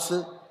आज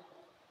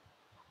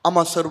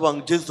आम्हा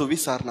सर्वांक जेजू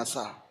विचारन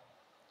आसा.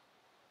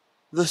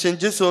 जशें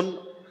जेजून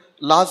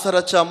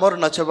लाजराच्या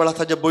मरणाच्या वेळार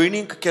ताच्या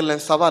भयणीक केल्लें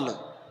सवाल,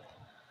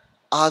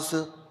 आज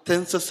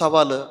तेंचो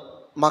सवाल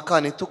म्हाका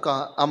आनी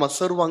तुका आम्हा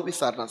सर्वांक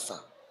विचारन आसा.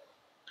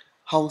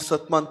 हांव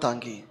सत मानतां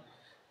गी.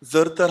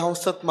 जर तर हांव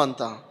सत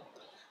मानतां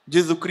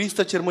जेजू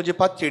क्रिस्ताचेर म्हजी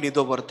पातयेणी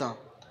दवरतां,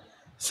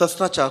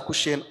 ससनाच्या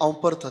कुशेन हांव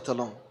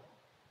परततलों.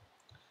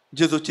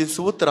 जेजूची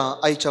उतरां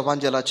आयच्या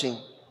वांजलाची,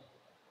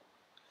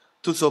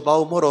 तुजो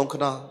भाव मरोंक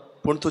ना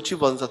पूण तो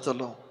जिवंत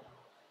जातलो,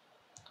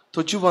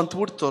 तो जिवंत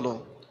उरतलो.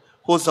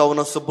 हो जावन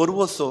असो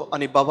बरवसो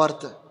आनी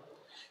भावार्थ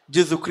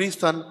जेजू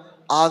क्रिस्तान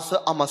आज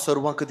आम्हा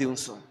सर्वांक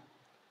दिवचो.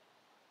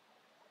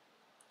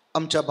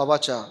 आमच्या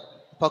बाबाच्या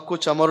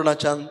पक्कूच्या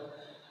मरणाच्यान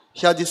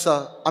ह्या दिसा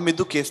आमी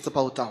दुखेस्त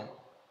पावता.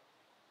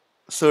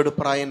 चड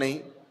प्राय न्हय,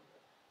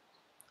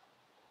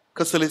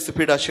 कसलीच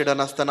पिडा शिडा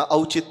नासतना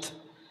अवचित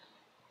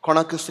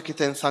कोणाकच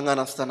कितें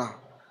सांगनासतना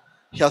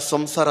ह्या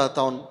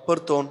संवसारांत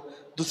परतोवन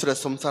दुसऱ्या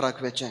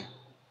संवसाराक वेचें.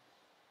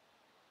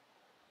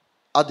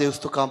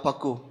 आदेवस तुका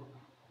पक्कू.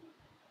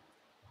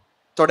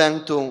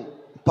 थोड्यांक तूं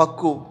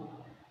पक्कू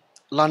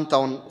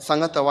ल्हानतावन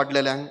सांगाता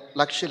वाडलेल्यांक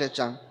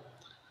लागशिल्ल्याच्यांक,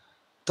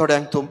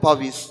 थोड्यांक तूं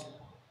पावीस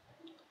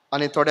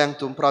आनी थोड्यांक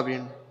तूं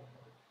प्रवीण,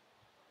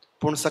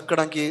 पूण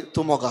सगळ्यांक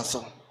तूं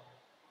मोगाचो.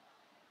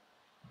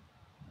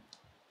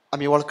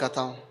 आमी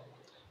वळखता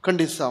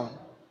खंडीत जावन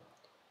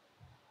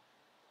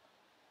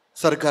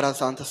सरकारा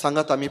सांत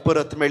सांगात आमी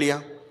परत मेळया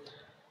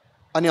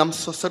आनी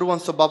आमचो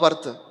सर्वांचो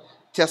बाबार्थ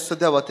त्याच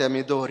देवाते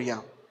आमी दवरया.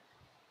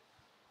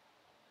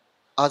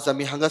 आज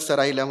आमी हांगासर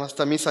आयल्या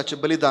आसता मिसाचें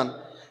बलिदान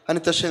आनी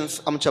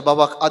तशेंच आमच्या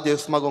बाबाक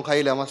आदेश मागूंक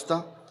आयल्या आसता.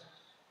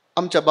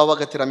 आमच्या बाबा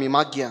खातीर आमी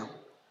मागया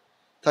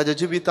ताज्या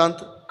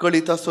जिवितांत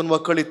कळीत आसून वा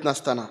कळीत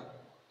नासतना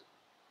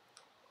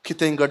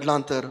कितेंय घडलां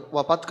तर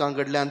वा पातकां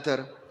घडल्यां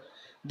तर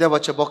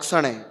देवाचें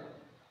बोगसाणें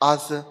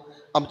आज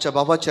आमच्या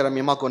बाबाचेर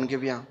आमी मागोवन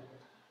घेवया.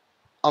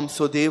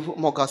 आमचो देव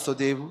मोगाचो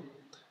देव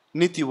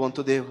नितीवंत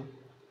देव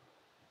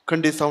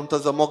खंडीत जावन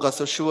ताजो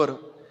मोगाचो शुवर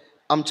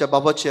आमच्या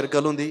बाबाचेर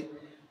घालून दी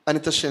आनी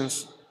तशेंच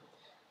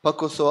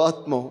पाकोचो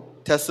आत्मो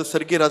त्याच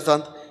सर्गी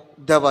राजांत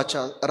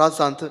देवाच्या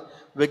राजांत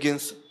बेगीन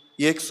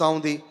एक जावं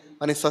दी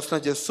आनी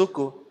ससनाचें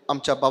सूख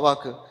आमच्या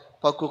बाबाक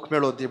पाकूक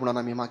मेळो दी म्हणून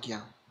आमी मागया.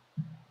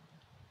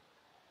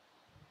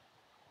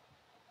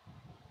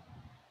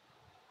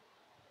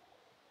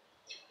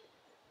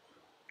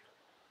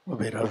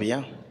 उबे रावया.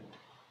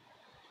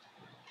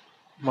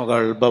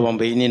 मोगाळ बाबा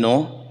भयणीनो,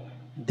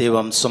 देव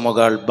आमचो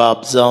मोगाळ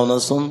बाप जावन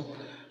आसून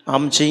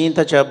आमची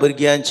ताच्या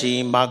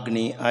भुरग्यांची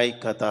मागणी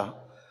आयकता.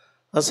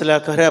 असल्या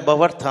खऱ्या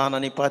बावार्थान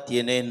आनी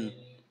पातयेनेन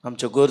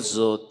आमच्यो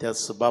गरजो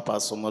त्याच बापा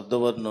समोर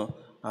दवरून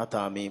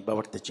आतां आमी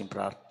बावार्थाची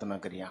प्रार्थना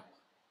करया.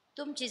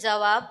 तुमची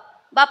जबाब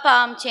बापा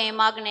आमचे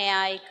मागणे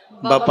आयक.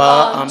 बापा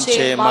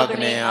आमचे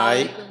मागणे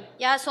आयक.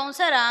 ह्या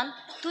संवसारांत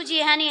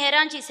तुजी आनी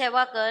हेरांची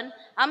सेवा कर.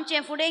 आमचे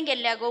फुडें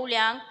गेल्ल्या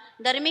गवळ्यांक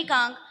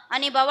धर्मिकांक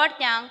आनी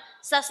बावार्थ्यांक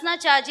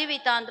ससनाच्या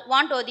जिवितांत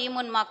वांटो दी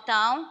म्हूण मागता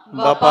हांव.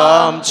 बापा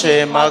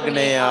आमचे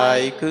मागणे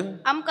आयक.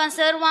 आमकां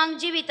सर्वांक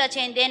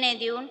जिविताचें देणें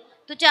दिवन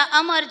तुज्या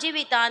अमर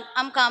जिवितांत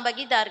आमकां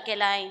भागीदार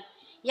केलाय.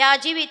 ह्या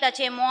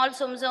जिविताचें मोल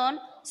समजून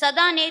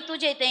सदांच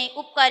तुजे थंय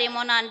उपकारी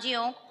मनान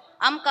जिवंक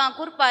आमकां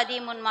कृपा दी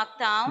म्हूण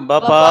मागता हांव.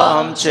 बापा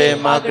आमचे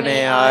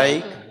मागणे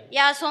आयक.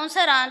 ह्या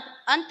संवसारांत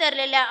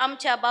अंतरलेल्या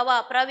आमच्या बाबा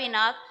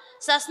प्रवीणाक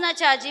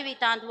ससनाच्या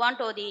जिवितांत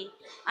वांटो दी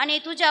आनी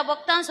तुज्या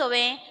भक्तां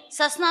सोवें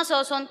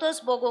ससनाचो संतोष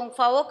भोगूंक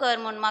फावो कर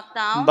म्हूण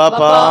मागता हांव.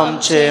 बापा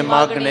आमचे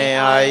मागणे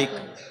आयक.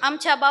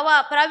 आमच्या बाबा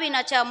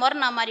प्रवीणाच्या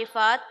मरणा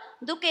मारिफात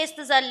दुखेस्त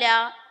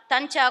जाल्ल्या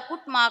तांच्या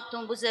कुटुंबाक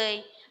तूं बुजय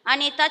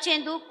आनी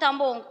ताचें दूख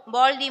थांबोवंक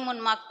बोळ दी म्हूण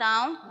मागता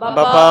हांव.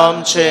 बापा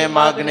आमचे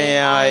मागणे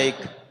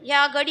आयक.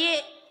 ह्या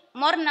घडये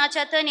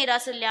मरणाच्या तणीर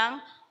आशिल्ल्यांक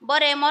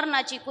बरे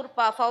मरणाची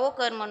कृपा फावो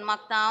कर म्हूण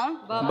मागता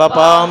हांव.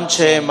 बापा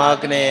आमचे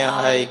मागणे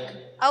आयक.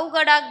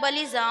 अवघडाक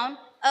बली जावन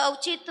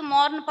अवचित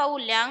मरण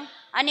पावल्ल्यांक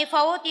आनी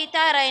फावो ती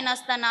तयाराय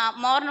नासतना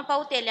मरण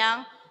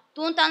पावतेल्यांक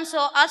तूं तांचो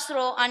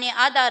आसरो आनी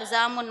आदार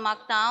जा म्हूण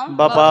मागता हांव.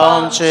 बापा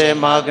आमचे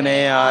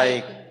मागणे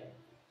आयक.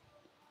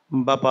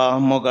 बापा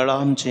मोगाळा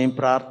आमची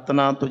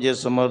प्रार्थना तुजे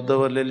समोर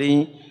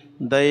दवरलेली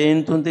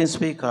दयेन तूं ती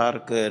स्विकार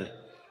कर.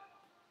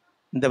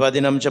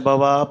 देवादीन आमच्या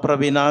बाबा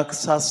प्रवीणाक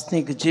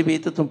सासनीक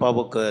जिवीत तूं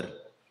पावो कर.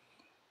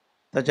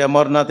 ताच्या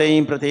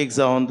मरणातय प्रत्येक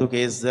जावन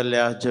दुखेस्त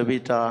जाल्ल्या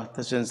जविता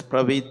तशेंच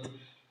प्रवीत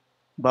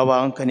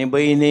बाबांक आनी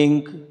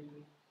भयणींक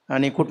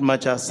आनी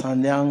कुटुंबाच्या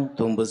सांद्यांक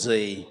तूं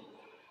बुजय.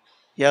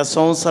 ह्या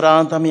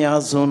संवसारांत आमी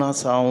आजून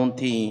आसाव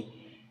ती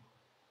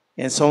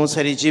हें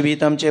संवसारी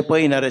जिवीत आमचें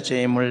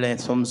पयनाऱ्याचें म्हणलें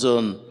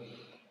समजून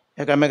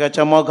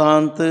एकामेकाच्या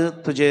मोगांत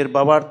तुजेर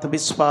बाबार्थ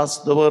विस्वास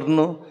दवरून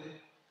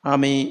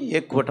आमी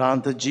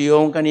एकवटांत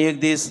जियोंक आनी एक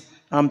दीस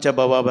आमच्या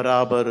बाबा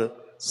बराबर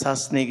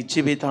सासनीक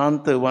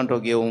जिवितांत वांटो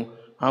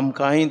घेवंक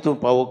आमकांय तूं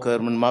पावो कर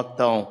म्हूण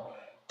मागता हांव.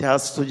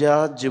 त्याच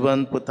तुज्या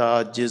जिवन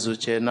पुता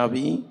जेजूचे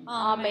नांवी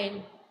आमेन.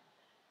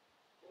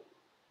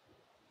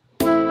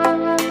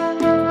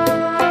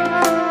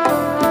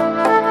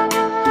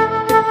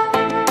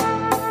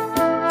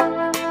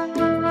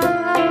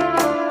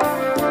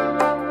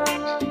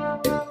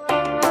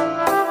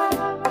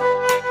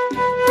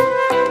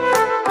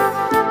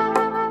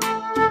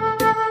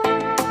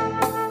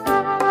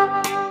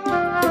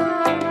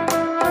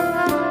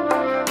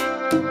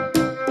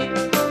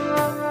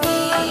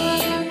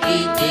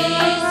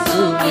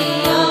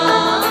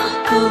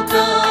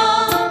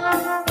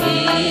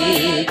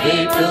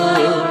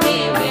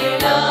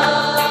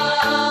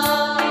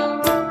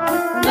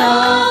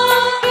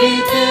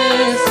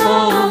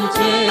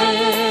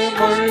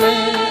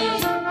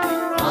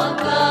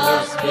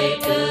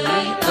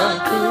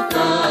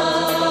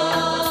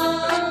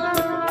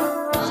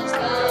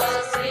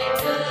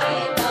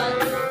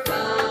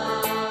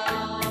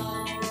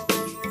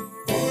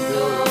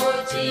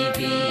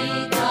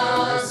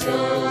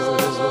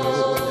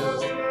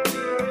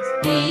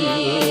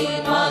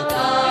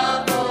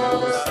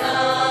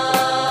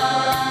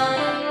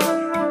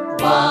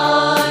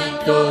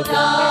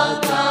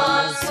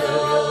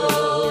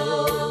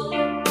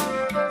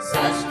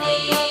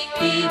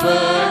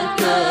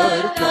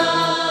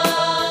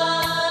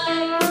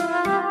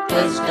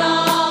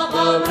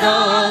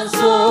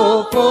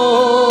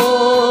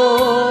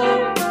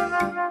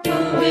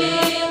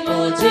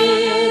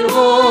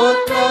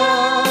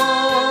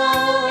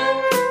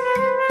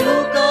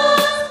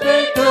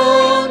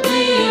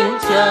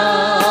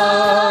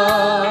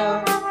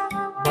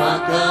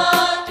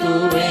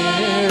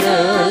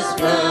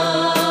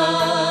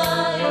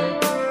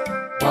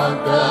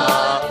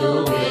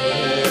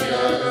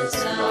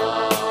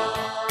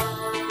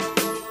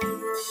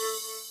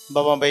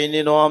 भावा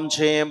बहिणीनो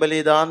आमचे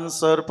बलिदान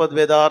सर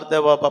पदवेदार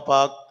देवा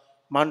बापाक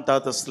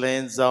मानतात असले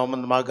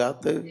जावन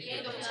मागात.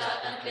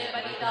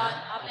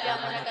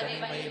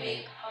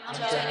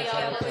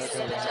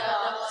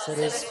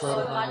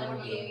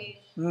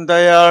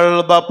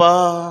 दयाळ बापा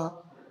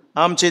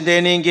आमची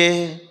देणी घे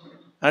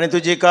आणि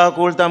तुझी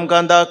काकूळ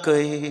आमकां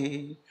दाखय.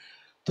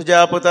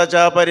 तुझ्या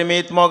पुताच्या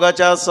परिमित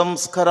मोगाच्या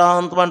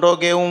संस्कारांत वांटो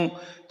घेवंक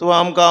तूं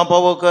आमकां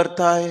फावो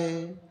करताय.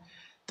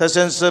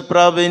 तशेंच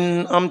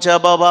प्रवीण आमच्या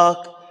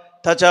बाबाक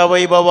ताच्या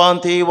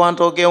वैभवांत ही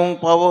वांटो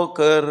घेवंक फावो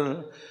कर.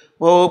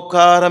 हो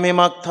उपकार आमी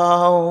मागता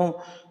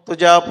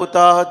तुझ्या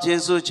पुता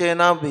जेजूचे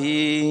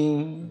नांवी.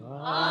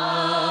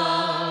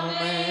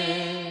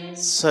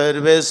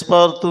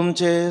 सर्वेस्पर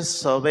तुमचे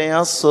सवे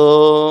आसो.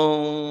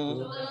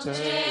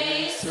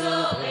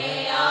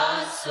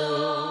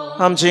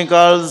 आमची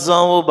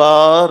काळजां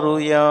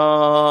उबारुया.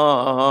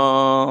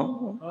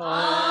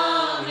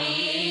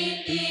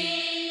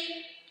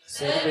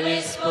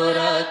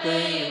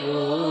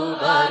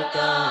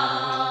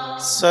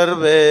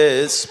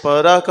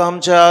 सर्वेस्पराक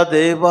आमच्या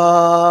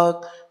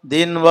देवाक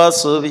दिन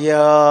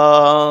वासुया.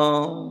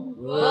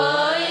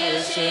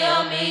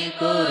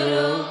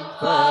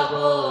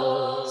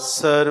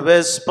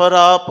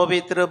 सर्वेस्परा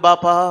पवित्र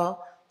बापा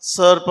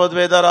सर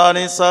पदवेदारा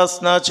आनी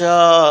सासनाच्या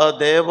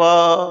देवा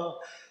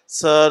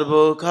सर्व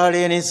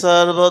काळी आनी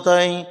सर्व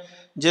थंय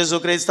जेजू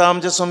क्रिस्त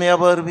आमच्या सुमया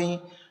वरवीं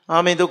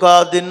आमी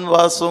तुका दिन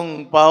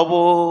वासूंक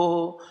पावो.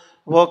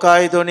 हो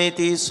कायदो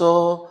नितीसो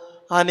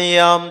आनी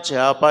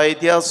आमच्या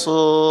पायत्यासो.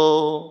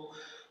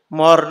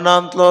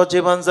 मरणांतलो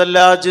जिवन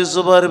जाल्ल्या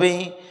जेजू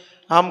वरवीं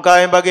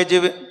आमकां बागे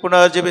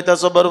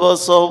पुनर्जिविताचो बरो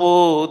सोबू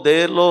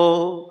देलो.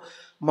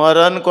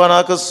 मरण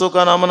कोणाक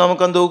सुखान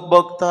आमकां दूख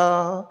भोगता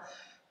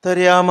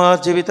तरी आमा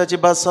जिविताची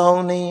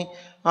बासावणी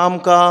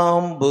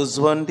आमकां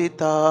बुजवण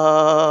दिता.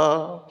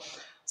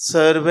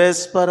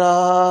 सर्वेस्परा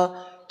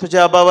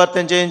तुज्या बाबा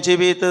तेंचें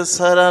जिवीत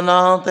सरना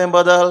तें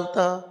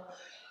बदलता.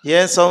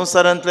 हे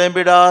संवसारांतलें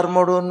बिडार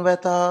मोडून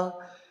वेता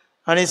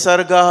आनी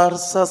सर्गार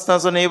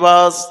सासनाचो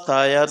निवास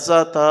तयार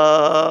जाता.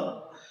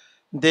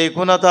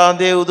 देखून आतां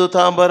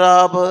देवदूतां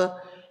बराबर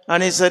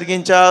आनी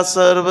सर्गींच्या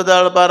सर्व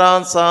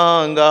दळबारां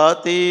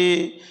सांगाती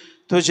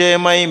तुजे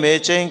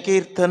महिमेचें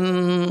किर्तन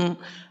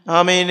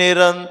आमी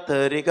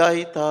निरंतर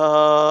गायता.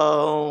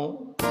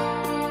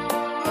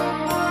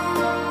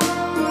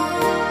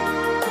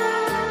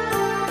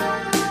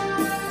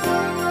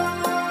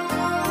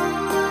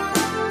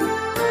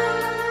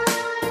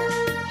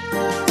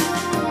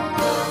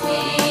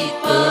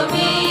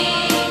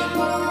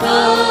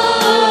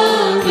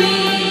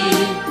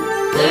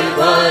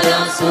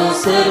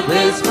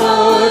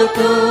 सर्वेस्वर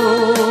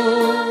तूं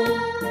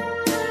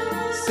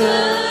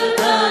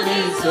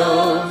सर्वांनी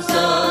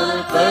संसार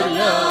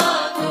भरला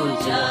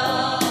तुझ्या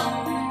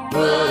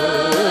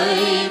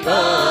वैभवा.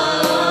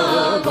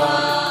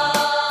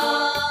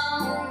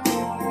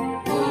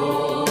 ओ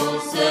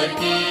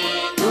सर्गी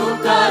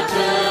तुका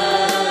जय.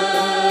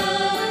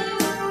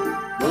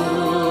 ओ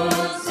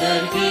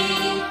सर्गी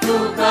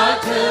तुका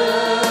जय.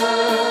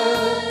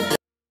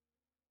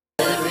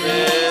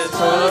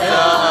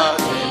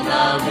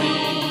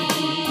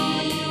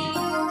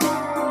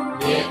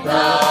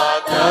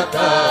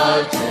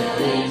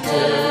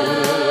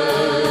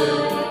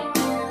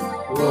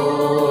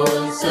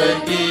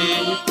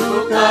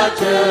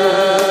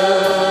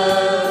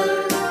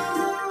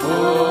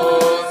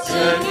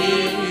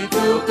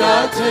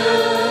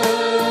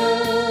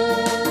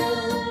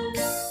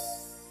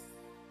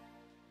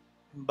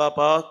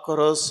 बापा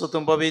खरोच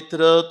तूं पवित्र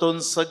तूं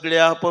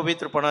सगळ्या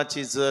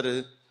पवित्रपणाची जर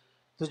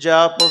तुझ्या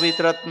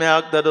पवित्र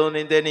आत्म्याक धाडून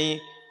देणी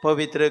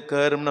पवित्र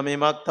कर म्हूण आमी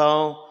मागता.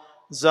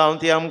 जावं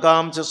ती आमकां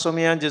आमच्या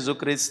सोम्या जेजू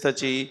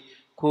क्रिस्ताची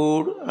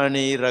कूड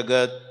आनी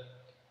रगत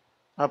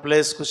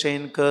आपलेच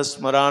कुशेन कस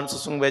मरण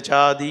सुसूंक वेच्या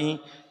आदीं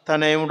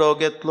ताणें उडो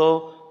घेतलो.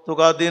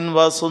 तुका दिन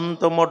वासून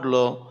तो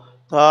मोडलो.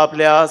 तो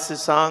आपल्या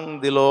शिसांक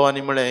दिलो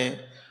आनी म्हळें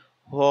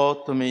हो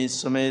तुमी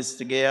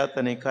सुमेस्त घेयात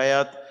आनी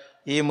खायात.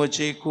 ही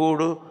म्हजी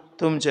कूड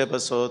तुमचे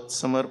पासत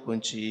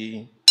समर्पूंची.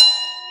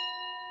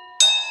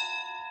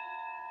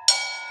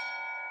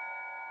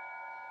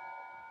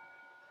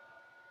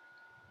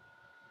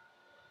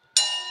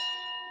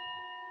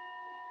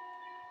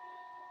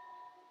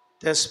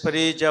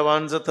 तेसपरी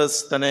जेवण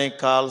जातच ताणें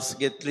काल्स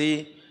घेतली.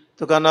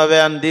 तुका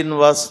नव्यान दिन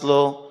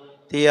वाचलो.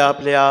 ती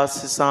आपल्या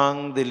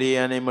शिसांक दिली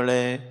आनी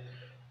म्हळें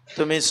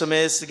तुमी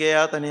सुमेस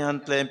घेयात आनी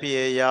हांतलें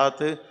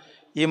पियेयात.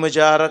 ही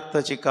म्हज्या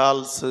रक्ताची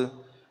काल्स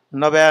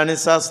नव्या आनी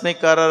सासणीक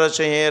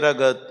कराराचें हें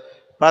रगत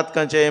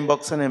पातकांचें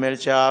बॉक्सांनी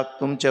मेळच्याक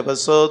तुमचे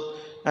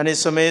बसत आनी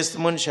सुमेस्त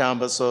मनशां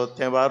बसत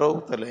तें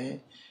वारोवतलें.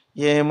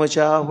 हें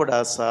म्हज्या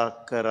उडासाक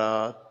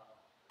करात.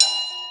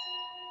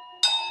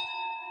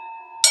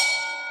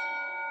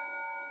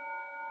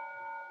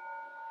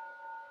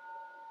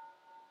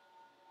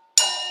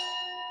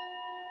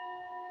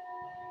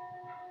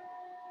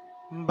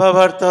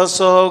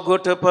 Bavartaso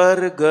gutapar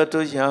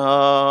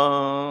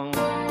gatuyam.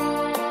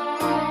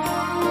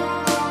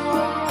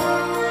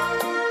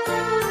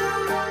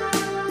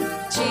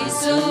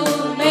 Jesu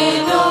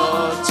meno,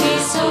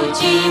 Jesu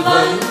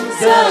जीवन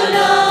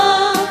जाला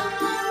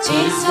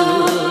जेसु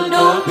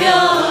नो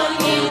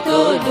प्यार ये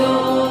तोलो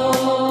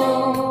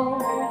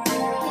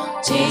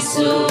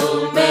जेसु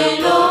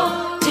मेलो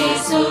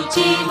जेसु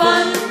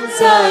जीवन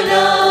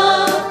जाला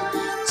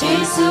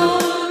जेसु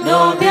नो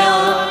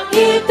प्यार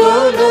ये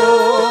तोलो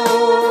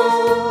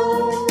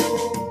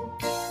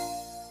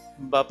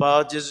बापा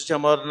जेजूच्या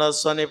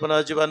मरणासाने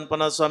पुन्हा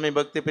जीवनपणाचो आमी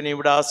भक्तीपणी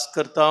उडास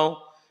करता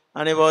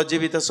आनी वो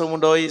जिविताचो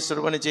मुंडो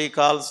ईश्वरपणीची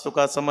काल्स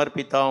तुका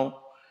समर्पित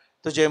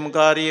तुजे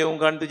मुखार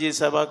येवंक आनी तुजी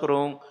सेवा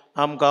करूंक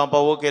आमकां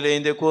पावो केले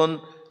देखून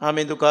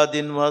आमी तुका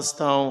दिन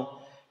वाचता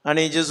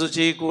आनी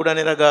जेजूची कूड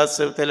आनी रगात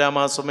सेवतल्या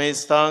आमा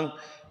सुमेस्तांक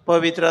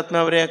पवित्र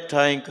आत्म्यावर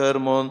एकठांय कर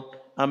म्हूण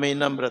आमी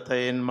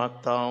नम्रतायेन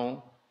मागता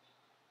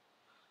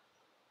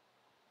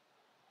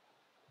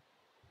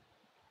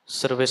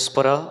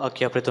सर्वेस्परा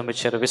आख्या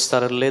पृथ्वीचेर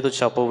विस्तारले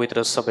तुझ्या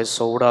पवित्र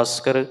सभेचो उडास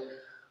कर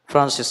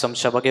फ्रांसीस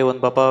आमच्या बागेवन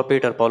बापा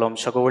पीटर पॉल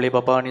आमच्या गोवळी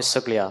बापा आनी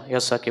सगळ्या ह्या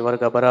साखी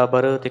वर्गा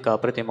बराबर तिका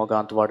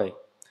प्रतिमोगांत वाडय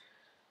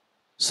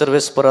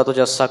सर्वेस्परा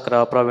तुझ्या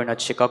साकरा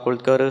प्राविणाची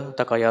काकूळट कर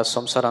ताका ह्या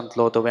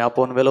संवसारांतलो तुवें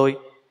आपोवन वेलोय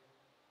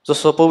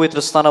जसो पवित्र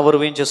स्थाना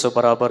वरवीं जेसो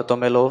बराबर तो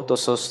मेलो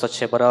तसोच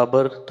ताचे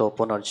बराबर तो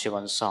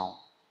पुनर्जीवन जावं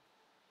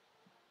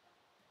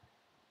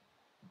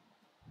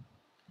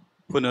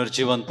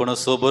पुनर्जीवनपण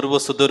सोबर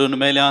वस्तू धरून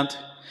मेल्यांत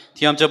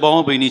ती आमच्या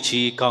भावा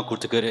भयणीची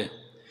काकूट कर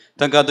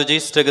तांकां तुजे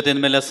इश्टगतीन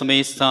मेल्या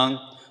समेस्तांक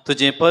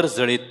तुजें पर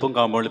जळीत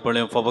पुंगामळ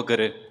पळोवन फावो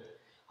कर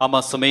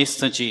आमा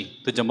समेस्तांची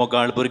तुज्या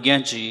मोगाळ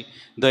भुरग्यांची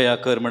दया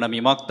कर म्हण आमी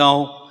मागता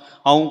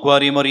हांव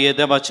कुवारी मरये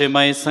देवाचे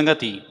माये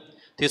संगती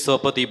तिचो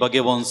पती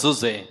बागेवंत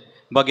झुजे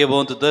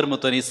बागेवंत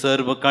धर्मत आनी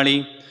सर्व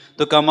काळी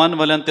तुका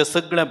मानवाल्यान त्या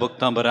सगळ्या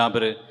भक्तां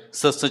बराबर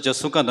सस्तच्या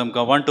सुखांत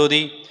आमकां वांटो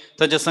दी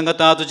ताच्या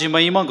संगता तुजी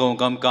महिमा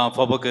घेवंक आमकां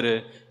फावो कर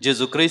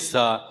जेजू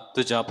क्रिस्ता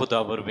तुज्या पुता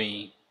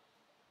वरवीं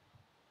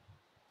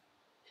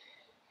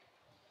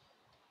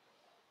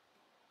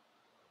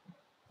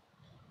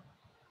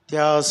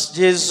त्यास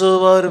जेजू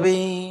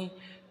वरवीं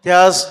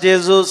त्यास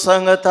जेजू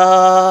संगता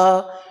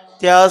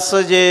त्यास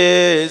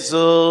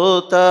जेजू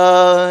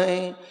ताय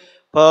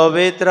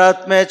पवित्र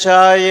आत्म्याच्या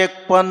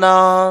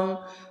एकपणान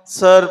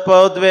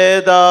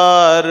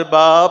सर्पद्वेदार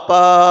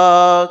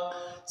बापाक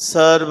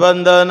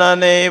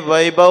सर्वंदनाने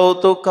वैभव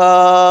तुका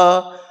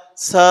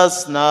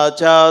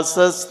ससनाच्या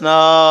ससना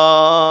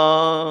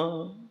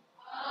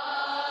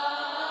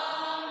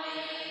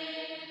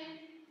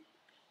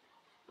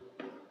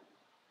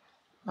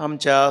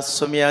आमच्या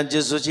सुम्या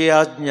जेजूची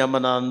आज्ञा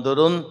मनान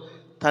धरून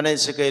ताणें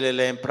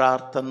शिकयलेलें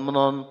प्रार्थन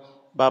म्हणून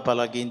बापा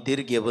लागीं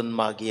दीर्घ घेवन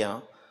मागया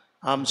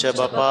आमच्या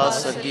बापा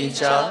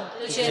सगळींच्या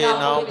तुजें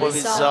नांव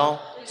पवित्र जावं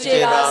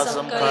तुजें राज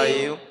आमकां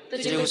येवं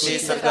तुजी उची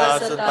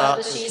सरकार जाता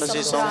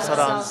तशी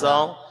संवसारांत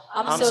जावं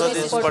आमचो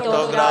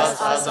दिसपट्टो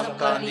ग्रास आज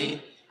आमकां दी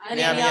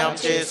आनी आमी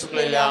आमचे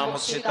चुकलेल्या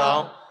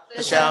मुक्षितांव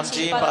तशें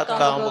आमची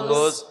पातकां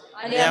मुगोस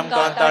आनी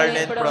आमकां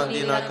ताळणेंत पडोवन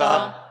दिनाका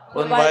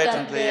पूण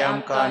वायटांतली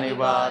आमकां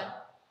निवार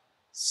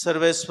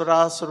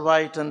सर्वेस्परा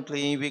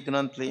सुरवायटांतली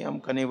विघ्नांतली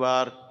आमकां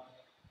निवार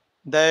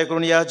दया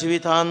करून ह्या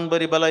जिवितान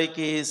बरी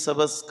भलायकी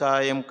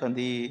सबस्काय आमकां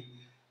दी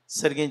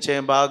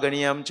सर्गींचें बाग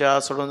आनी आमच्या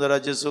सोडून जरा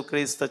जेजू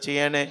क्रिस्ताची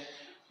येणें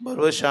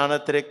भरवशान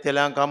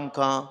तेल्यांक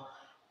आमकां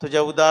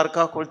तुज्या उदार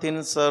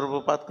काकुळतीन सर्व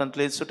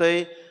पातकांतली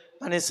सुटय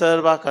आनी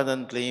सर्व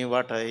आकांतांतली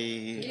वाटय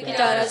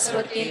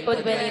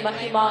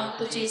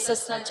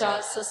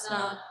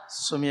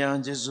सुम्या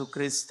जेजू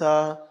क्रिस्ता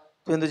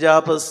तुवें तुज्या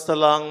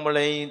अपस्तलांक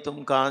म्हळें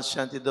तुमकां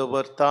शांती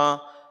दवरता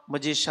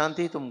म्हजी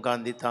शांती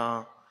तुमकां दिता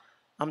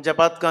आमच्या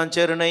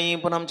पातकांचेर न्हय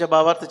पूण आमच्या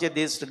भावार्थाचे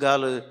दिश्ट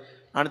घाल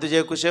आनी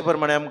तुजे कुशे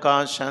प्रमाणे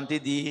आमकां शांती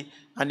दी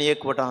आनी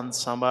एकवटान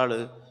सांबाळ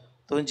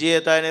तुजी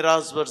येताय आनी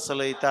रासभर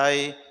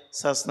चलयताय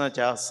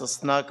ससनाच्या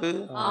ससनाक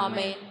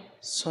आमेन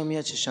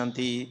सोम्याची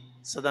शांती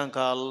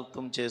सदांकाल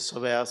तुमचे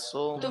सोबे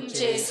आसो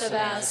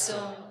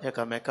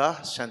एकामेका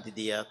शांती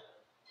दियात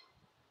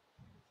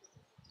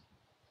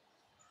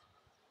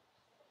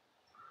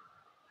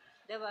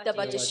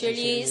देवाची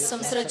शेळी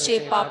संसाराचे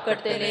पाप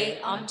करतले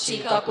आमची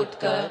काकूट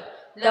कर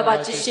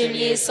देवाची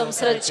शेळी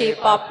संसाराचे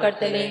पाप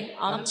करतले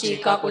आमची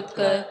काकूट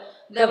कर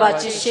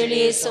देवाची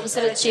शेळी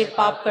संसाराचे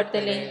पाप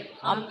करतले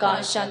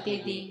आमकां शांती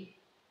दी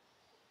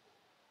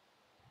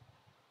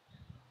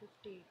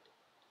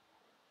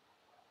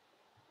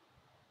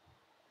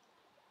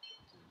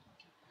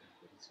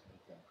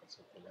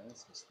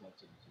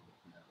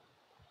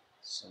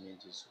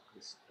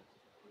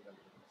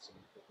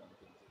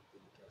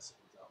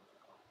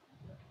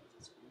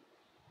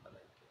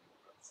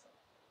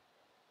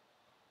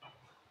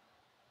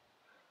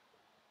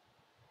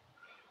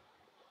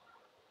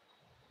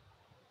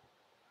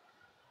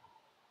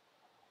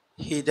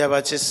ही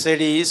देवाची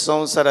सेडी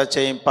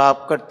संसाराचे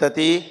पाप करता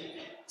ती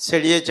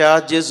सेडयेच्या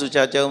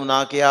जेजूच्या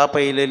जेवणाक ह्या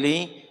पयलेली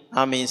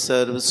आमी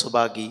सर्व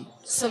सुभागी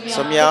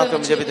सम्या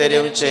तुमचे भितर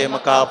येवचे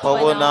म्हाका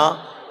फावो ना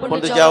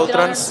पूण तुज्या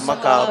उतरान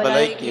म्हाका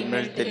भलायकी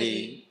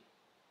मेळटली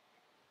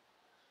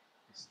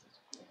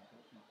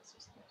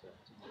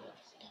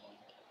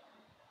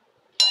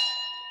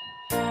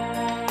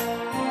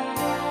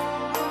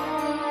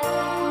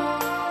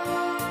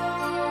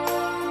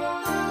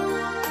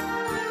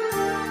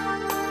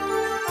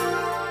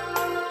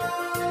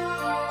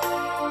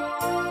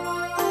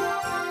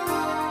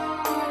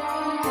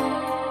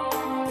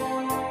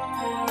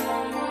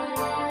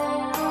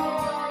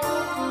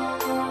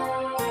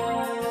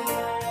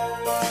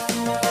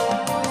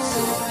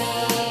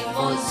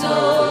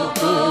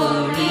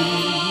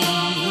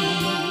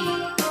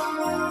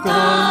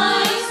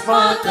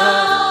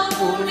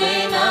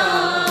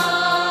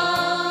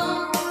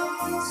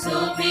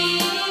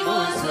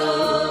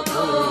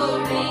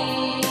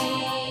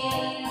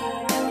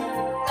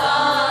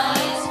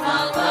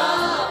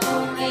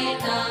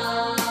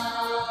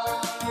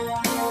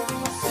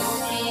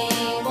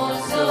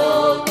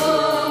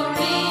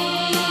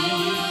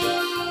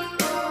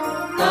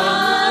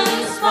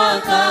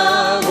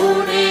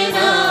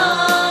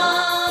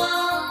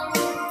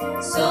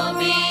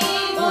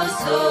Somos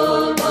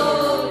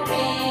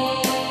sobre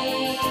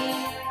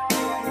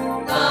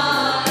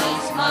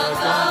Kais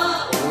maka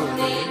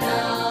unena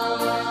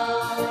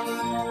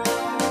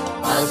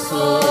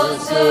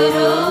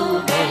Asosuru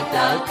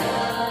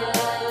mentakai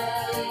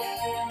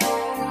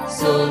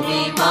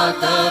Somi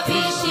mata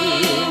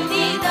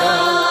vishindita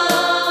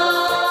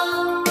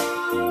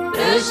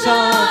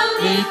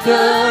Prashani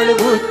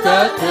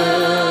kalvutakai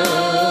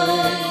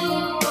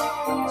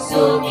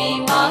Somi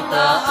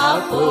mata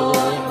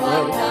apun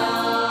warna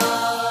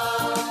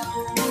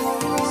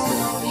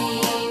Somi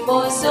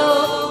moso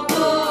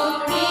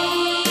puri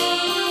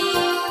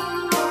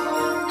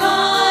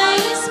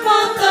Kais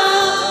maka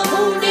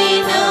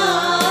unena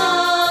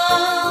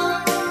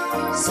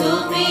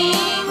Somi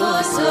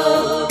moso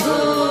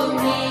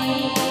puri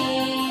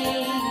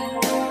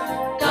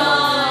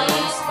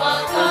Kais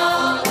maka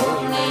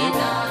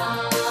unena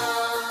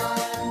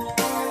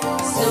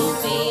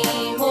Somi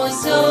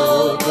moso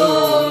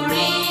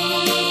puri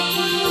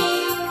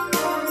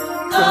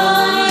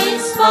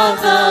Kais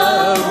maka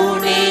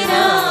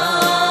unena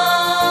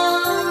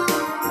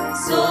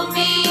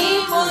Somi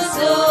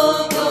moso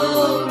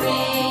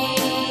puri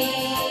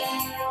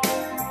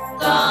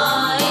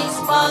Kais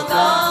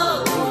maka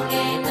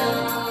unena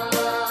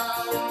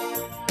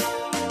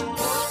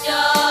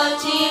Puja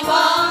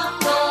jiwa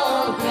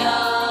tobya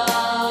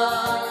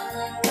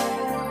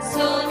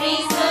Somi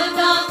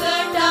sada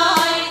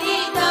kedai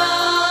dita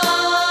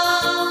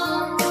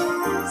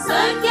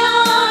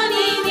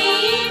Satyani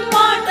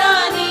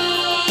nirmatani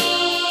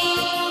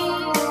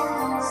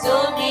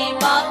Somi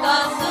maka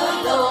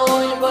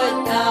sulul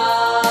bata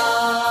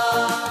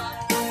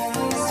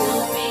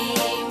Somi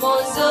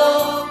moso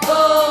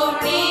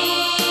kori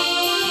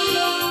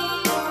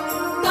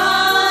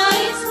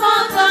Kais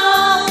maka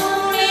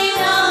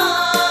unena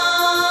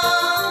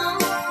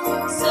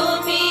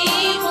Somi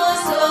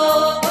moso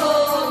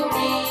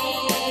kori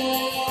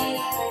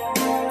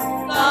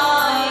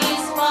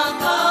Kais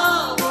maka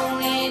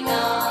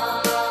unena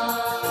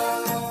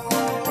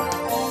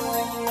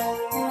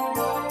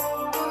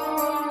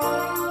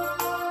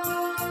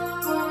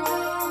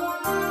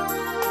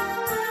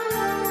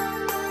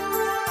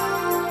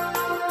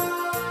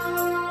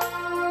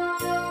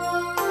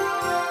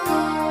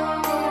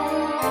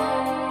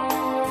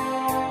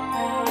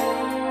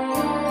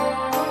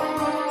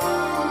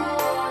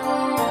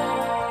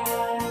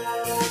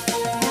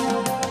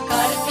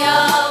Karya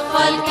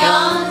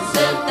falkyan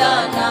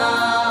sertana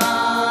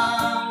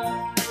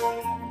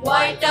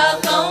Waita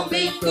kau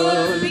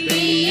bikul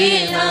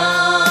priyena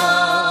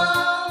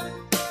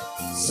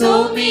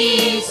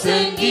Somi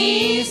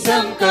senggi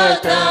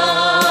samkata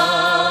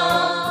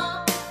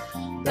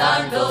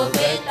Dando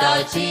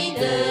beta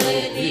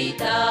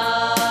cinderita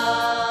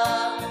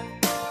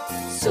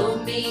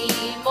Somi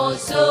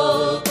moso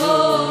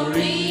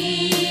gori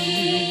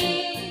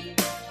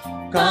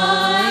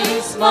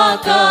Kais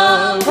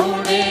maka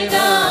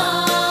unena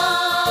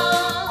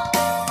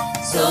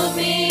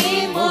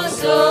Somi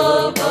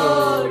moso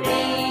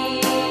gori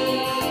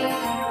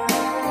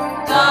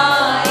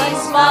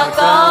Kais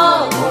maka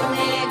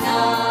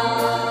unena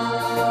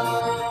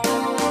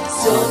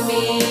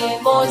Somi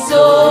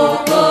moso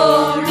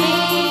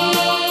gori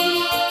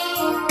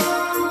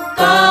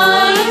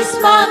Kais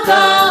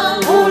maka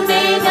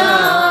unena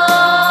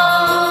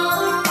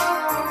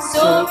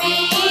Somi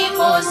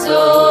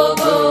moso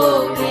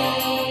gori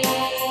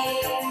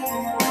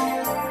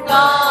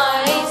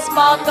Kais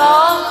maka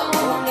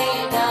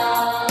unena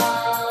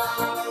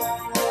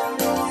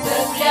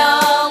Segla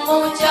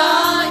muja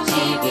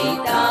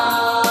jivita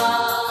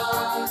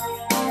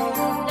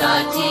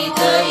Daci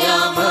daya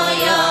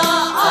maya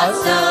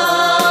asa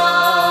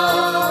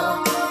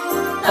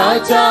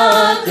Taja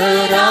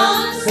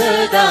gerang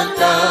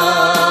sedanta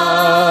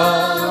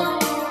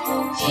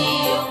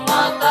Cium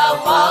maka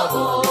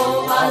pahu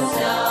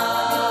asa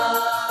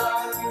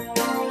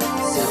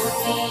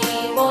Somi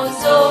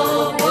moso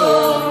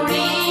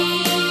puri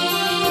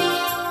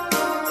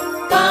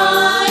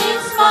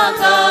Kais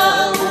maka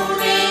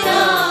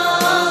unena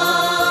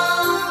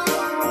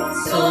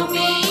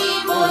Somi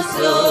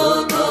moso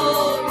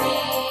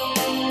puri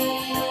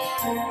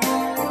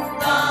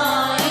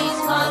Kais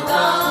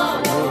maka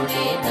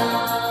unena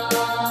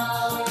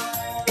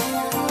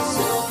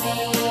Somi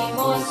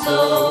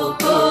moso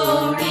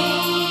puri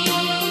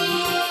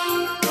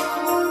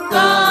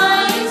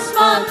Kais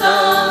maka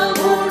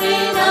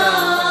unena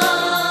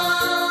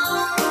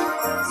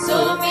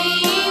Somi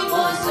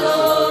moso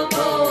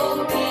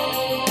puri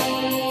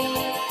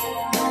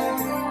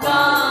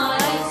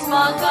Kais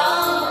maka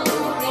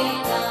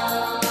unena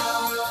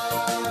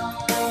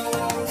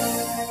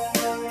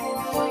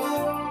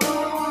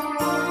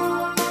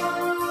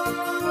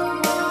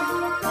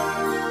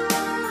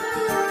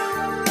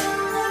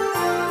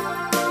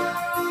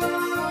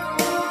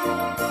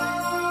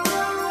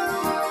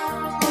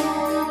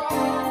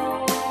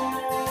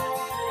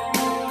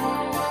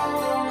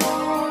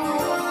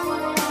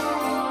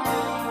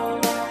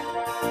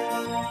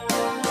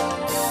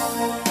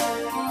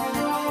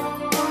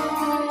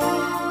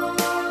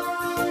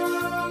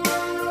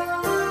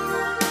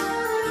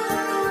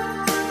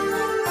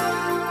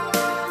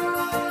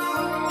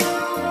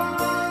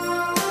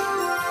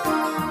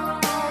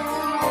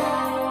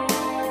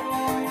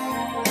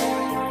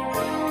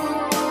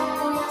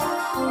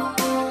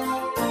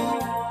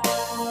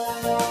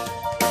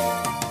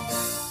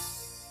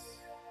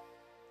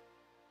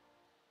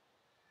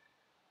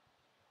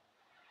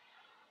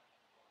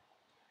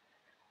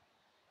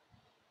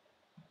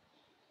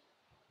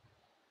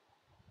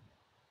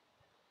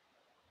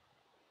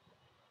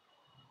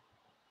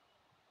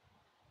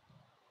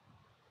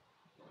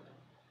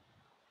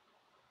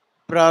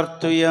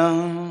प्रार्थुया.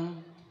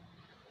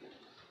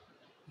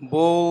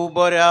 भोव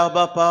बऱ्या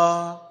बापा,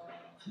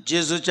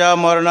 जेजूच्या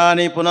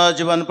मरणाने पुन्हा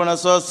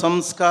जिवनपणाचो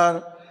संस्कार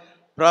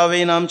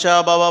प्रवीण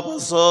आमच्या बाबा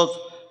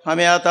पासत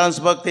आमी आतांच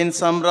भक्तीन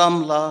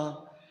संभ्रमला.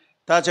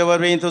 ताचे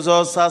वरवीं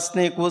तुजो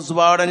सासणीक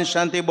उजवाड आनी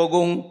शांती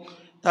बगूंक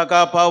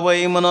ताका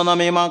पावय म्हणून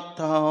आमी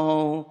मागता.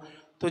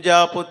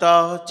 तुज्या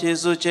पुता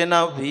जेजूचे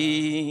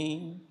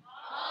नांवी.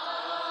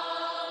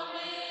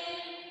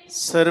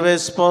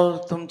 सर्वेस्पर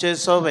तुमचे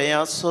सवय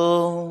आसो.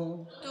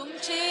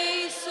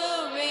 तुमचे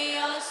सवे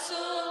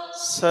आसो.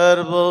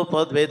 सर्व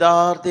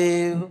पदवेदार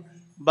देव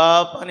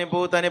बाप आनी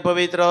भूत आनी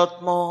पवित्र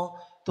आत्मो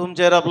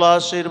तुमचेर आपलो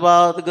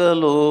आशीर्वाद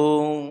घालो.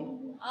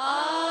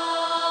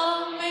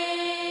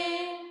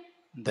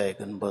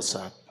 दयेन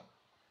बसात.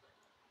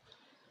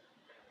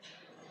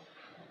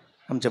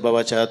 आमच्या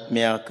बाबाच्या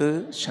आत्म्याक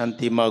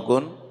शांती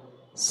मागून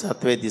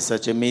 7व्या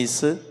दिसाचे मीस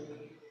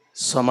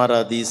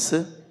सोमारा दीस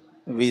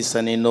 20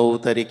 आनी 9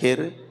 तारीखेर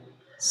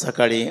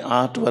सकाळी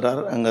 8 वरार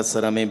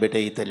हांगासर आमी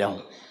भेटयतले.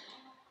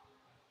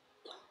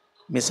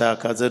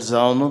 मिसाक हजर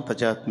जावन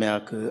ताच्या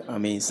आत्म्याक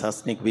आमी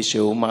सासणीक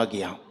विशेव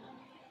मागया.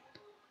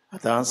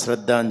 आतां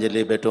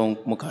श्रद्धांजली भेटोवंक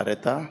मुखार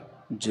येता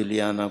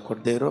जुलियाना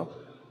कोर्देरो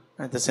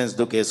आनी तशेंच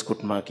दुखेस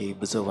कुटुंबाकी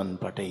बुजोवन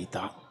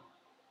पाठयता.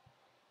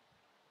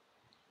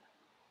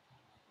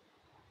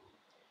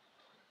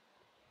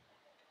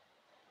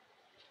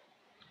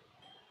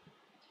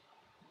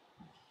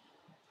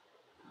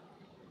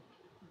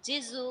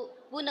 जेजू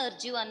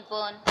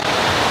पुनर्जीवनपण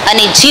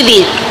आनी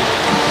जिवीत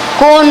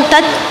कोण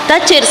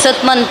ताचेर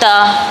सत म्हणटा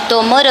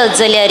तो मरत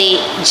जाल्यार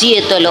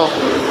जियेतलो.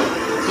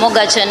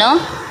 मोगाचे न्हू.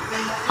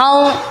 हांव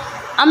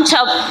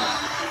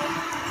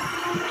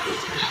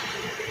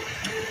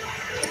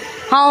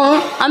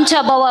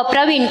आमच्या भावा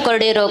प्रवीण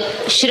कोर्डेरो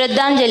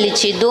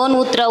श्रद्धांजलीची 2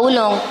 उतरां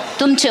उलोवंक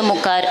तुमचे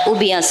मुखार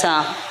उबी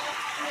आसा.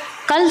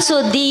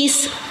 कालचो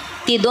दीस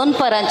ती 2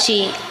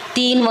 परांची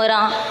 3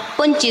 वरां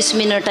 25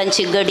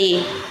 मिनटांची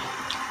घडी.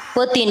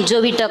 पतीन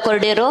जोविटा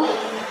कोर्डेरो,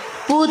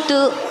 पूत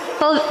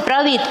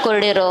प्रावीत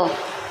कोर्डेरो,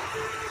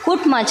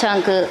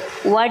 कुटुंबाच्यांक,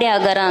 वाड्या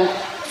घरांक,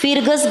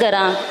 फिरगस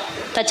घरांक,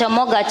 ताच्या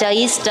मोगाच्या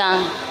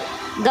इश्टांक,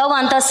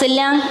 गांवांत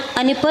आशिल्ल्यांक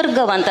आनी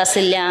परगांवांत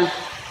आशिल्ल्यांक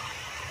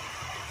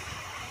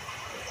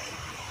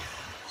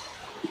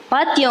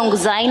पात येवंक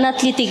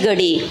जायनातली ती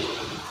घडी.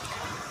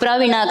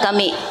 प्रवीणाक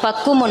आमी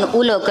पक्कू म्हूण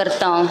उलो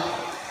करता.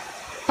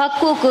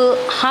 पक्कूक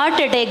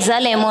हार्ट अटॅक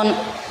जालें म्हूण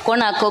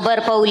कोणाक खबर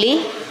पावली.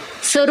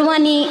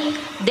 सर्वांनी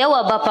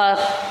देवा बापाक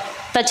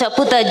ताच्या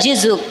पुता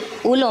जेजूक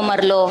उलो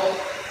मारलो,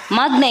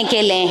 मागणें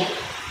केलें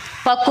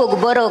पक्कूक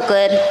बरो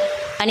कर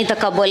आनी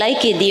ताका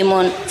भलायकी दी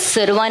म्हूण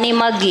सर्वांनी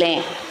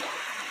मागलें.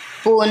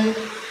 पूण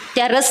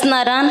त्या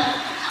रसनारान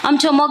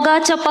आमच्या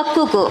मोगाच्या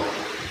पक्कूक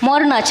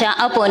मरणाचें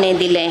आपोवणें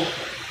दिलें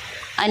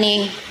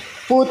आनी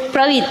पूत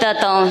प्रवीता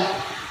तावन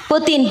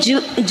पतीन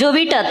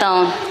जोविटा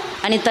तावन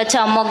आनी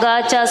ताच्या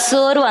मोगाच्या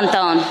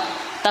सर्वांतावन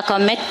ताका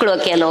मेकळो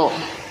केलो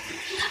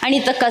आनी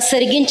ताका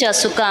सर्गींच्या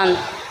सुखान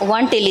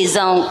वांटेली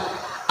जावंक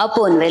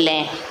आपोवन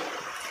व्हेलें.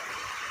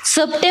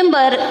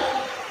 सप्टेंबर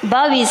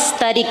 22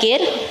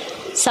 तारीखेर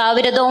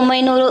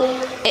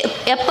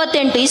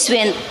 1978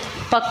 इसवेंत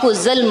पक्कू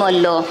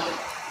जल्मल्लो.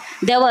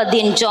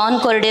 देवादीन जॉन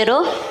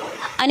कोर्डेरो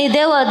आनी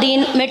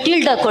देवादीन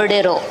मेटिल्डा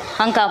कोर्डेरो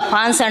हांकां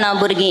 5 जाणां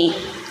भुरगीं.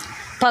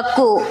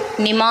 पक्कू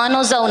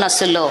निमाणो जावन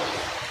आसलो.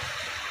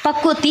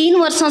 पक्कू 3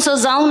 वर्सांचो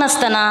जावन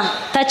आसतना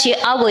ताची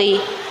आवय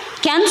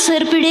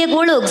कॅन्सर पिडेक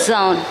वळख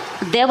जावन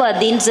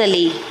देवादीन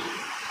जाली.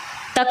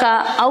 ताका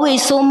आवय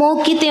सोमो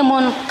कितें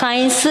म्हूण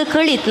कांयच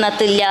कळीत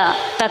नातल्या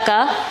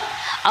ताका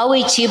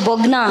आवयची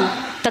बोगनां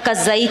ताका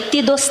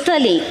जायतीं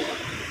दोसतालीं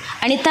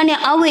आनी ताणें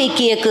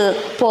आवयक एक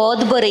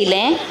पोद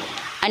बरयलें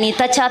आनी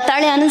ताच्या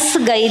ताळ्यानच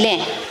गायलें.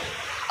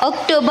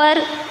 ऑक्टोबर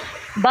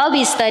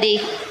 22 तारीख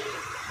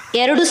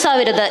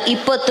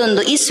 2021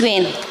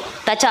 इसवेंत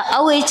ताच्या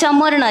आवयच्या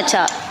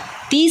मरणाच्या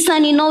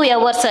 39व्या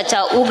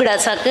वर्साच्या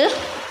उगडासाक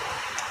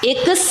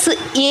एकच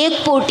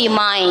एक पोटी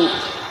माय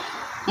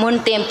म्हूण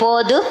तें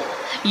पद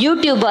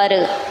यूट्यूबार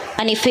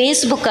आनी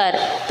फेसबुकार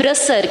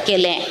प्रसार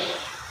केलें.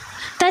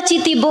 ताची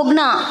ती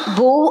बोगनां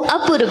भोव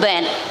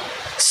अपुर्बेन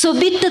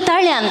सोबीत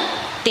ताळ्यान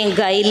तें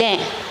गायलें.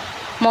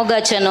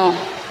 मोगाचें न्हू.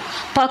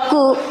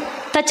 पक्कू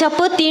ताच्या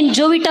पतीन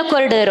जोविटा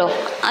कोर्डेरो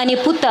आनी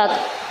पुताक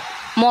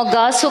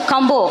मोगाचो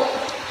खांबो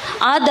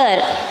आदार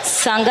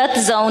सांगात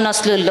जावन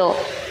आसलेलो.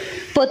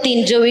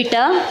 पतीन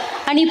जोविटा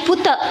आनी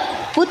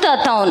पुता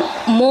तावन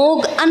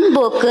मोग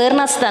अनुभव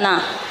करनासतना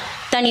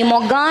तांणी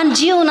मोगान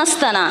जिवन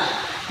आसतना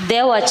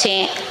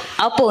देवाचें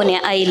आपोवणें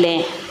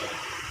आयलें.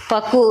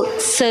 पक्कू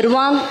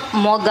सर्वांक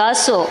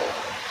मोगाचो.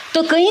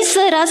 तो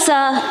खंयसर आसा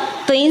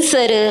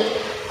थंयसर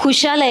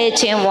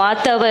खुशालयेचें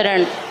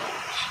वातावरण,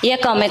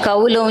 एकामेका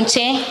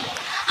उलोवचें,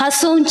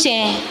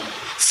 हांसोवचें,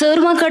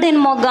 सर्वां कडेन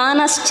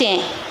मोगान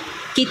आसचें.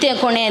 कितें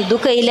कोणें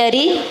दुखयल्यार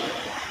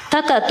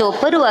ताका तो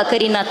परवा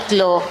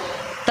करिनातलो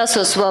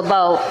तसो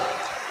स्वभाव.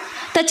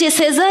 ताचे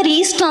शेजारी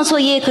इश्टांचो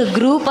एक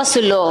ग्रूप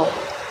आसलो.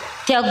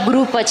 त्या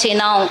ग्रुपाचें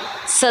नांव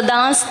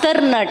सदांच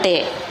तरणाटे.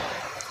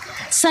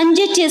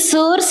 सांजेचे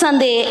सर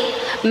सांदे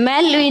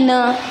मेल्विन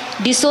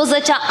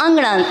डिसोजाच्या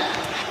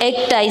आंगणात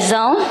एकठांय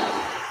जावन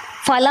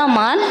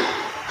फालामान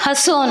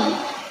हसोन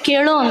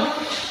खेळोन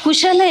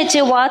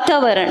कुशलतेचें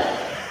वातावरण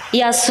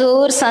ह्या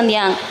सर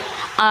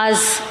सांद्यांक आज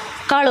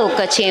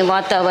काळोखाचें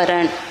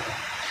वातावरण.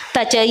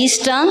 ताच्या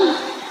इश्टांक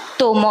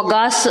तो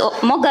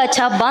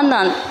मोगाच्या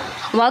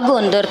बांदांत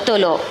वागोवन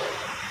धरतलो.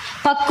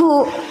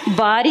 पक्कू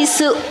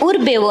बारीस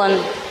उर्बेवन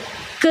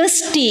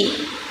कश्टी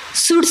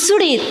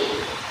सुडसुडीत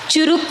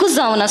चुरुक्क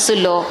जावन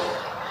आसलो.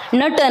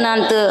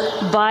 नटनांत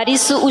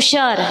बारीस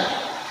हुशार.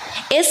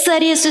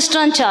 एसआरए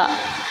सिस्टरांच्या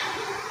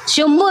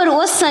 100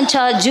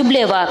 वर्सांच्या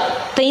जुबलेवाक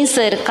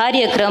थंयसर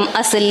कार्यक्रम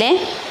आसले.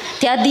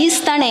 त्या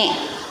दीस ताणें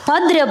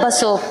पाद्र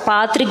बसो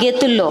पात्र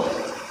घेतिल्लो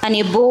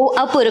आनी भोव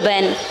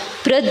अपुरब्यान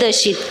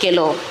प्रदर्शीत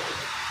केलो.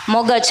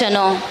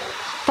 मोगाच्यानो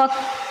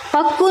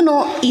पक्कून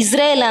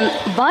इस्रायेलान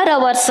 12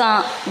 वर्सां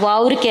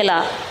वावर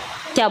केला.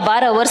 त्या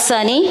 12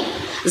 वर्सांनी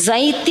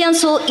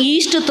जायत्यांचो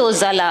इश्ट तो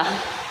जाला.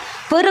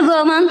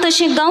 परगांवांत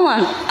तशें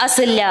गांवांत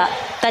आसल्या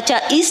ताच्या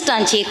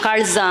इश्टांची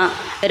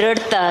काळजां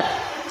रडतात.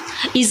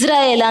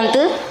 इस्रायेलांत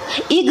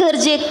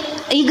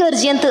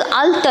इगर्जेंत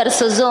आल्तार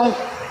सजोवंक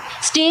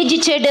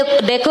स्टेजीचें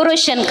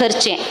डेकोरेशन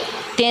करचें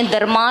तें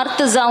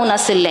धर्मार्थ जावन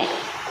आसलें.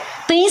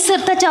 थंयसर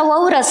ताच्या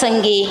वावरा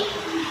संगी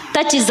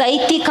ताची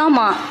जायतीं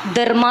कामां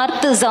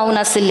धर्मार्थ जावन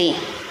आसलीं.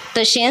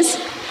 तशेंच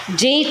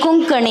जय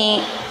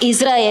कोंकणी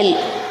इस्रायल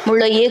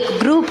म्हणलो एक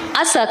ग्रूप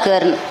आसा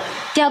कर्ण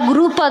त्या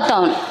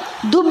ग्रुपांतावन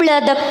दुबळ्या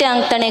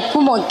धाकट्यांक ताणें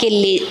कुमक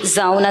केल्ली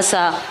जावन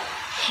आसा.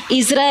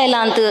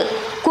 इस्रायलांत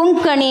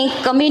Konkani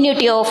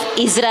community of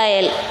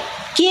Israel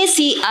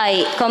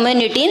KCI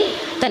कम्युनिटीन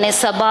ताणें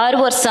 12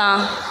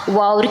 वर्सां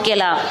वावर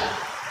केला.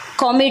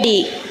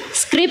 कॉमेडी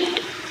स्क्रिप्ट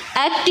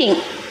एक्टींग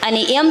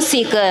आनी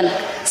MC करून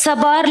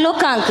 12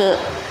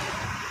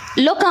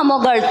 लोकां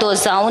मोगाळ तो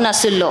जावन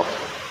आसलो.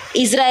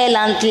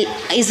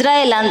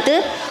 इस्रायलांत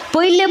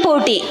पयले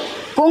फावटी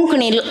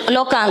कोंकणी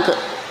लोकांक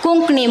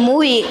कोंकणी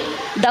मुवी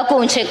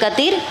दाखोवचे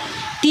खातीर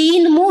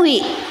 3 मुवी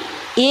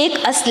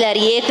एक आसल्यार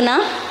एक ना.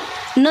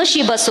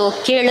 नशिबाचो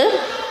खेळ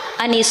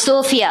आनी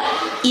सोफिया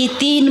ही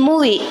 3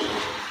 मुवी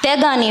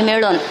तेगांनी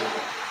मेळोन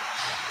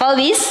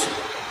पावीस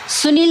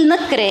सुनील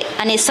नकरे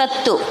आनी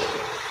सत्तू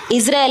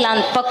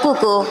इस्रायलांत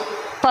पक्कूक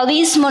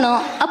पावीस म्हणून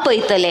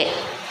आपयतले.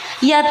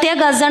 ह्या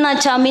तेगा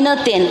जाणांच्या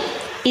मिनतेन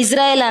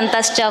इस्रायलांत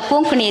आसच्या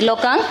कोंकणी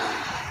लोकांक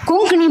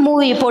कोंकणी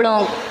मुवी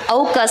पळोवंक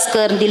अवकाश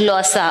करून दिल्लो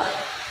आसा.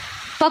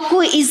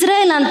 पक्कू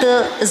इस्रायलांत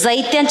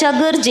जायत्यांच्या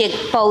गरजेक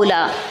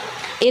पावला.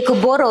 एक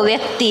बरो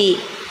व्यक्ती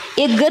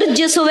एक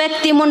गरजेचो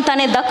व्यक्ती म्हूण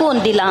ताणें दाखोवन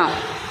दिला.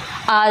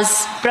 आज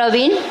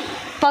प्रवीण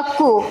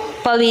पक्कू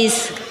पावीस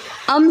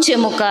आमचे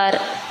मुखार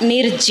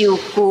निर्जीव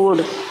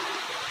कूड.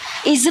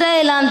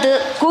 इस्रायलांत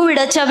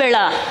कोविडाच्या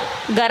वेळा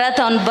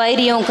घरांतून भायर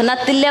येवंक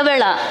नातिल्ल्या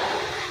वेळा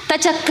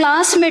ताच्या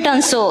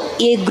क्लासमेटांचो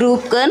एक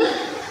ग्रूप करून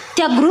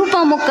त्या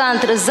ग्रुपा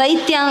मुखांत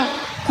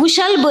जायत्यांक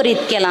कुशाल बरीत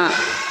केलां.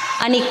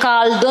 आनी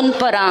काल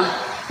दनपरां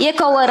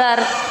 1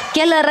 वरार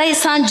केला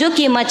रायसान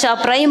जोकिमाच्या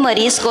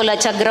प्रायमरी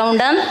स्कुलाच्या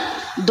ग्रावंडान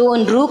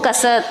 2 रूख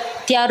आसात.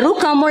 त्या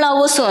रुखा मुळा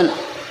वचून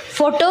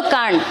फोटो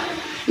काड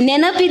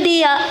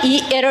नेनपिदिया ही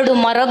 2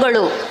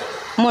 मरಗಳು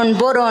म्हूण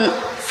बरोवन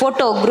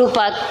फोटो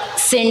ग्रुपाक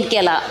सेंड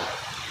केला.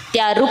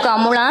 त्या रुखा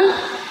मुळान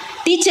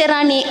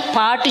टिचरांनी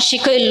पाठ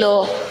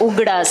शिकयल्लो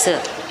उगडास.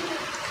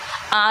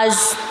 आज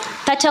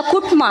ताच्या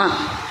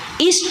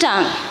कुटुंबांक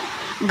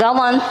इश्टांक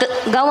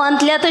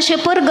गांवांतल्या तशें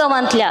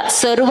परगांवांतल्या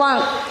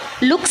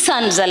सर्वांक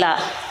लुकसाण जाला.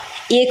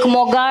 एक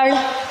मोगाळ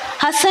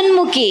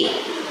हसनमुखी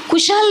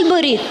कुशाल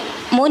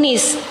बरीत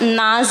मनीस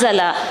ना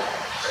जाला.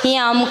 हें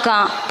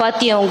आमकां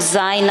पातयेवंक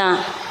जायना.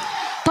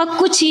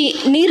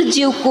 पक्कूची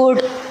निर्जीव कूड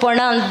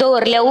पणान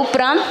दवरल्या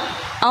उपरांत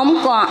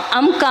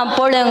आमकां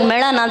पळोवंक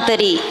मेळना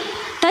तरी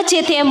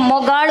ताचें तें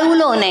मोगाळ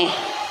उलोवणें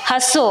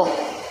हांसो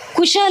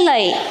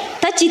कुशलाय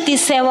ताची ती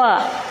सेवा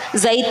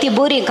जायती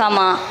बरी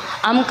कामां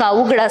आमकां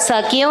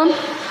उगडासाक येवन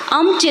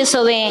आमचें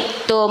सवें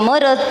तो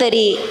मरत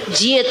तरी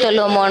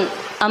जियेतलो म्हूण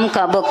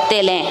आमकां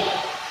भोगतेलें.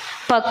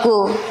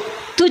 पक्कू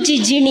तुजी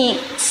जिणी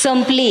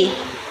संपली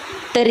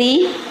तरी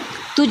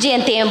तुजें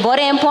तें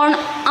बरेंपण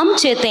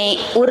आमचें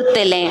तें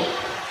उरतलें.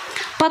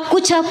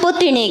 पक्कूच्या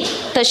पत्नीक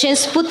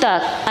तशेंच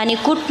पुताक आनी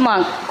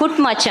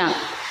कुटुंबाच्या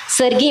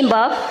सर्गी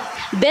बाब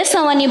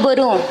बेसांवांनी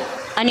भरूं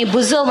आनी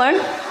बुजवण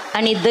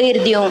आनी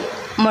धैर्य दिवं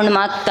म्हूण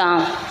मागतां.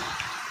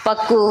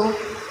 पक्कू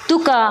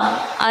तुका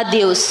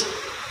आदेवस.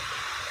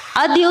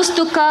 आदेवस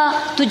तुका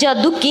तुज्या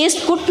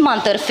दुखेस्त कुटुंबा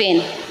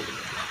तर्फेन.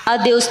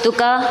 आदेवस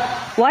तुका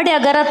वाड्या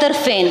घरा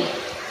तर्फेन.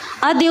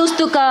 आदेवस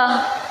तुका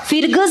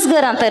फिरगस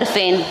घरां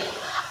तर्फेन.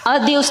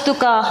 आदेवस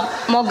तुका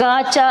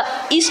मोगाच्या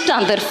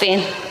इश्टां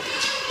तर्फेन.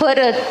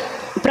 परत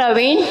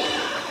प्रवीण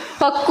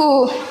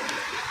पक्कू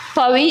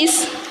पावीस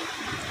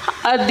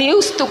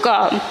आदेवस तुका.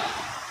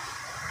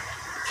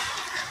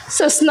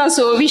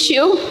 ससनाचो विशय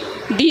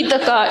दी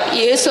ताका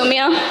ये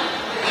सोम्या.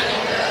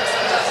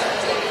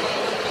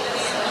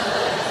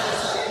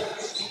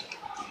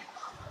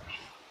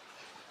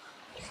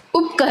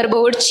 उपकार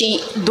बोर्डची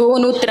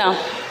 2 उतरां.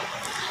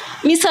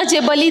 मिसाचे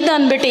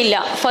बलिदान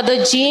भेटयल्या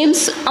फादर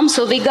जेम्स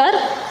आमचो विगार,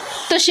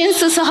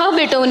 तशेंच सहा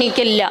भेटवणी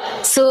केल्ल्या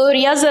सर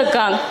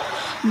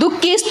याजकांक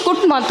दुख्खेस्त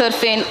कुटुंबा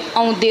तर्फेन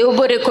हांव देव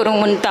बरें करूंक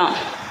म्हणटा.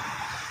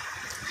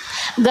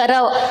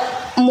 घरा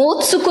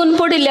मोत चुकून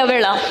पडिल्ल्या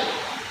वेळा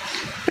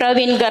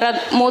प्रवीण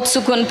घरात मोत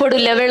चुकून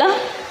पडिल्ल्या वेळा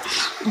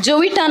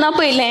जोविटाना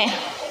पयलें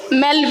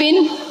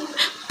मेल्विन,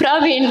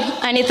 प्रवीण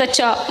आनी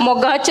ताच्या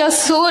मोगाच्या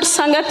सोर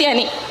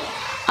सांगात्यांनी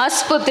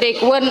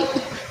आस्पत्रेक व्हरून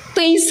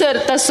थंयसर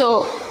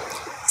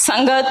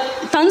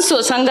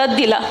तांचो सांगात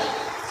दिला.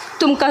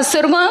 तुमकां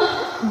सर्वांक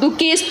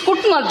दुखेस्त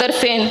कुटुंबा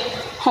तर्फेन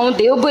हांव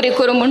देव बरें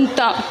करूं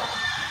म्हणटा.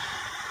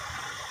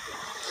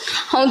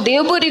 हांव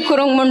देव बरें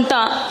करूंक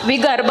म्हणटा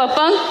विगार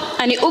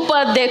बापांक आनी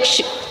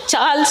उपाध्यक्ष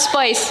चार्ल्स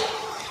पायस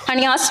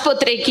हांणी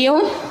आस्पत्रेक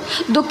येवन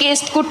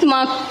दुखेस्त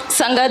कुटुंबाक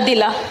सांगात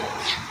दिला.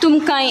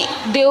 तुमकांय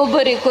देव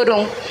बरें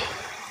करूंक.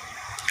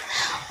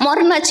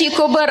 मरणाची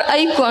खबर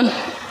आयकून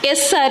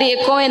सारे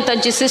कोवें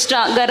तांची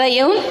सिस्टरां घरा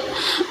येवन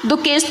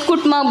दुखेस्त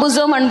कुटुंबाक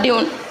बुजवण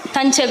दिवन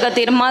तांचे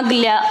खातीर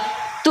मागल्या.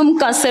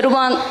 तुमकां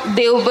सर्वांक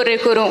देव बरें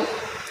करूंक.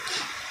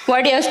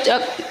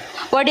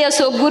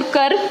 वाड्याचो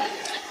गुरकार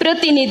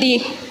प्रतिनिधी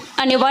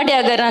आनी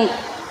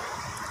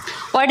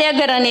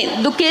वाड्याघरांनी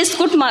दुखेस्त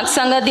कुटुंबाक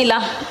सांगा दिला.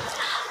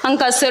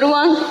 हांकां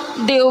सर्वांक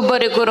देव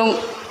बरें करूंक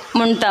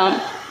म्हणटा.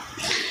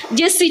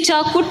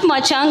 जेसीच्या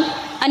कुटुंबाच्यांक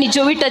आनी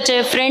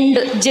जोविटाचे फ्रेंड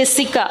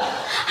जेसिका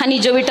आनी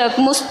जोविटाक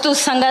मस्तू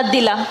सांगात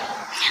दिला.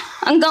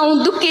 हांकां हांव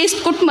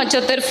दुखेस्त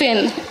कुटुंबाच्या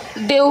तर्फेन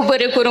देव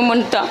बरें करूं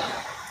म्हणटा.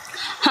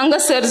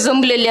 हांगासर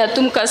जमलेल्या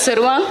तुमकां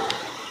सर्वांक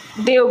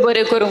देव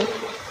बरें करूं.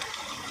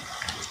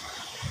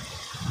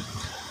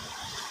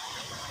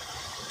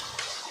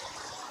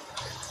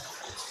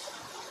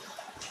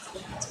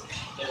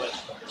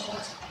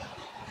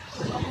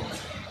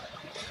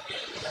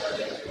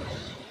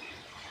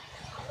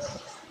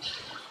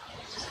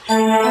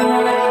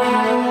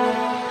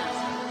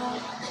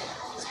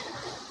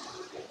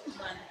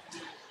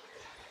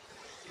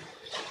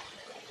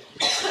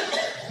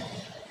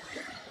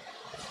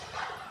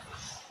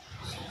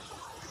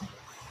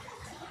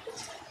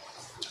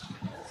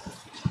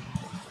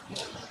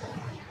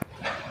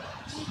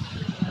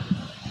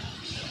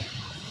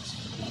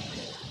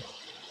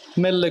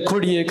 मेल्ले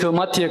खुडयेक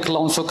मातयेक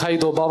लावन सो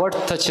खायदो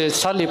बावडताचे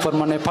साली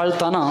प्रमाणे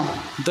पाळतना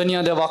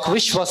धन्य देवाक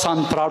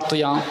विश्वासान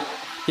प्रार्थुया.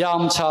 ह्या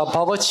आमच्या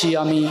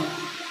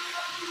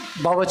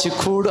भावाची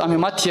खूड आमी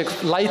मातयेक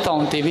लायता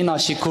ती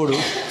विनाशी खूड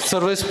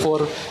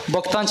सर्वेस्पोर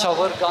भक्तांच्या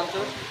वर्गांत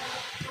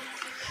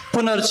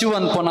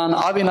पुनर्जीवनपणान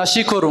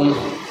अविनाशी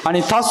करूंक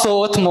आनी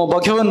ताचो आत्मो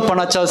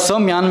भगिवनपणाच्या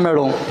जम्यान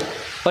मेळोवंक.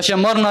 अशें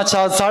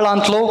मरणाच्या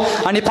जाळांतलो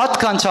आनी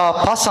पातकांच्या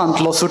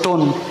पासांतलो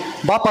सुटून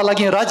बापा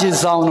लागीं राजी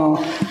जावन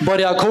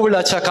बऱ्या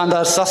घोवळ्याच्या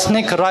कांदार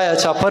सासणीक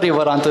रायाच्या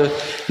परिवारांत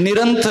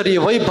निरंतरी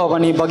वैभव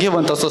आनी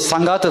भगिवंताचो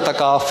सांगात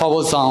ताका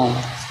फावो जावं.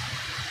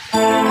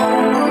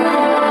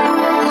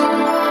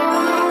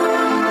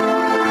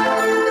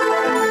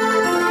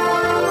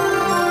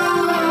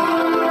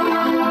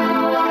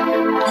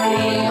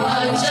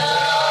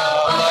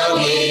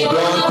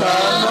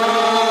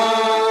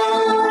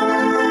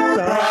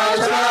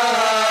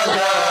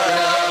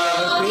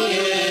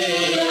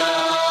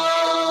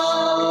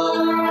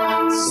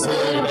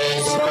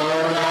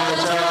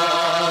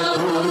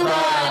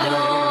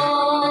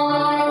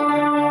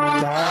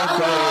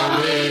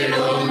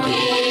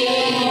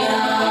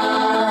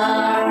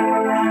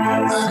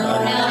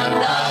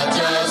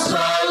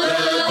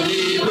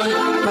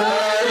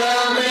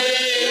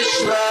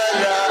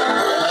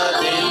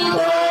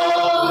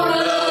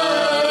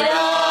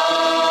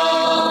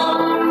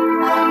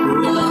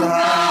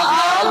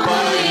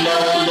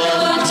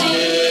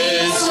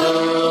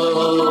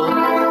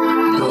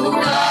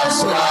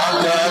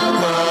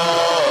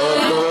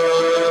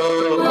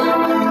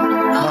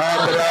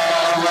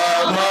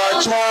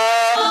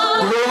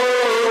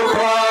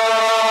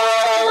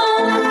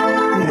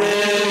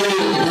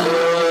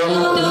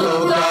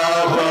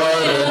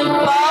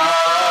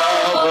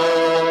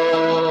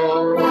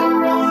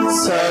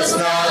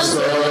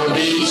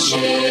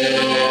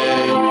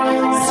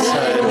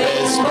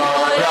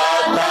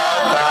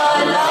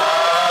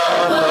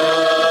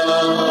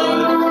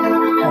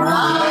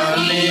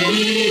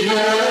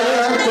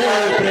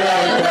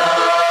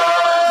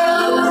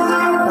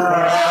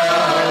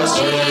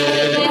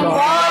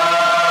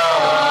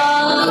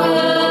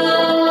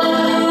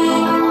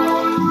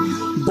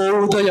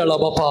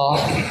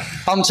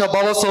 आमच्या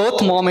भावाचो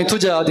आत्मो आमी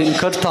तुज्या आदीन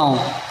करता.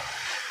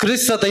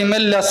 क्रिस्त थंय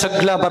मेल्ल्या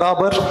सगळ्या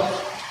बराबर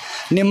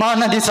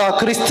निमाण दिसा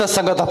क्रिस्त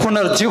सांगता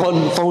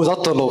पुनर्जीवन तो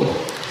जातलो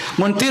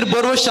म्हूण तीर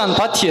बरोशान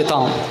पाती येता.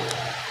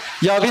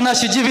 ह्या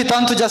विनाशी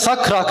जिवितान तुज्या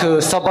साखराक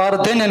सबार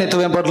देण्याने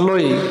तुवें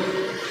भरलोय.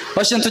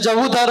 अशें तुज्या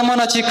उदार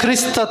मनाची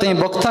क्रिस्त थंय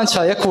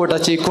भक्तांच्या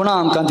एकवटाची खुणां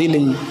आमकां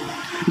दिली.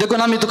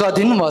 देखून आमी तुका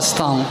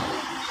दिनवासता.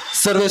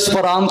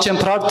 सर्वेस्परा आमचे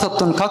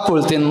प्रार्थनातून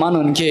काकुळतेन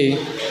मानून घे.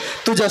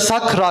 तुज्या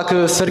साखराक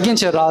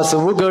सर्गींचे रास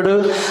उगड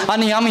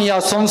आनी आमी ह्या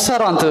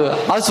संवसारांत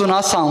आजून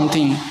आसा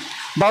ती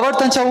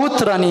बावडतांच्या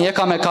उतरांनी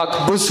एकामेकाक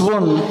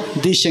बुजवून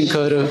दिशें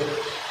कर.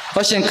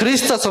 अशें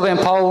क्रिस्त सभें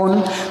पावून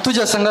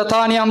तुज्या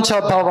संगतांनी आमच्या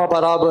भावा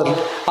बराबर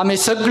आमी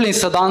सगळीं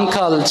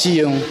सदांकाल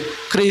जियों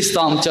क्रिस्त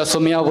आमच्या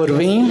सोम्या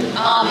वरवीं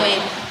आमेन.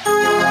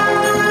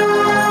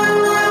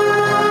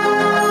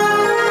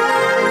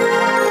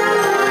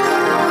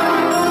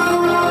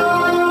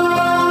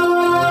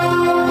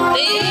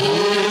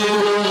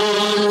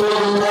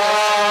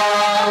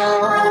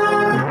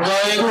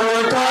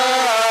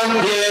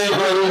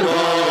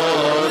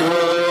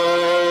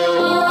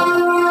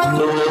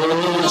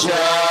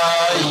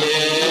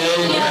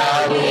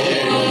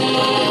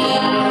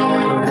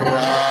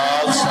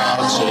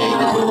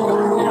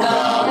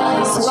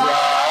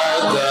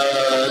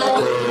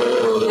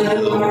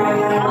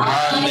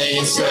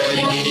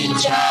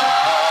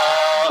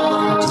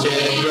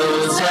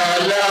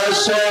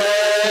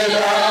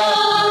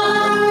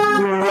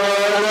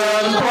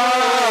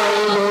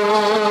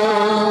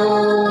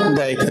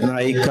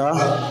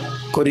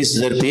 कोरीस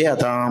धरपी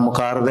आतां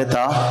मुखार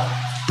वेता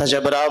ताच्या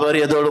बराबर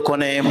येदोळ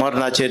कोणे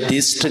मरणाचेर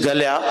दिश्ट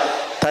घाल्या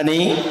तांणी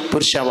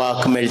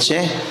पुरुशावाक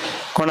मेळचें.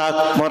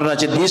 कोणाक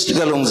मरणाचेर दिश्ट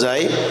घालूंक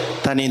जाय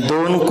तांणी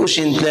 2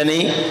 कुशींतल्यांनी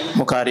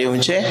मुखार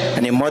येवचें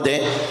आनी मदें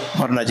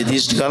मरणाचें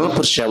दिश्ट घालून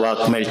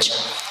पुरुशावाक मेळचें.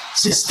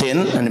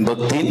 शिस्तेन आनी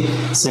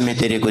भक्तीन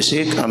सेमितेरी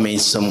कुशीक आमी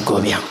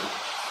समकोवया.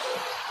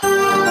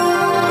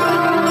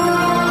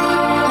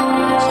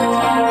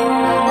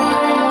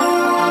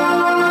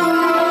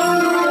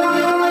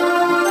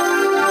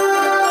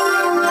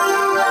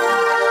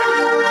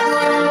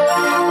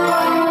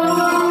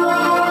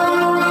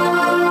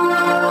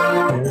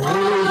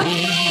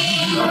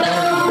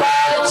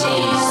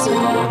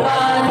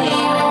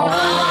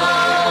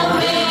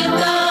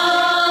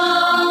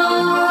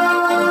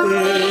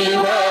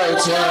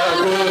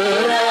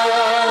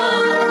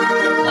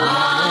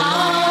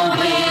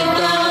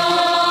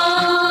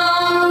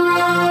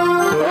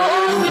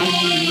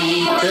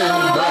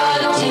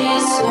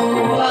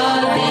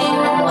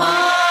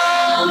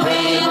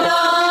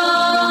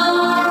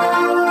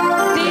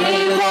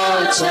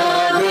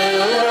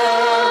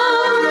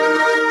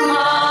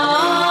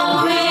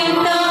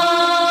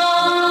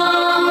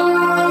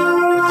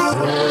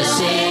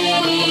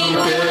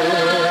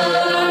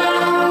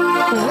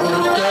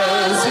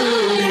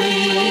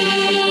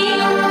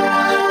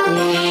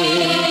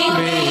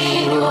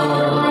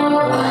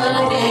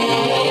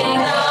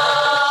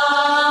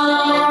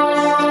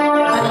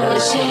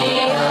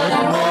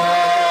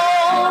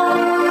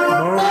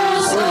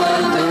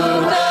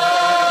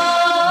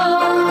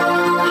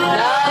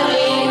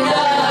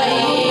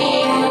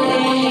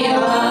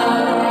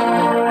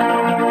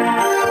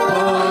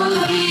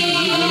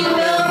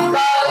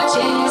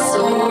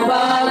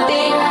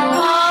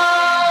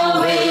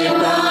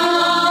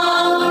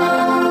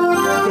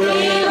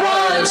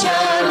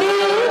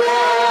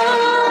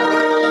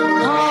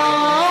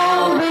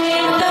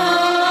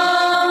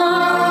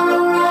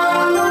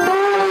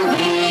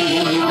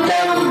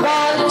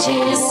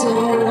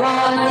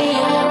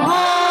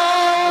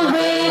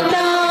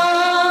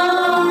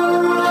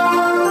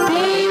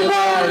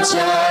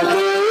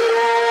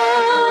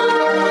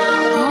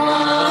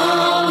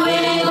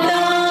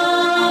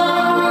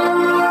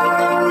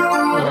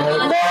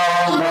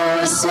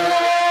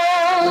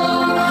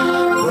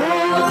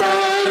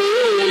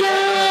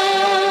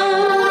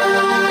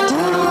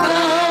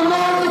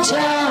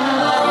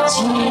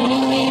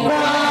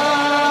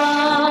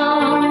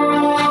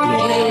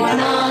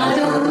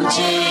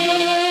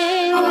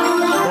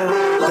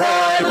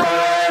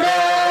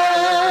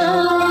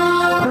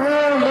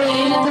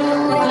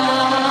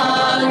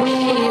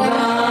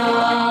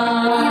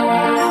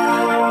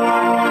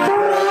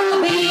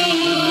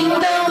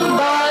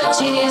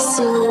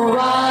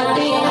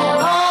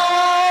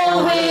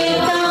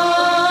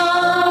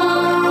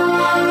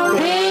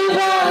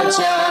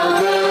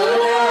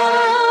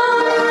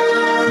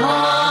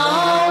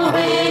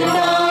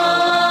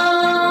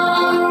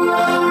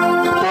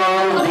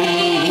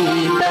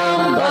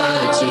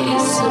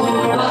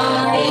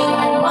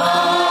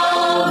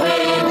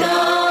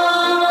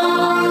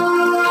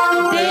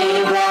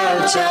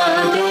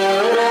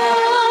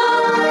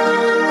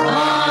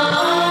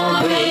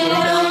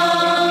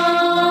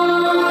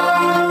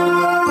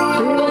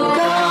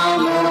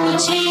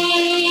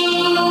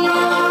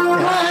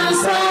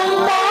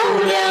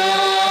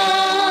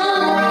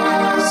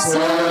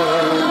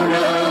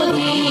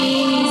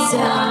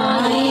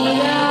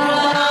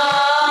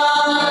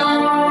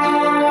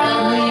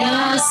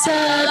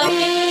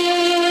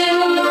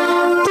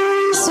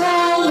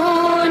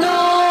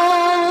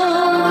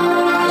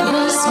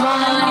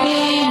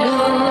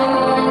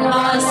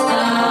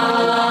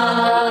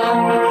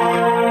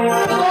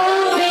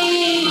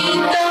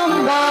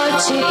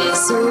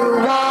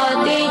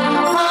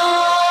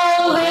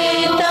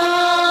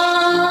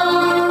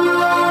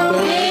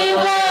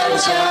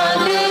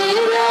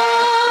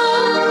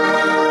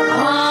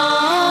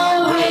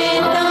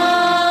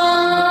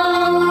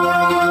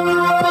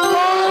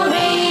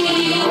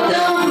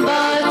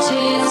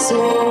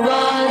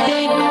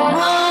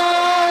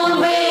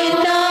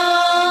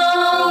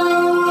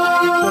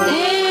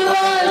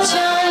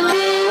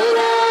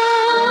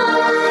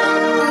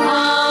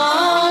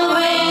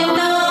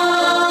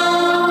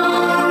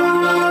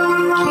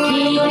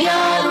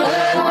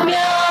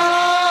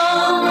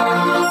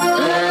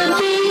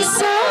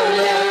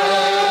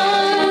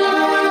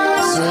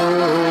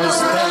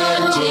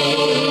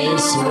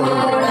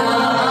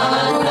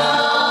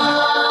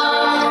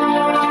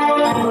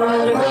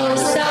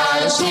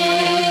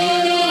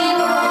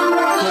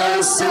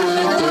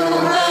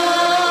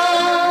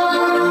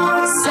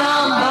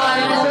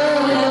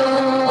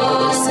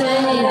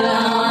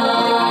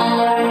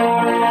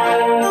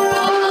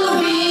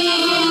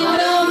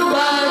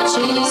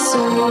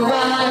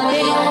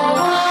 सुवाने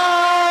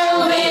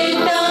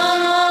आवेता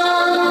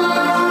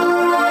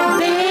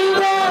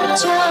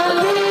देवाच्या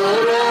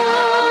देवा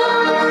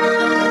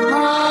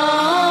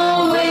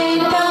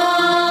आवेता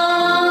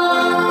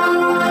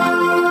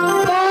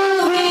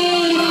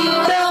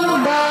पवित्रंबाची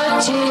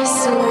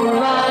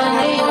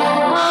सुवाने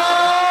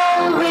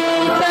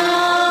आवेता.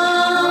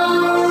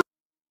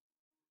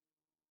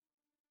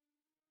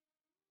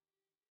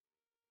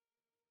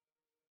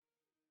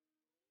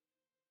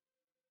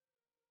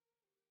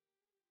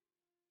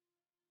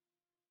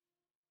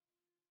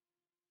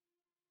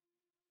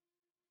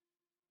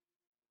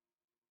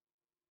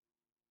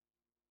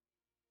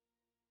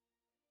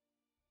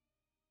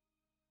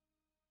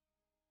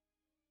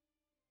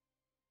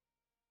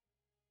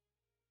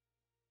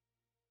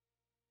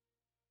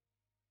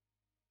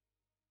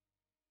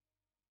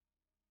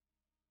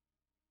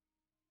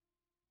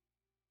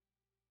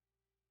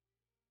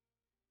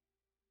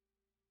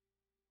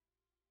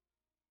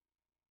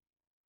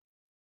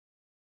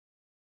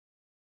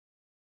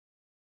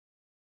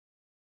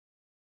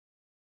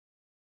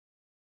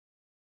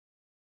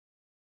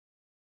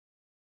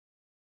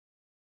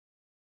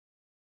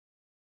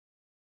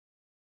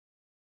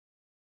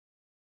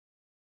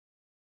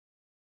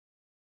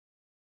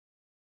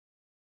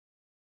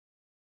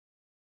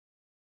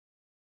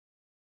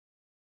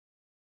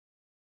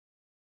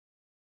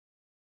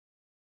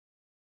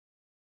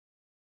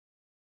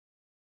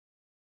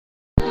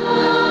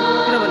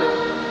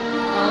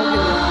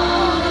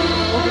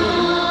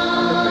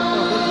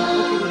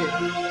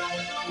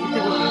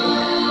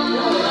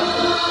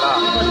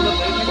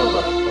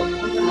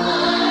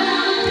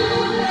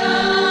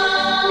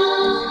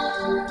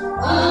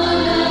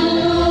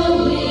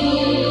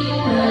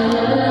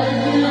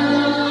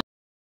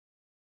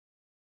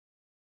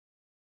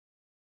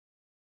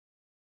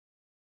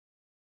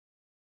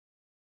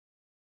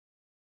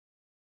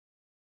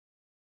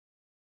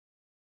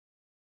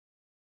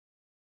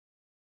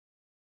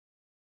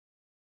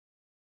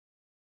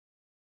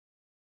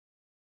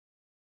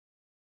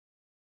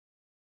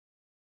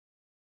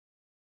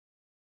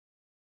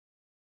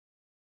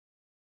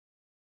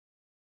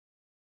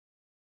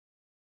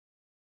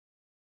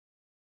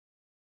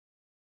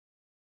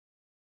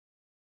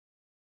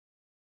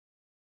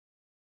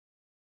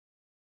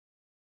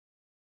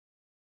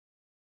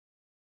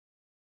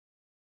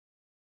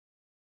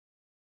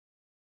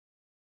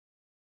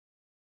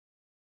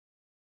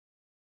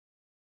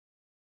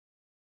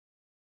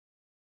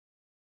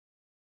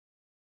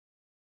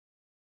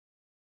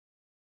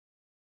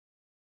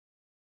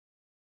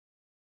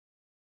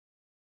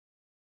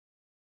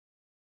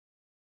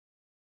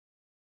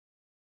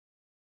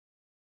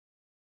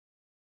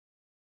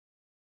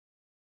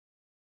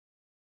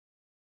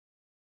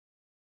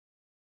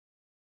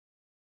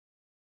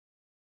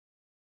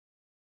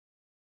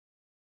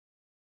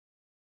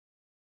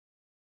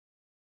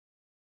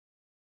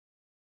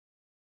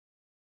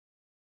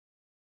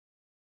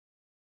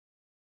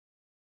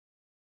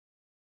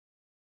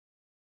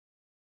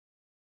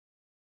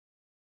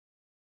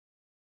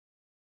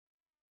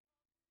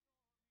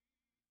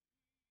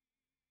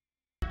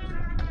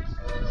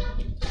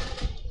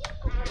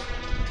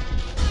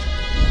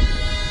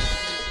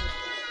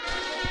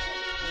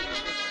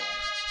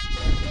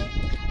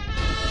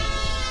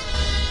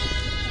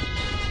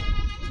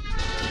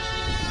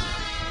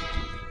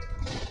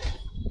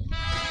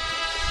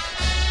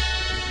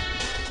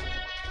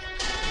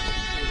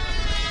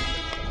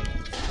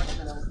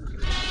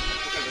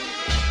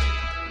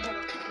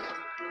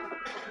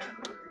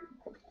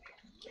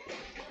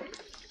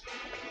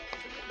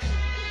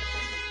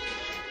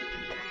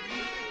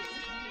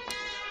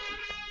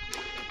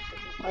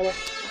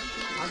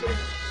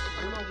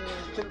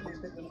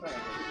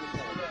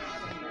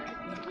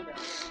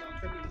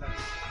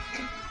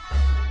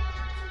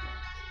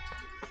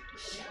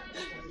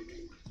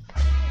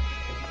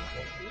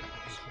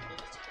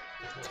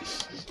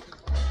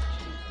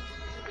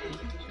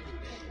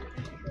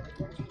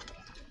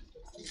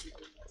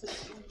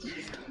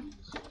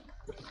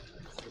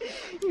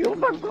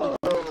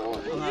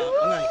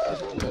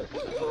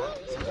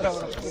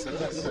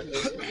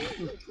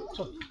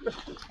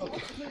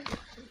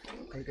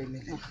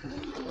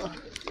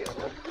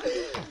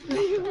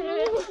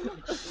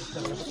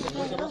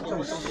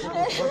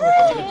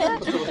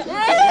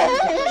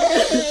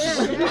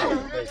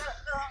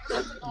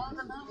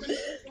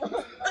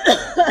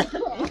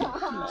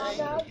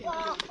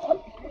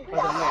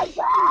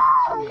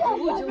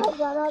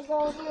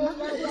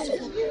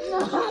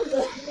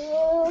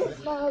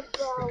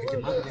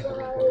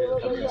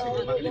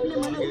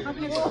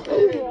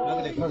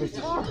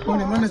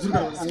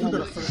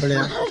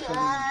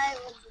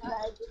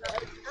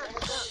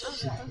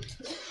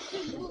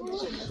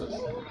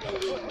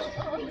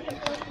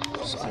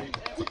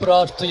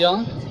 प्रार्थया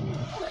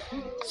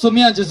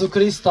सुम्या जेजू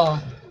क्रिस्ता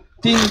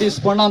 3 दीस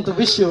पणांत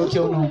विशय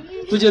घेवन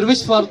तुजेर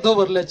विश्वास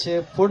दवरल्याचे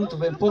फोण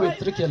तुवें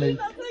पवित्र केले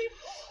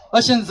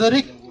अशें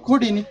जरी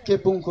कुडी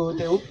केपूंक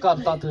ते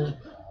उपकारतात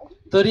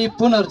तरी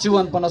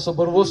पुनर्जीवनपणाचो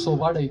बरवोसो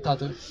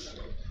वाडयतात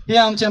हे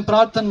आमचें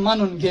प्रार्थना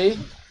मानून घे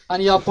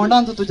आणि या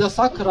पंडांत तुझ्या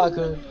साखराक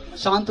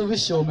शांत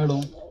विश्व मेळो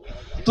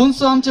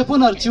तुमचं आमचे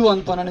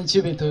पुनर्जीवनपणाने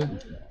जिवीत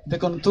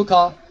देखून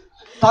तुका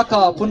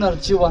ताका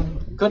पुनर्जीवन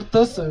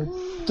करतस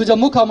तुझ्या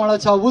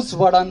मुखामळाच्या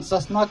उजवाडान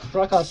ससनाक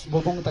प्रकाश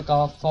भोगूंक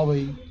ताका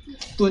फावय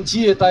तू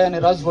जी येताय आणि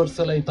राजभर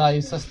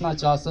चलयताय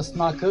ससनाच्या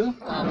ससनाक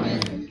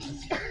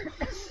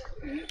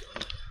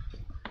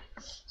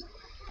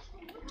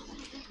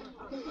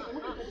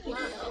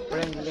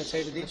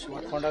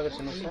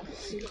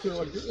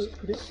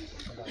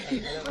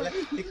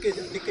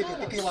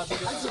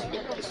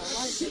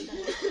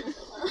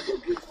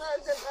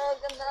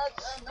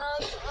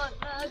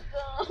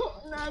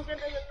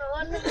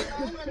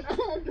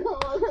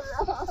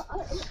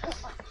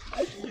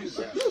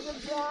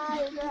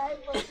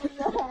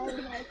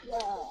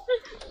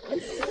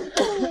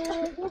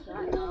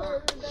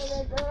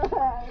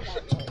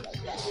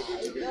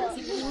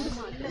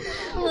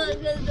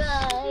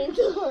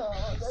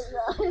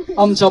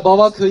आमच्या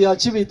भावाक या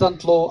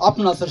जिवितांतलो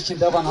आपणा सरशी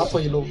देवान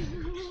आपयलो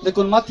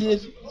देखून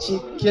मातयेची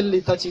केल्ली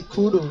ताची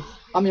खूड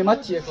आमी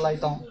मातयेक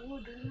लायता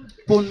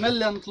पूण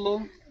मेल्ल्यांतलो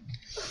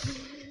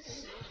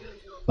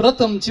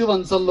प्रथम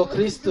जीवन चल्लो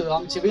ख्रिस्त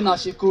आमची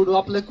विनाशी कूड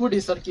आपले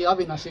कुडी सारखी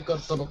अविनाशी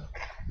करतलो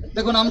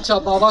देखून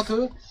आमच्या भावाक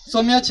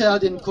सोम्याचे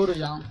आदीन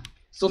करूया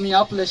सोमी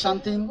आपले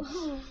शांतीन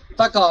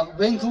ताका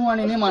वेंखू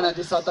आणि निमाण्या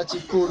दिसा ताची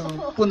कूड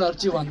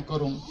पुनर्जीवन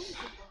करूं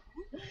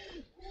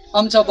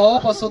आमच्या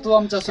भावापासून तू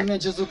आमच्या सोम्या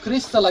जेजू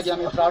ख्रिस्त लागी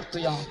आम्ही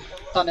प्रार्थुया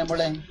ताने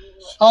मुळे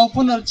हांव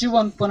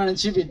पुनर्जीवनपणान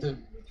जिवीत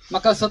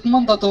म्हाका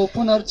सतमंता तो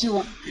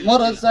पुनर्जीवन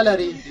मरत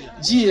जाल्यार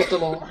जी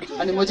येतलो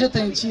आनी म्हजे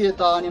थंय जी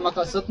येता आनी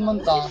म्हाका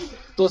सतमंता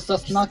तो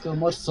ससनाक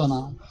मरचो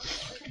ना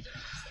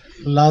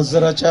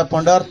लाजराच्या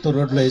पंडार तू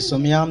रडलय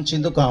सोम्या आमची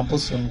दुकां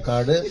पुसून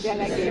काड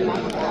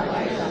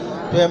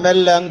तुवें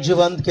मेल्ल्यांक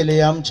जिवंत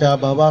केले आमच्या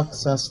भावाक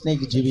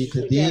सासनीक जिवीत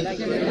दी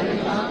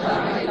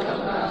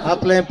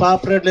आपले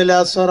पाप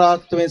रडलेल्या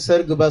स्वराक तुवें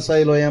सर्ग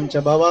बसयलो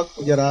आमच्या भावाक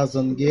तुजे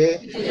राजन घे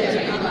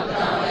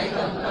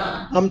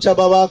आमच्या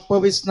भावाक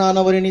पवित्र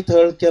स्नानावरी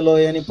नितळ केलो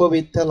आनी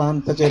पवित्र थलान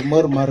ताचेर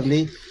मर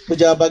मारली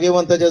तुज्या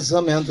भाग्यवंताच्या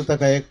सम्यांत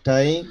ताका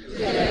एकठांय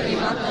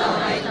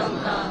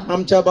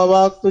आमच्या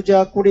भावाक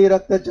तुज्या कुडी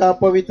रक्ताच्या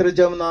पवित्र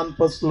जेवणान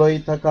पसलोय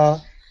ताका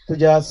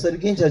तुज्या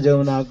सर्गीच्या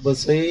जेवणाक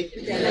बसय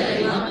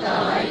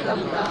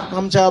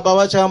आमच्या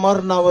भावाच्या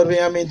मरणावरवी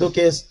आमी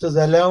दुखेस्त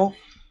जाल्या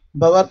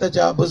भावा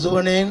ताच्या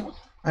बुजवणेन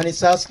आणि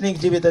सासनीक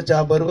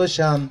जिविताच्या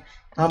बरवशान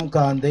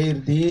आमकां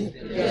धैर्य दी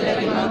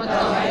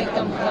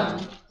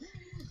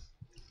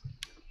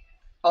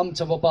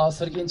आमच्या बापा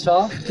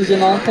सर्गींच्या तुझे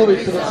नाव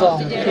पवित्र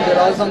जावं तुझे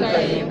राजन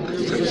येवं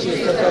तुझी खुशी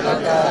स्वर्गांत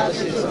जाता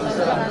तशी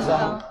संवसारांत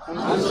जावं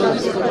आमच्या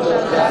दिसपट्टो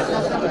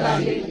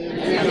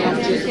आनी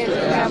आमची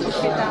सुटका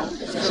पुशिता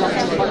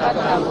शांती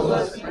पडटा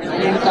बस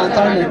आनी आमकां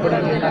ताळणे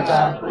पडूं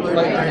नाका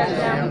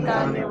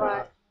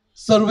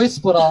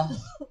सर्वेस्परा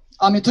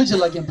आमी तुजे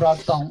लागीं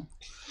प्रार्थना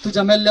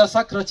तुझ्या मेल्ल्या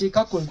साखराची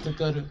काकुळट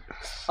कर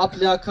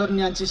आपल्या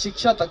करण्यांची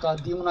शिक्षा ताका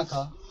दिवं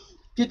नाका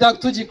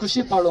कित्याक तुजी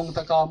खुशी पाळोवंक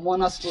ताका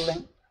मन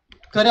आसलें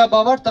खऱ्या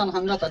बावार्थान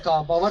हांगा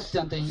ताका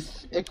बावार्थ्यांत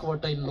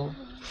एकवटयल्लो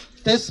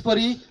तेच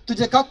परी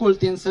तुजे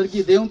काकुळटीन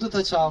सर्गी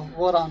देवदूताच्या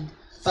वरान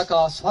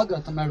ताका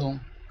स्वागत मेळो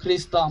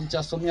ख्रिस्त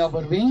आमच्या सोम्या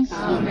वरवीं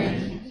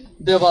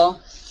देवा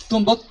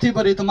तूं भक्ती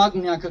भरीत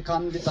मागण्याक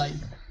कान दिताय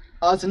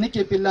आज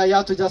निके पिल्ल्या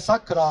या तुझ्या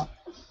साखरा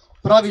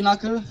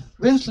प्राविनाक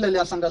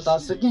विंचलेल्या संगता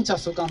सर्गींच्या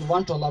सुखान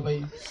वांटो लाभय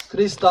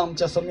ख्रिस्त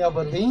आमच्या सोम्या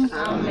वरवीं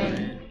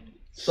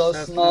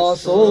ससना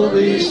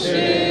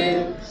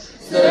सोविशे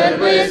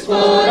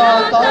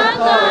सर्वेस्परा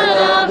ताका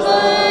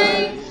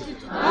लाभय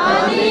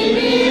आनी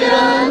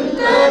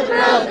निरंतर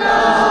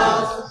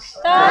प्रकाश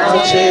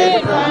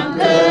ताचेर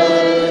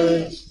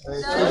प्रांतय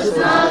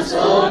ससना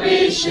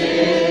सोविशे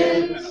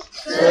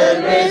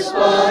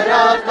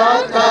सर्वेस्परा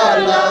ताका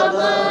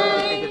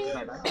लाभय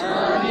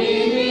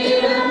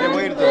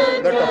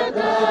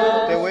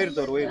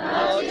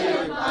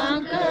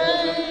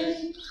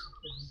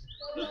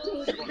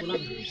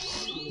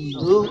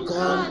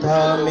दुःखांत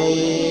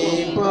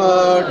आमी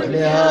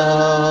पडल्या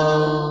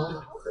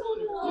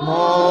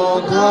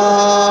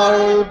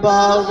मोघाळ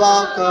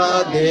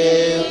भावाका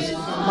देव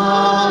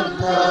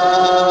मागता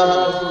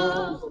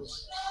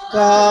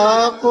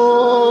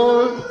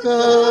काकूट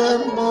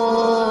कर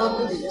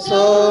मोन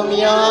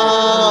सोम्या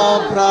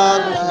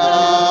प्रार्थना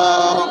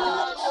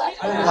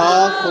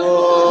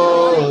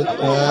काकूट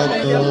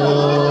करतो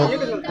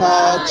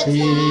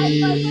ताची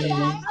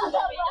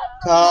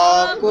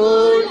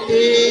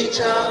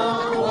काकुटीच्या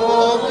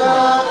मोगा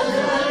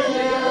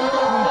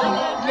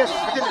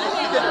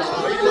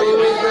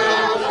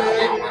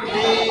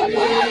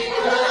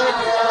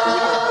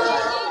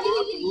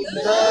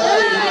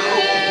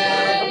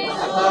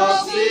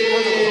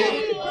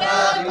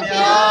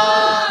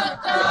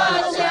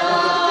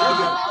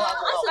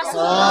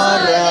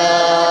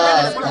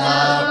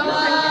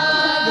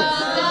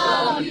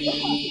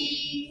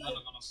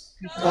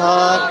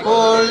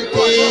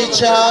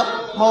काकुटीच्या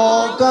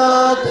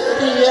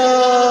मोगादरिया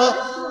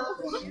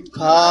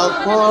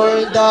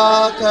काकुळ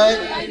दाखय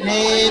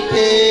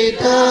नेते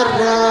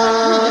धरा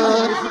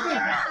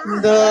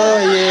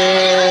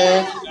दये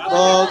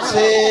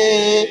से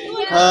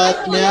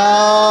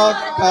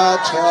आत्म्याकाच्या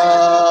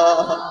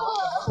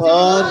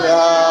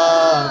परातावा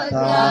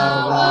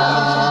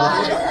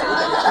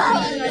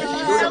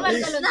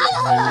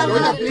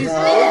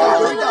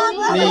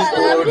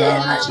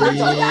निकोडांची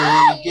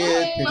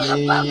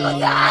घेतली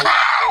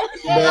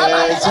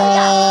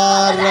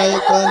बेजाराय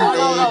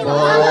कंदी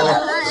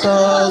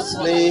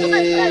बसली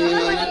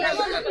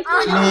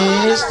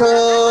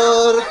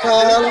निष्ठुर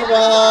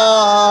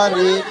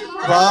कालवारी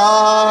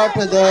वाट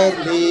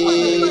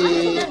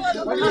धरली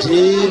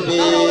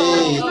जीविताका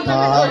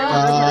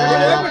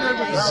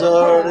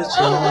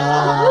जडच्या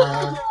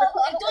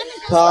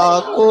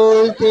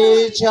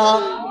फाकुलतीच्या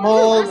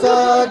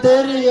मोगा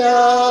दर्या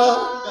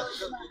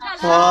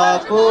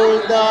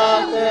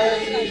फाकुलदाक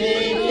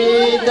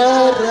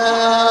दरा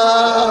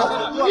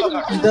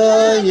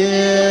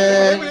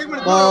दये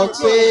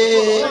मोक्षे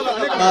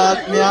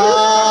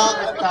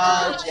आत्म्याकाच्या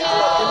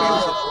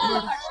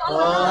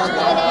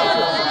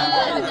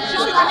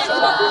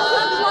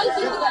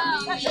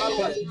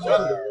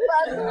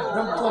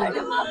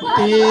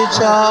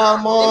तिच्या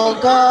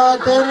मोगा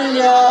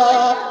दर्या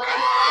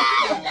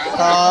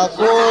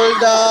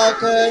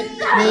फाकुलदाक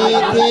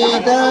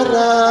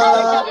दरा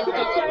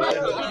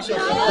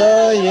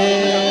दये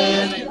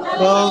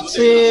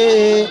मोक्षे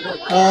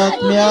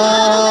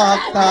आत्म्याकाच्या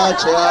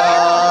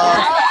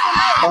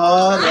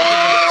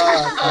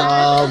परातावा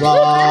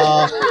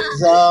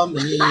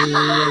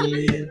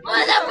जमीन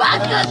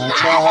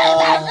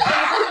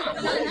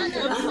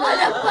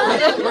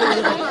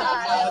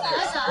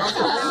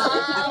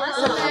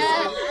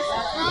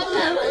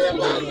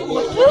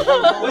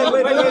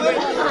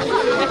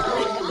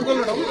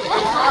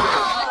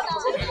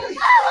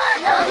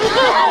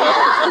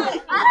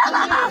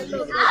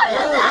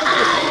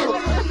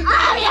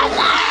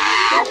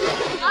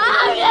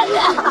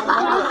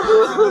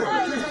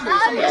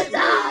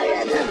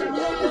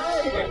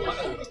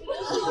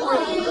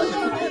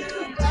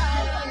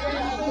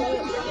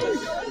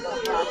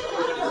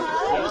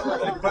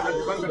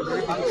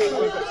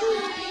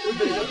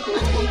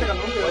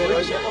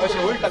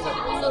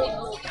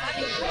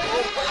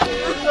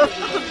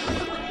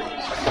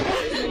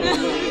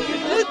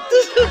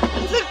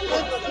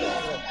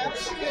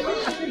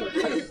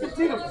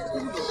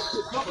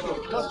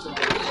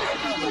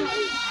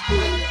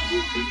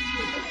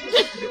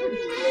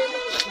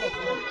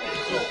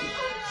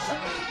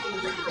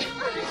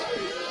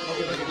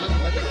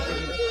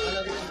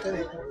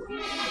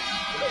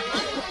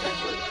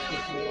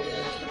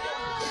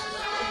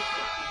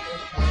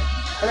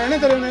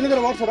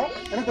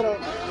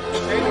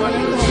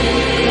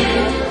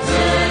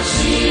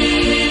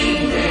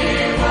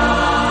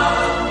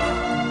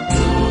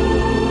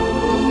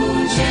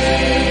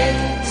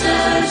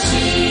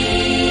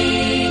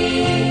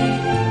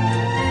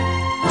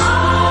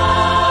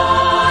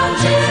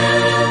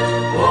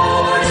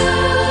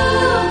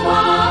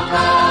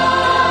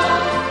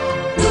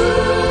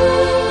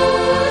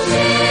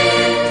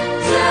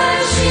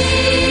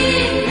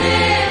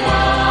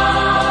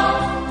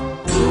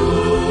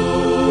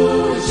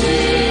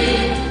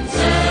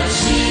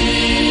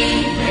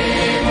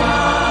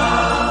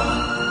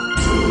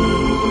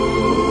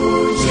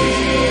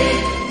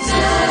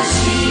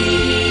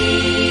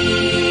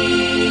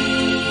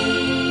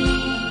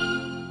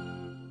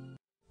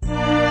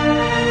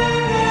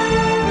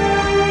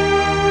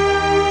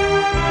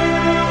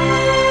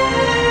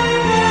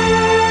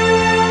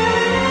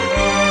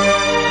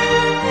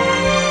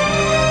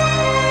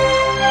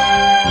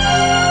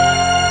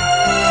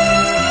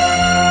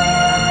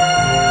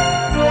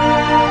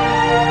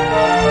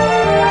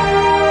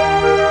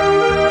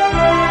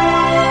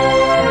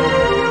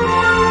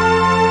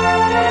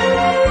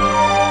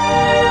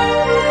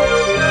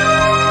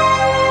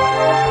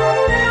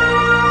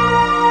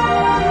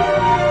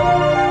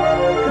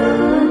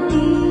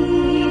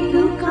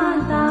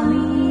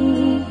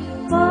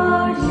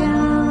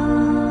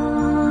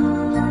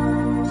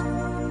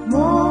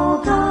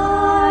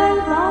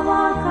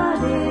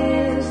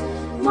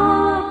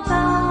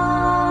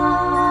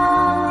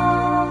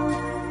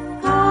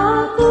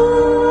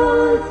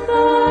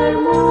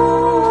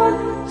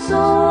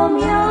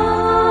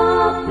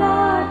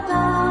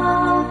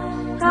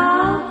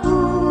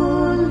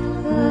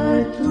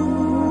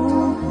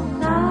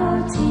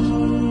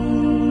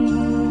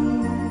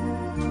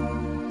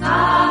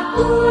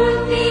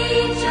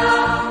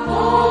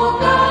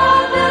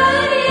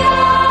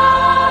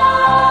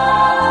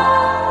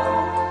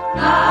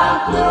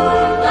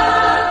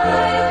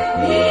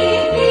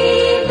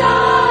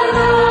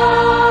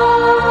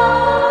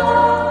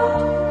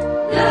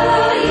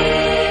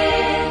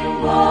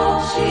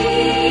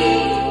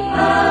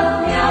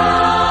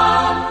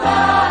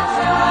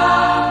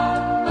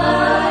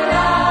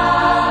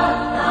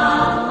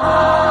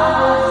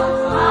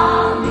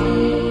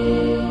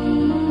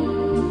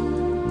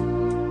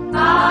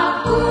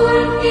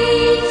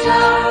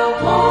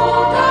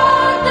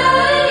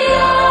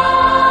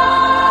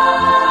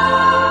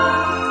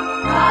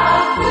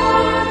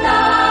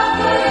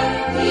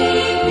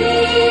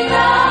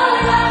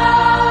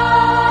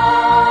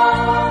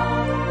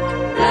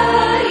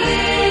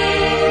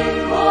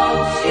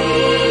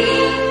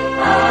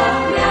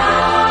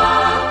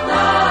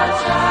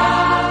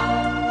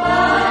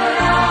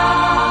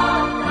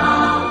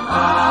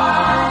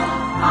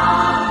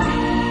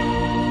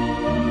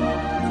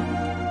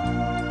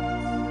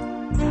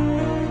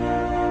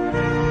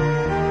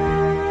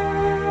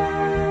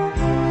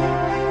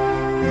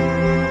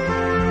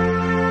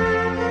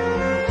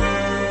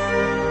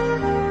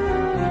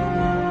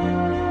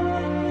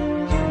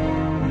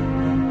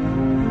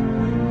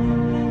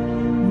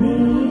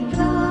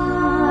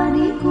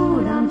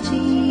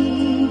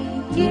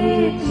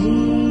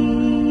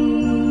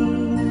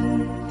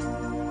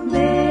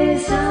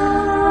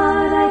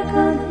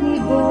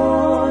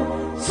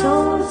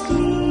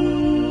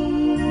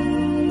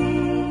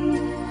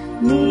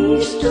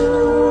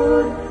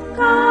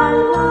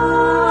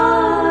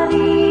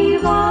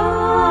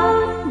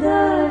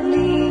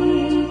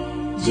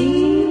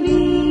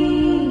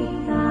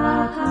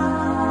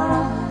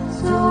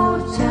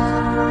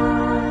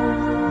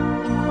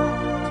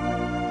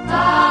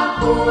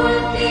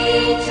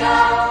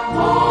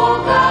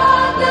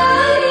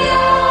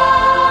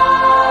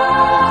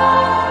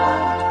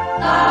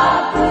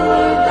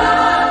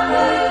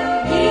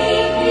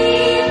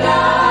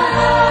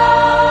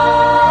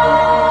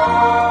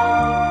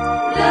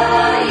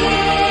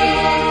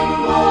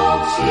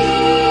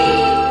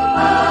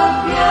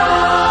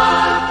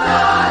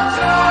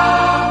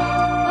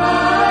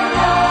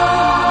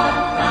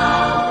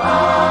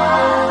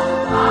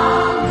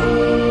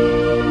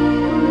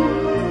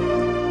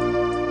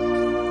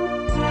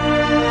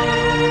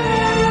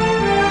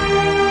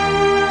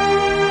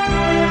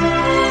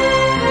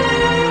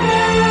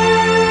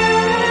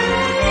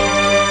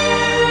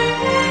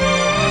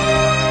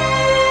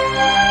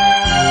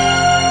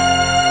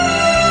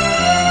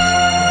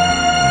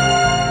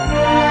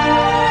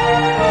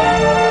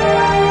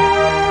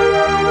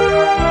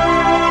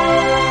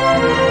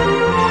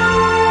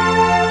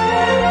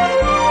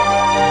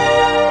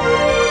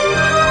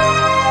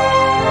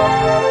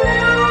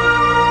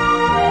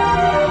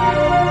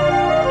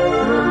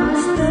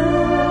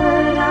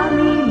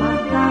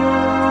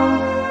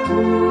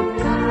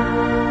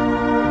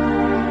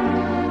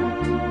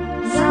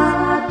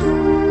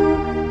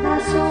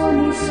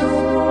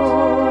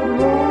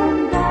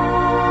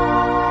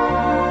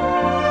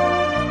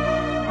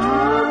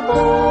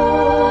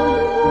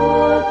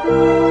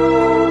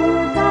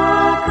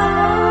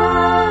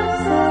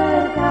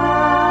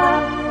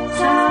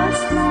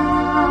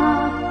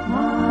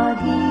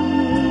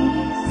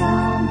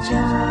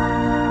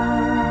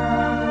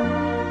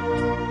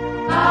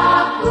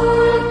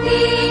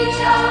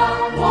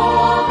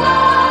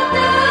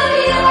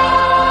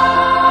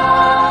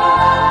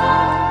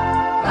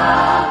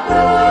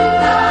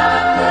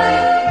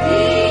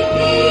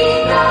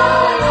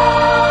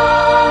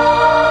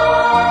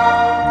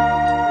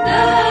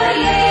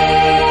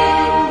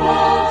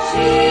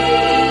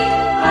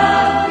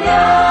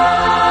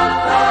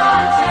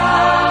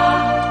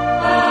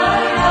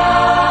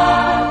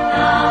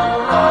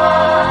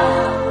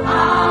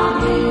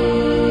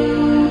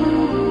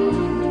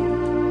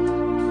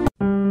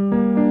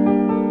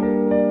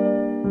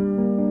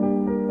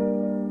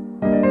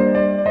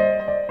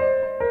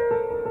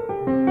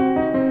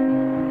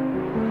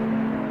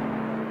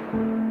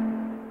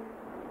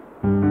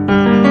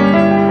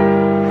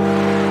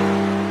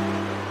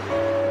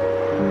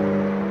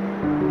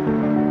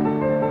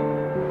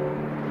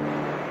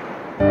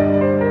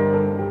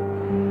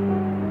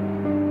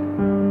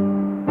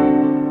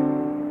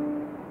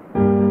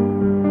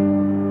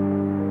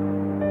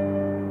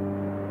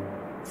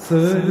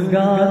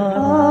Sărgat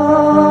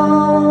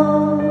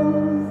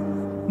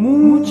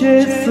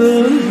muce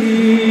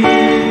sănghi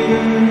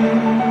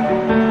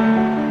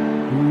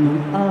cu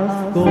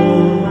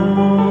astol.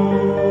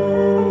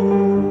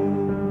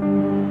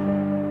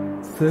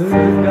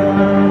 Sărgat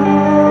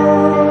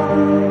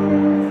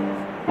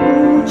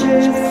muce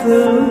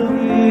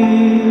sănghi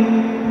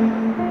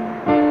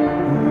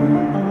cu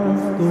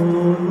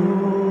astol.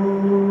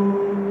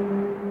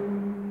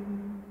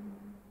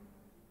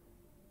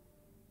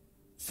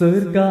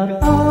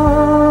 Sărgat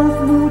azi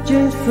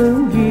muce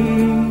sănghi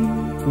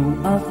cu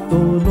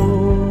astolo.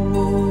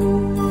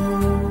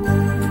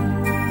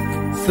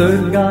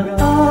 Sărgat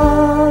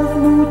azi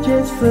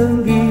muce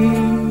sănghi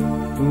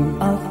cu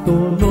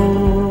astolo.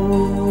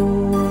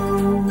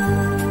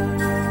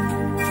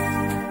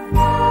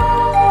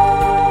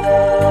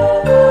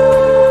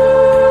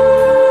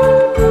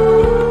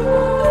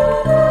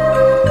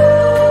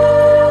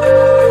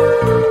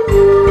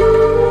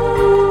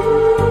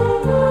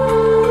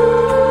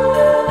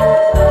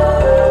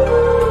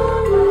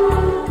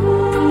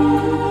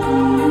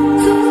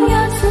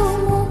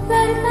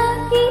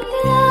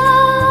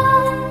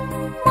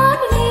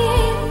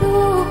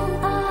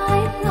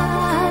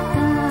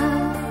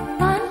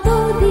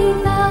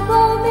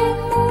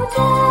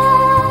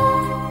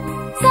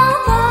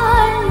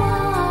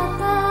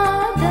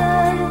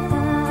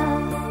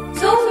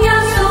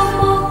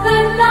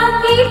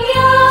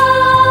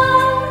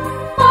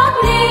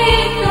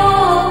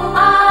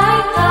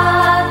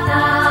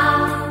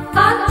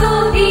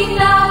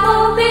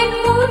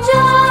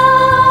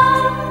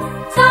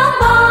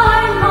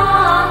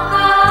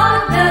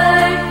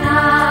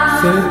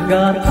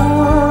 Sărgat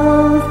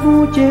azi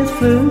muce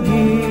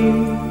sănghi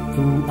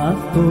cu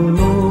astolo.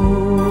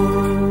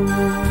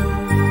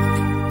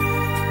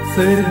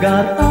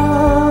 Sărgat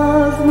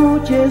azi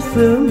muce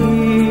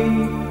sănghi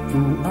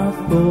cu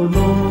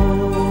astolo.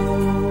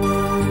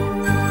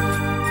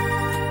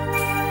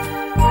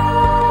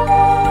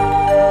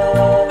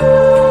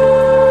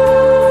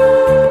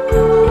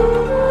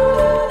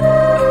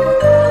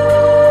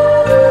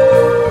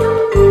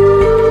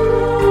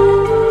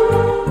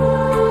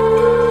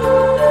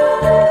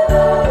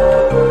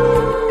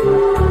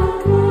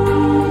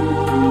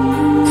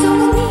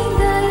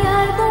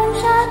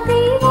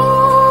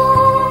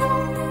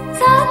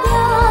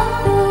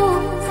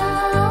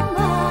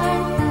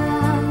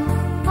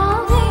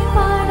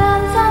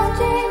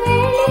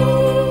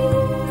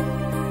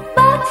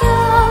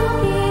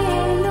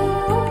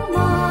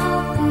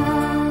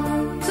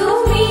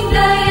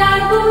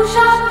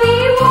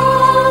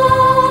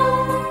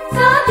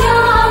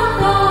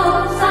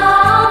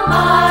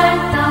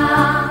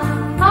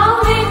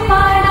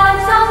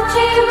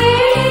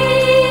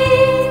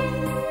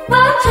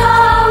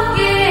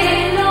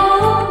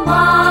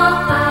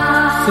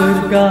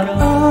 Sărgat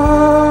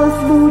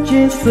azi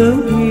muce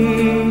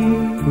sănghi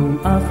cu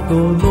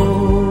astolo.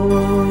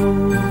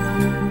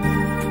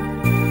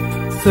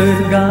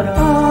 Sărgat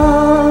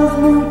azi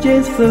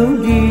muce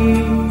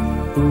sănghi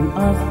cu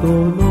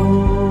astolo.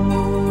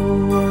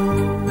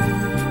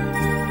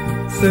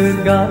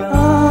 Sărgat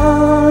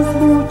azi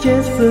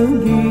muce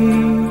sănghi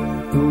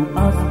cu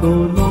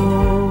astolo.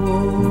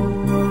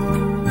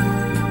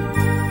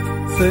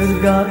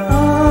 Sărgat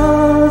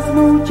azi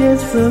muce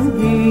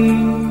sănghi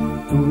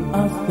cu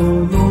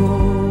astolo.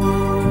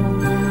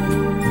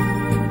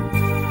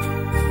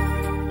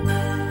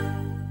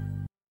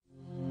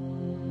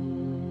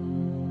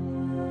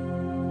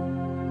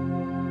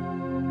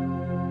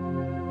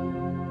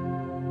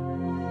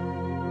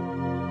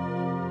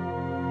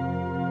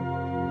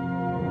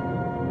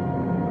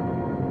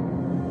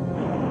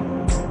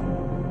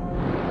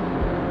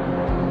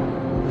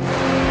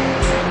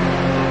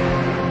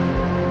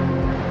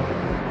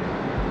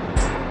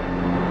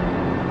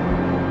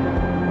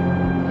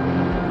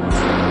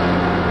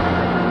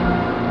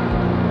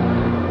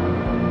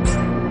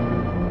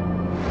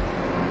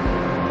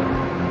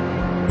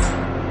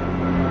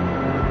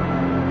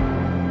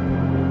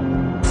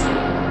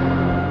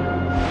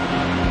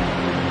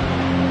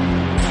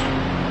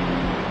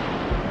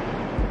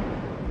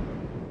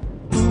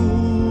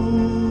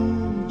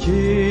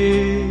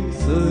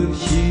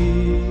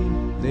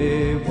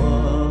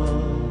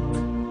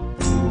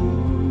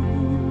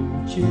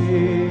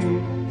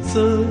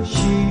 Să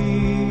și